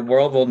 So the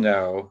world will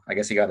know. I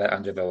guess you got that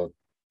under the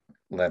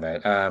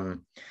limit.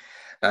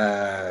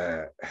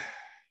 There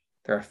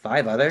are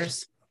 5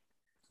 others.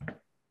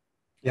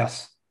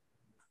 Yes.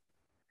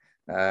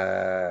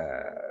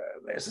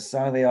 There's a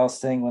song they all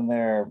sing when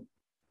they're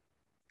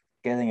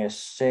getting a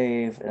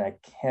shave, and I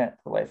can't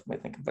for the life of me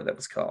think of what that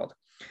was called.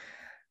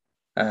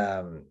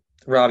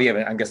 Rob,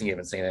 I'm guessing you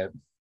haven't seen it.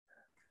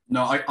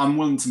 No, I'm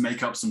willing to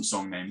make up some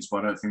song names,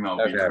 but I don't think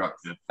that'll be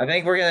productive. I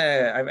think we're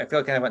gonna. I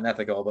feel kind of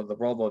unethical, but the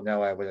world will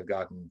know I would have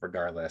gotten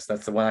regardless.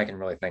 That's the one I can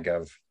really think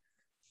of.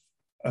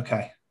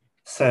 Okay.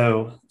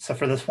 So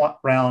for this one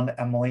round,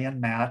 Emily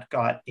and Matt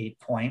got 8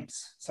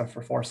 points. So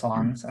for 4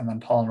 songs, and then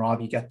Paul and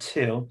Rob, you get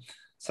 2.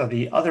 So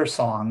the other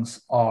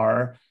songs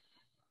are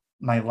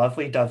My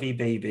Lovely Dovey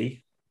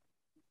Baby,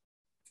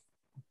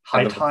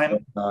 High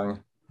Times,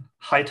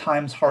 Hard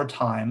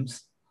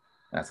Times.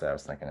 That's what I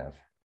was thinking of.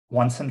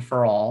 Once and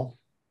For All.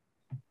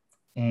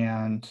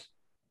 And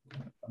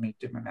let me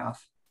do my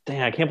math.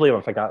 Dang, I can't believe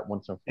I forgot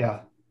Once and For All.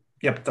 Yeah.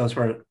 Yep, those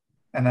were,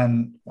 and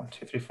then 1,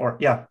 2, 3, 4.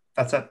 Yeah,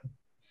 that's it.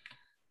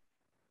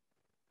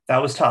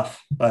 That was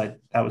tough, but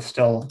that was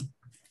still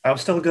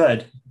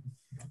good.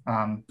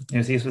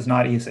 Newsies was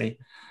not easy.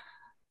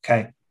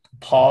 Okay,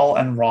 Paul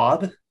and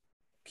Rob,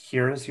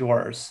 here is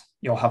yours.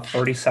 You'll have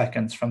 30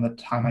 seconds from the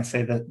time I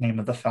say the name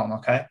of the film,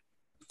 okay?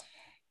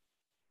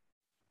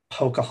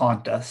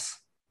 Pocahontas.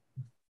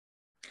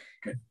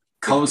 Okay.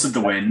 Colors of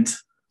the Wind.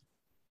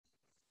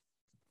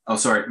 Oh,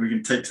 sorry, we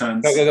can take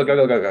turns.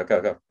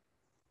 Go.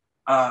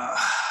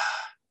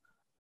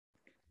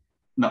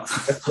 No.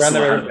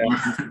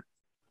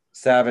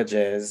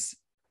 Savages.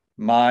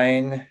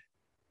 Mine.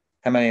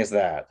 How many is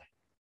that?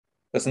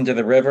 Listen to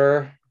the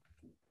River.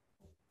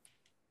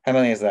 How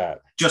many is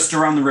that? Just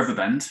Around the River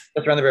Bend.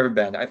 Just Around the River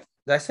Bend. Did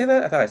I say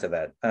that? I thought I said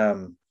that.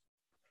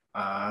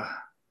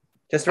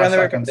 Just Around the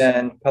River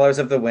Bend. Colors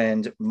of the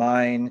Wind.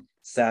 Mine.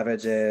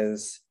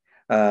 Savages.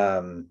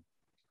 Listen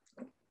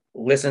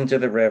to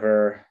the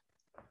River.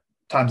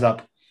 Time's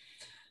up.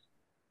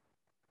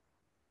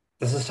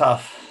 This is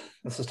tough.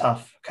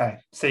 Okay.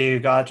 So you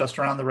got Just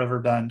Around the River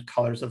Bend,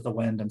 Colors of the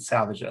Wind, and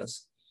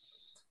Savages.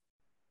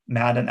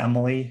 Matt and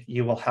Emily,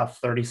 you will have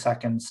 30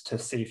 seconds to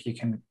see if you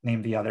can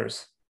name the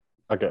others.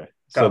 Okay.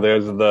 Go. So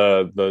there's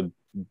the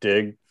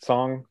dig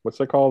song. What's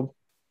it called?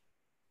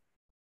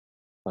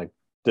 Like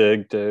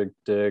dig, dig,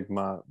 dig,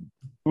 mine.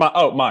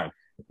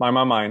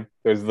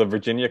 There's the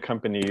Virginia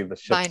Company, the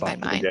ship song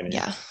at the beginning.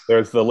 Yeah.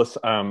 There's the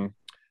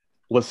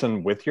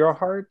listen with your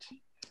heart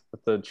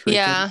with the tree.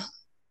 Yeah.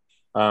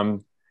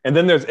 And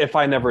then there's If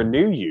I Never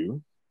Knew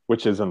You,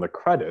 which is in the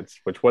credits,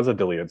 which was a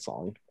deleted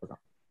song.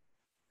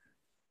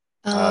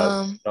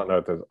 Don't know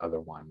if there's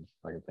other ones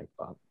I can think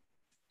about.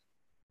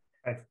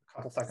 Okay, a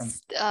couple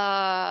seconds.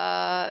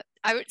 I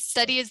would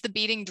Steady as the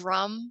Beating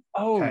Drum.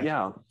 Oh, Okay.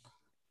 yeah.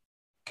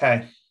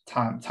 Okay,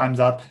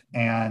 time's up,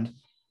 and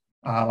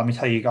let me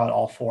tell you, you got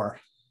all four.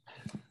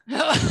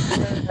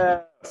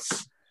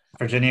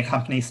 Virginia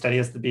Company, Steady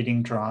as the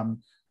Beating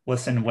Drum,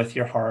 Listen with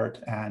Your Heart,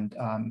 and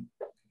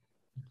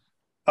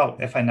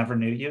If I Never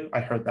Knew You, I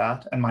heard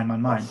that, and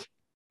Mine.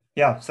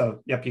 Yeah,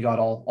 so yep, you got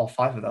all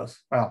five of those.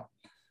 Wow,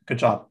 good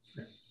job.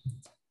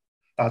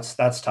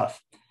 That's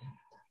tough.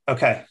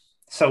 Okay,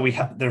 so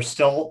there's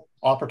still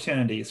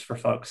opportunities for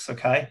folks.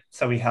 Okay,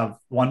 so we have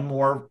one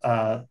more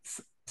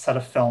set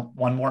of film,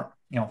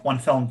 one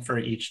film for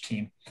each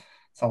team.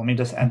 So let me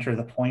just enter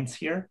the points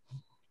here,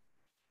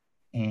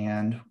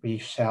 and we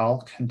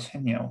shall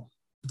continue.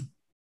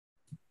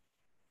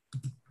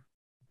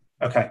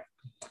 Okay,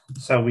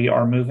 so we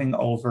are moving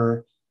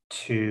over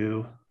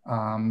to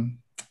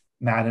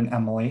Matt and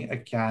Emily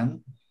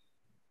again.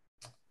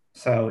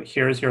 So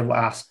here's the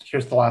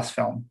last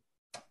film.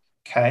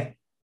 Okay,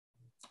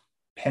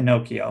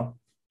 Pinocchio,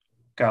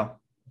 go.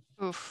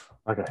 Oof.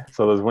 Okay,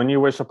 so there's When You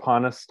Wish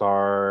Upon a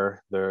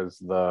Star. There's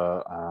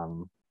the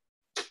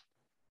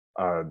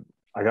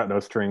I Got No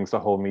Strings to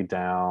Hold Me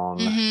Down.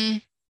 Mm-hmm.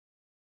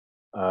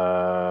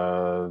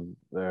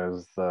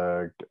 There's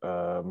the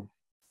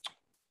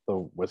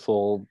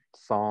whistle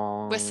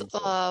song. Whistle.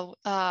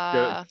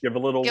 Give a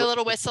little whistle. Give a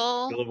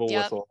little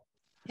whistle.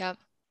 Yep.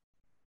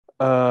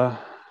 I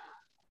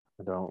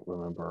don't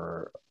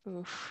remember.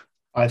 Oof.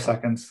 5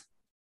 seconds.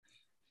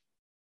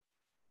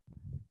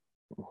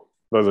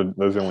 Those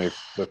are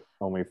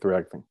only three,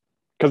 I think.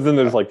 Because then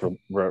there's like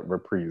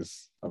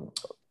reprise.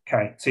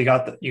 Okay, so you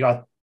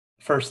got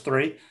first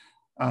three.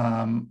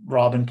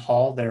 Rob and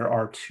Paul, there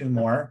are two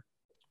more.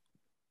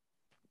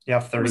 You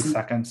have 30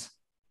 seconds.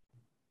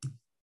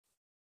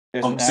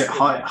 Is it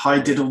Hi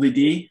Diddly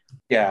Dee?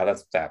 Yeah,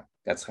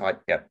 that's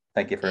hot. Yeah,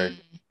 thank you for.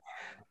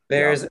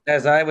 There's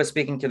As I Was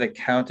Speaking to the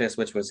Countess,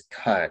 which was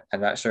cut.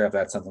 I'm not sure if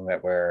that's something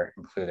that we're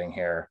including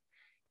here.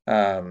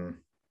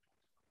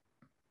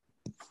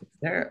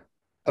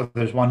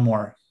 There's one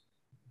more.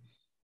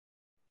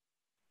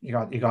 You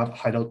got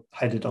Hi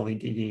Diddly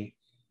Dee.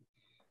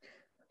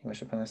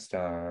 Wish Upon a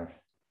Star.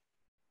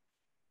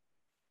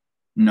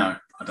 No,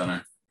 I don't know.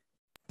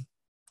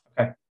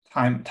 Okay,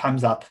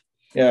 time's up.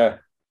 Yeah.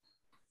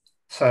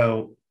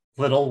 So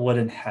Little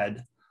Wooden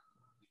Head.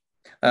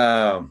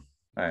 All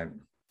right.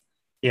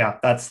 Yeah,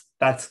 that's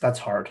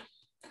hard.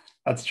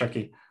 That's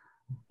tricky.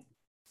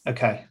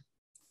 Okay,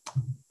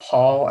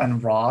 Paul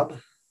and Rob,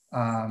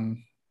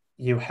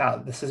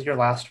 this is your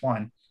last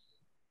one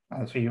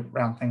as we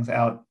round things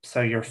out.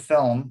 So your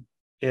film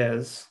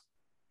is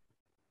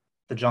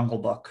The Jungle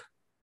Book.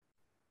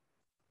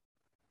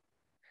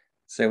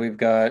 So we've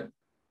got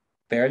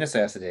Bare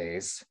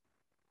Necessities.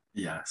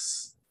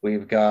 Yes.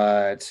 We've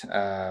got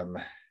I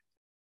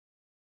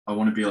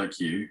Want to Be Like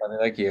You. Want to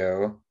Be Like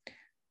You.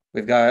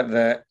 We've got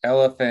the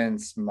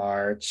Elephants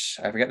March.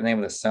 I forget the name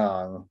of the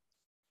song.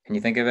 Can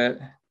you think of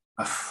it?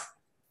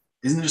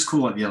 Isn't it just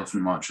called like the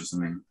Elephant March or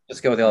something?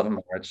 Let's go with the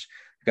Elephant March.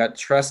 We've got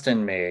Trust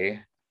in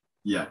Me.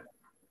 Yeah.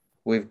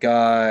 We've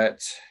got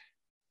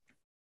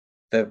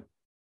the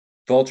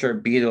Vulture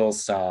Beatles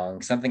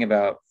song, something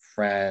about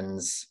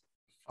friends.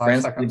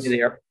 Friends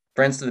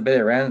to the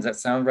bitter end. Does that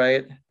sound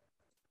right?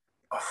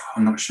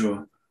 I'm not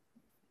sure.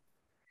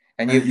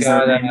 And you've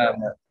got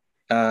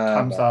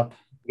Thumbs up.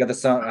 You got the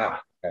song.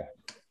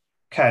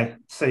 Okay,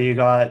 so you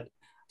got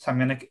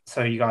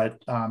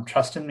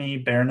Trust in Me,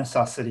 Bare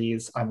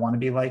Necessities, I Want to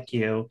Be Like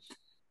You,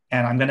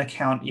 and I'm gonna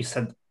count. You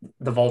said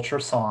the Vulture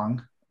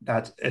song.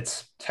 That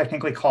it's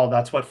technically called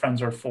That's What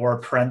Friends Are For,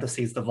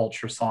 parentheses, the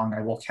Vulture song.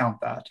 I will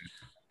count that.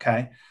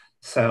 Okay,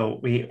 so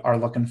we are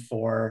looking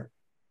for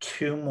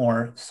two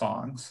more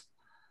songs.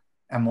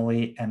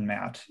 Emily and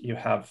Matt, you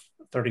have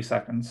 30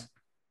 seconds.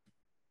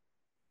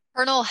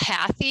 Colonel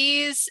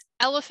Hathie's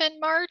Elephant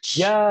March.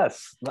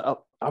 Yes. I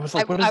was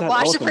like, what is that? I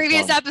watched the elephant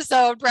previous song?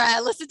 episode,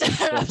 Brad. Listen to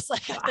it. I was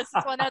like, this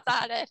is one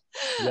that's on it.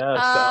 Yes, the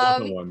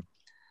elephant one.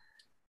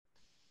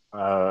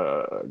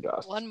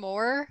 Gosh. One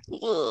more.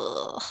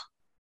 Ugh.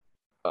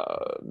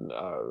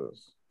 No.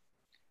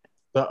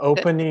 The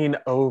opening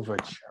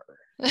overture.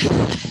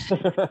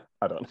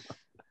 I don't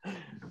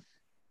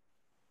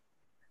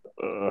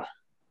know.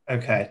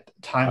 Okay,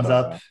 time's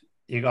up.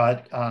 You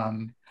got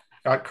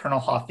Colonel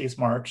Hathie's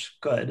March.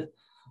 Good.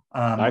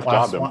 Nice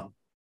last job, one.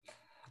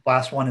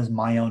 Last one is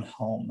My Own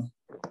Home.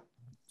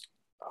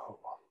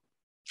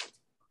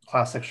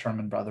 classic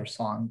Sherman Brothers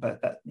song,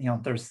 but that,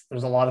 there's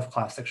a lot of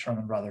classic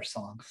Sherman Brothers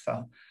songs.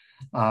 So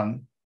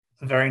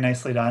very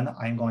nicely done.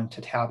 I'm going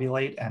to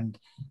tabulate, and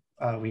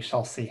we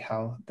shall see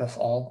how this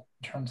all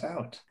turns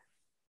out.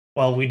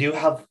 Well, we do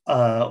have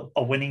a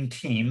winning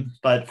team,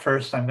 but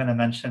first I'm going to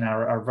mention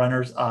our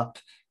runners-up,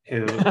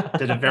 who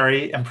did a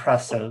very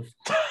impressive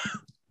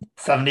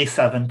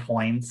 77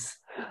 points.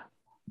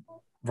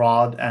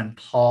 Rob and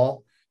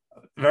Paul,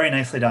 very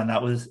nicely done.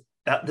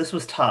 This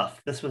was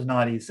tough. This was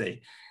not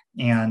easy.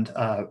 And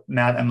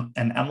Matt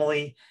and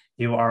Emily,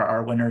 you are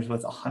our winners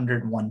with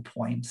 101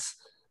 points.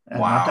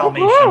 Not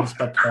Dalmatians,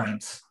 but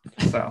points.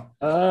 So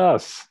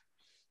yes.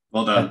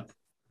 Well done.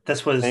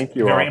 This was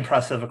very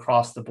impressive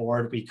across the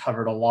board. We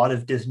covered a lot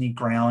of Disney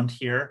ground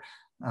here,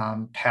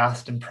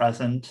 past and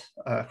present,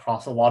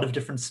 across a lot of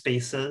different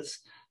spaces,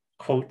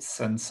 quotes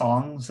and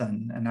songs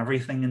and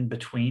everything in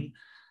between.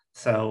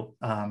 So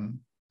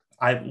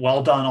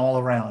well done all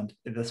around.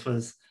 This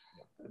was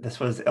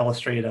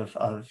illustrative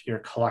of your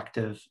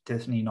collective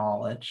Disney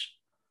knowledge.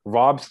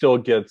 Rob still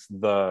gets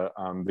the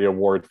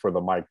award for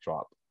the mic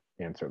drop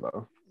answer,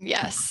 though.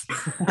 Yes.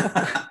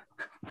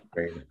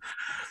 Great.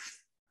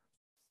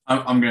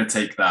 I'm going to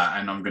take that,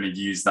 and I'm going to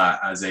use that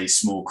as a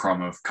small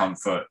crumb of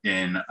comfort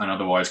in an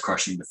otherwise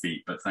crushing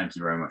defeat. But thank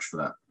you very much for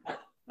that.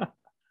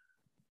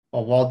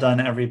 Well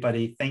done,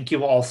 everybody. Thank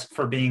you all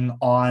for being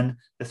on.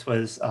 This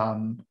was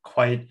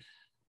quite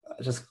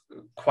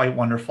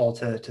wonderful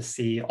to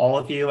see all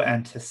of you,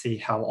 and to see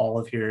how all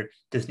of your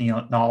Disney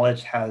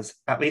knowledge has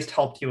at least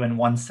helped you in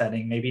one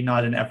setting, maybe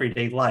not in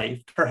everyday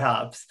life,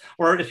 perhaps,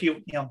 or if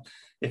you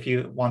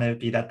want to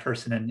be that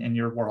person in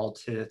your world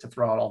to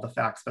throw out all the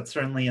facts, but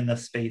certainly in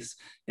this space,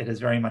 it is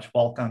very much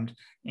welcomed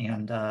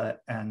and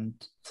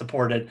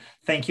supported.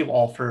 Thank you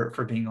all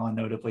for being on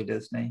Notably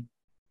Disney.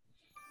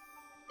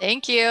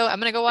 Thank you. I'm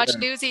going to go watch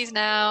Newsies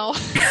now.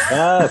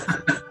 Yes.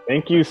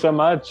 Thank you so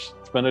much.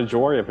 It's been a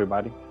joy,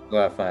 everybody. A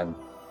lot of fun.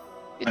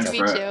 Good to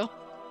meet you.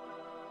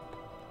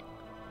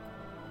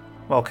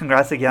 Well,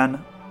 congrats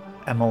again,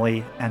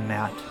 Emily and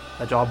Matt.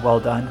 A job well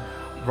done.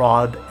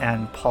 Rob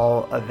and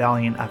Paul, a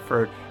valiant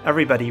effort.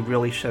 Everybody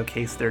really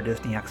showcased their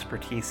Disney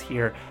expertise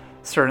here.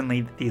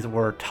 Certainly, these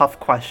were tough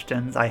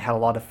questions. I had a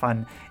lot of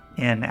fun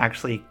in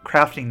actually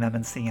crafting them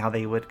and seeing how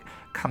they would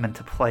come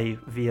into play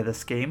via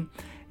this game.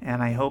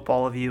 And I hope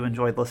all of you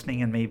enjoyed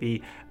listening and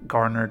maybe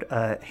garnered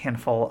a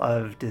handful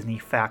of Disney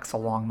facts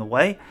along the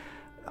way.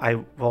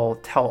 I will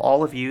tell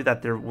all of you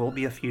that there will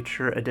be a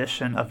future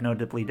edition of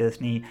Notably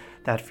Disney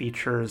that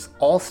features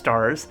all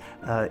stars,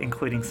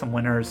 including some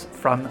winners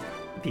from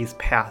these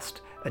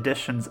past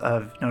editions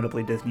of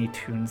Notably Disney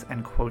Tunes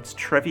and Quotes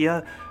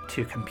Trivia,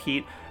 to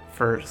compete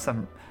for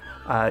some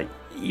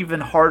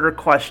even harder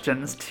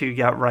questions to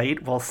get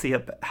right. We'll see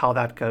how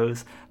that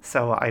goes.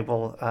 So I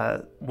will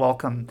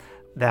welcome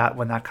that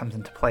when that comes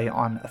into play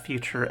on a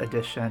future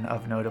edition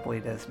of Notably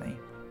Disney.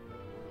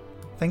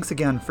 Thanks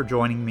again for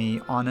joining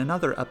me on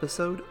another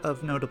episode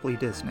of Notably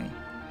Disney.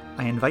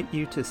 I invite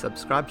you to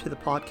subscribe to the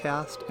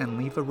podcast and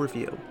leave a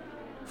review.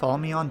 Follow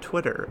me on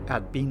Twitter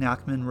at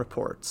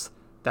bnachman_reports.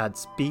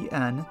 That's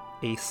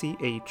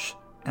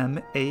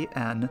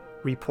BNACHMAN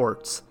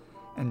reports,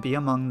 and be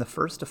among the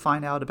first to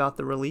find out about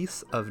the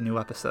release of new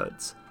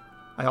episodes.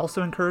 I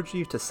also encourage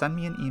you to send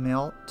me an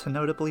email to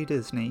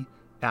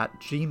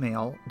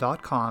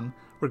notablydisney@gmail.com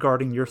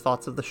regarding your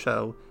thoughts of the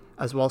show,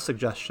 as well as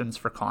suggestions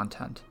for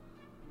content.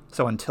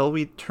 So until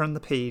we turn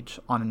the page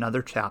on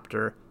another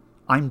chapter,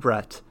 I'm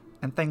Brett,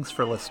 and thanks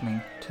for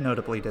listening to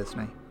Notably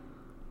Disney.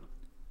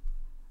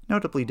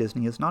 Notably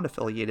Disney is not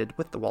affiliated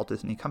with the Walt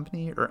Disney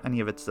Company or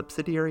any of its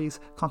subsidiaries.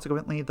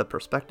 Consequently, the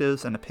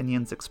perspectives and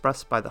opinions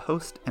expressed by the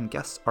host and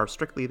guests are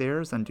strictly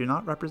theirs and do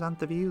not represent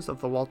the views of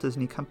the Walt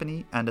Disney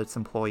Company and its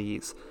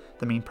employees.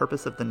 The main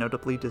purpose of the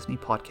Notably Disney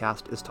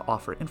podcast is to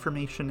offer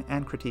information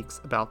and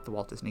critiques about the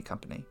Walt Disney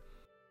Company.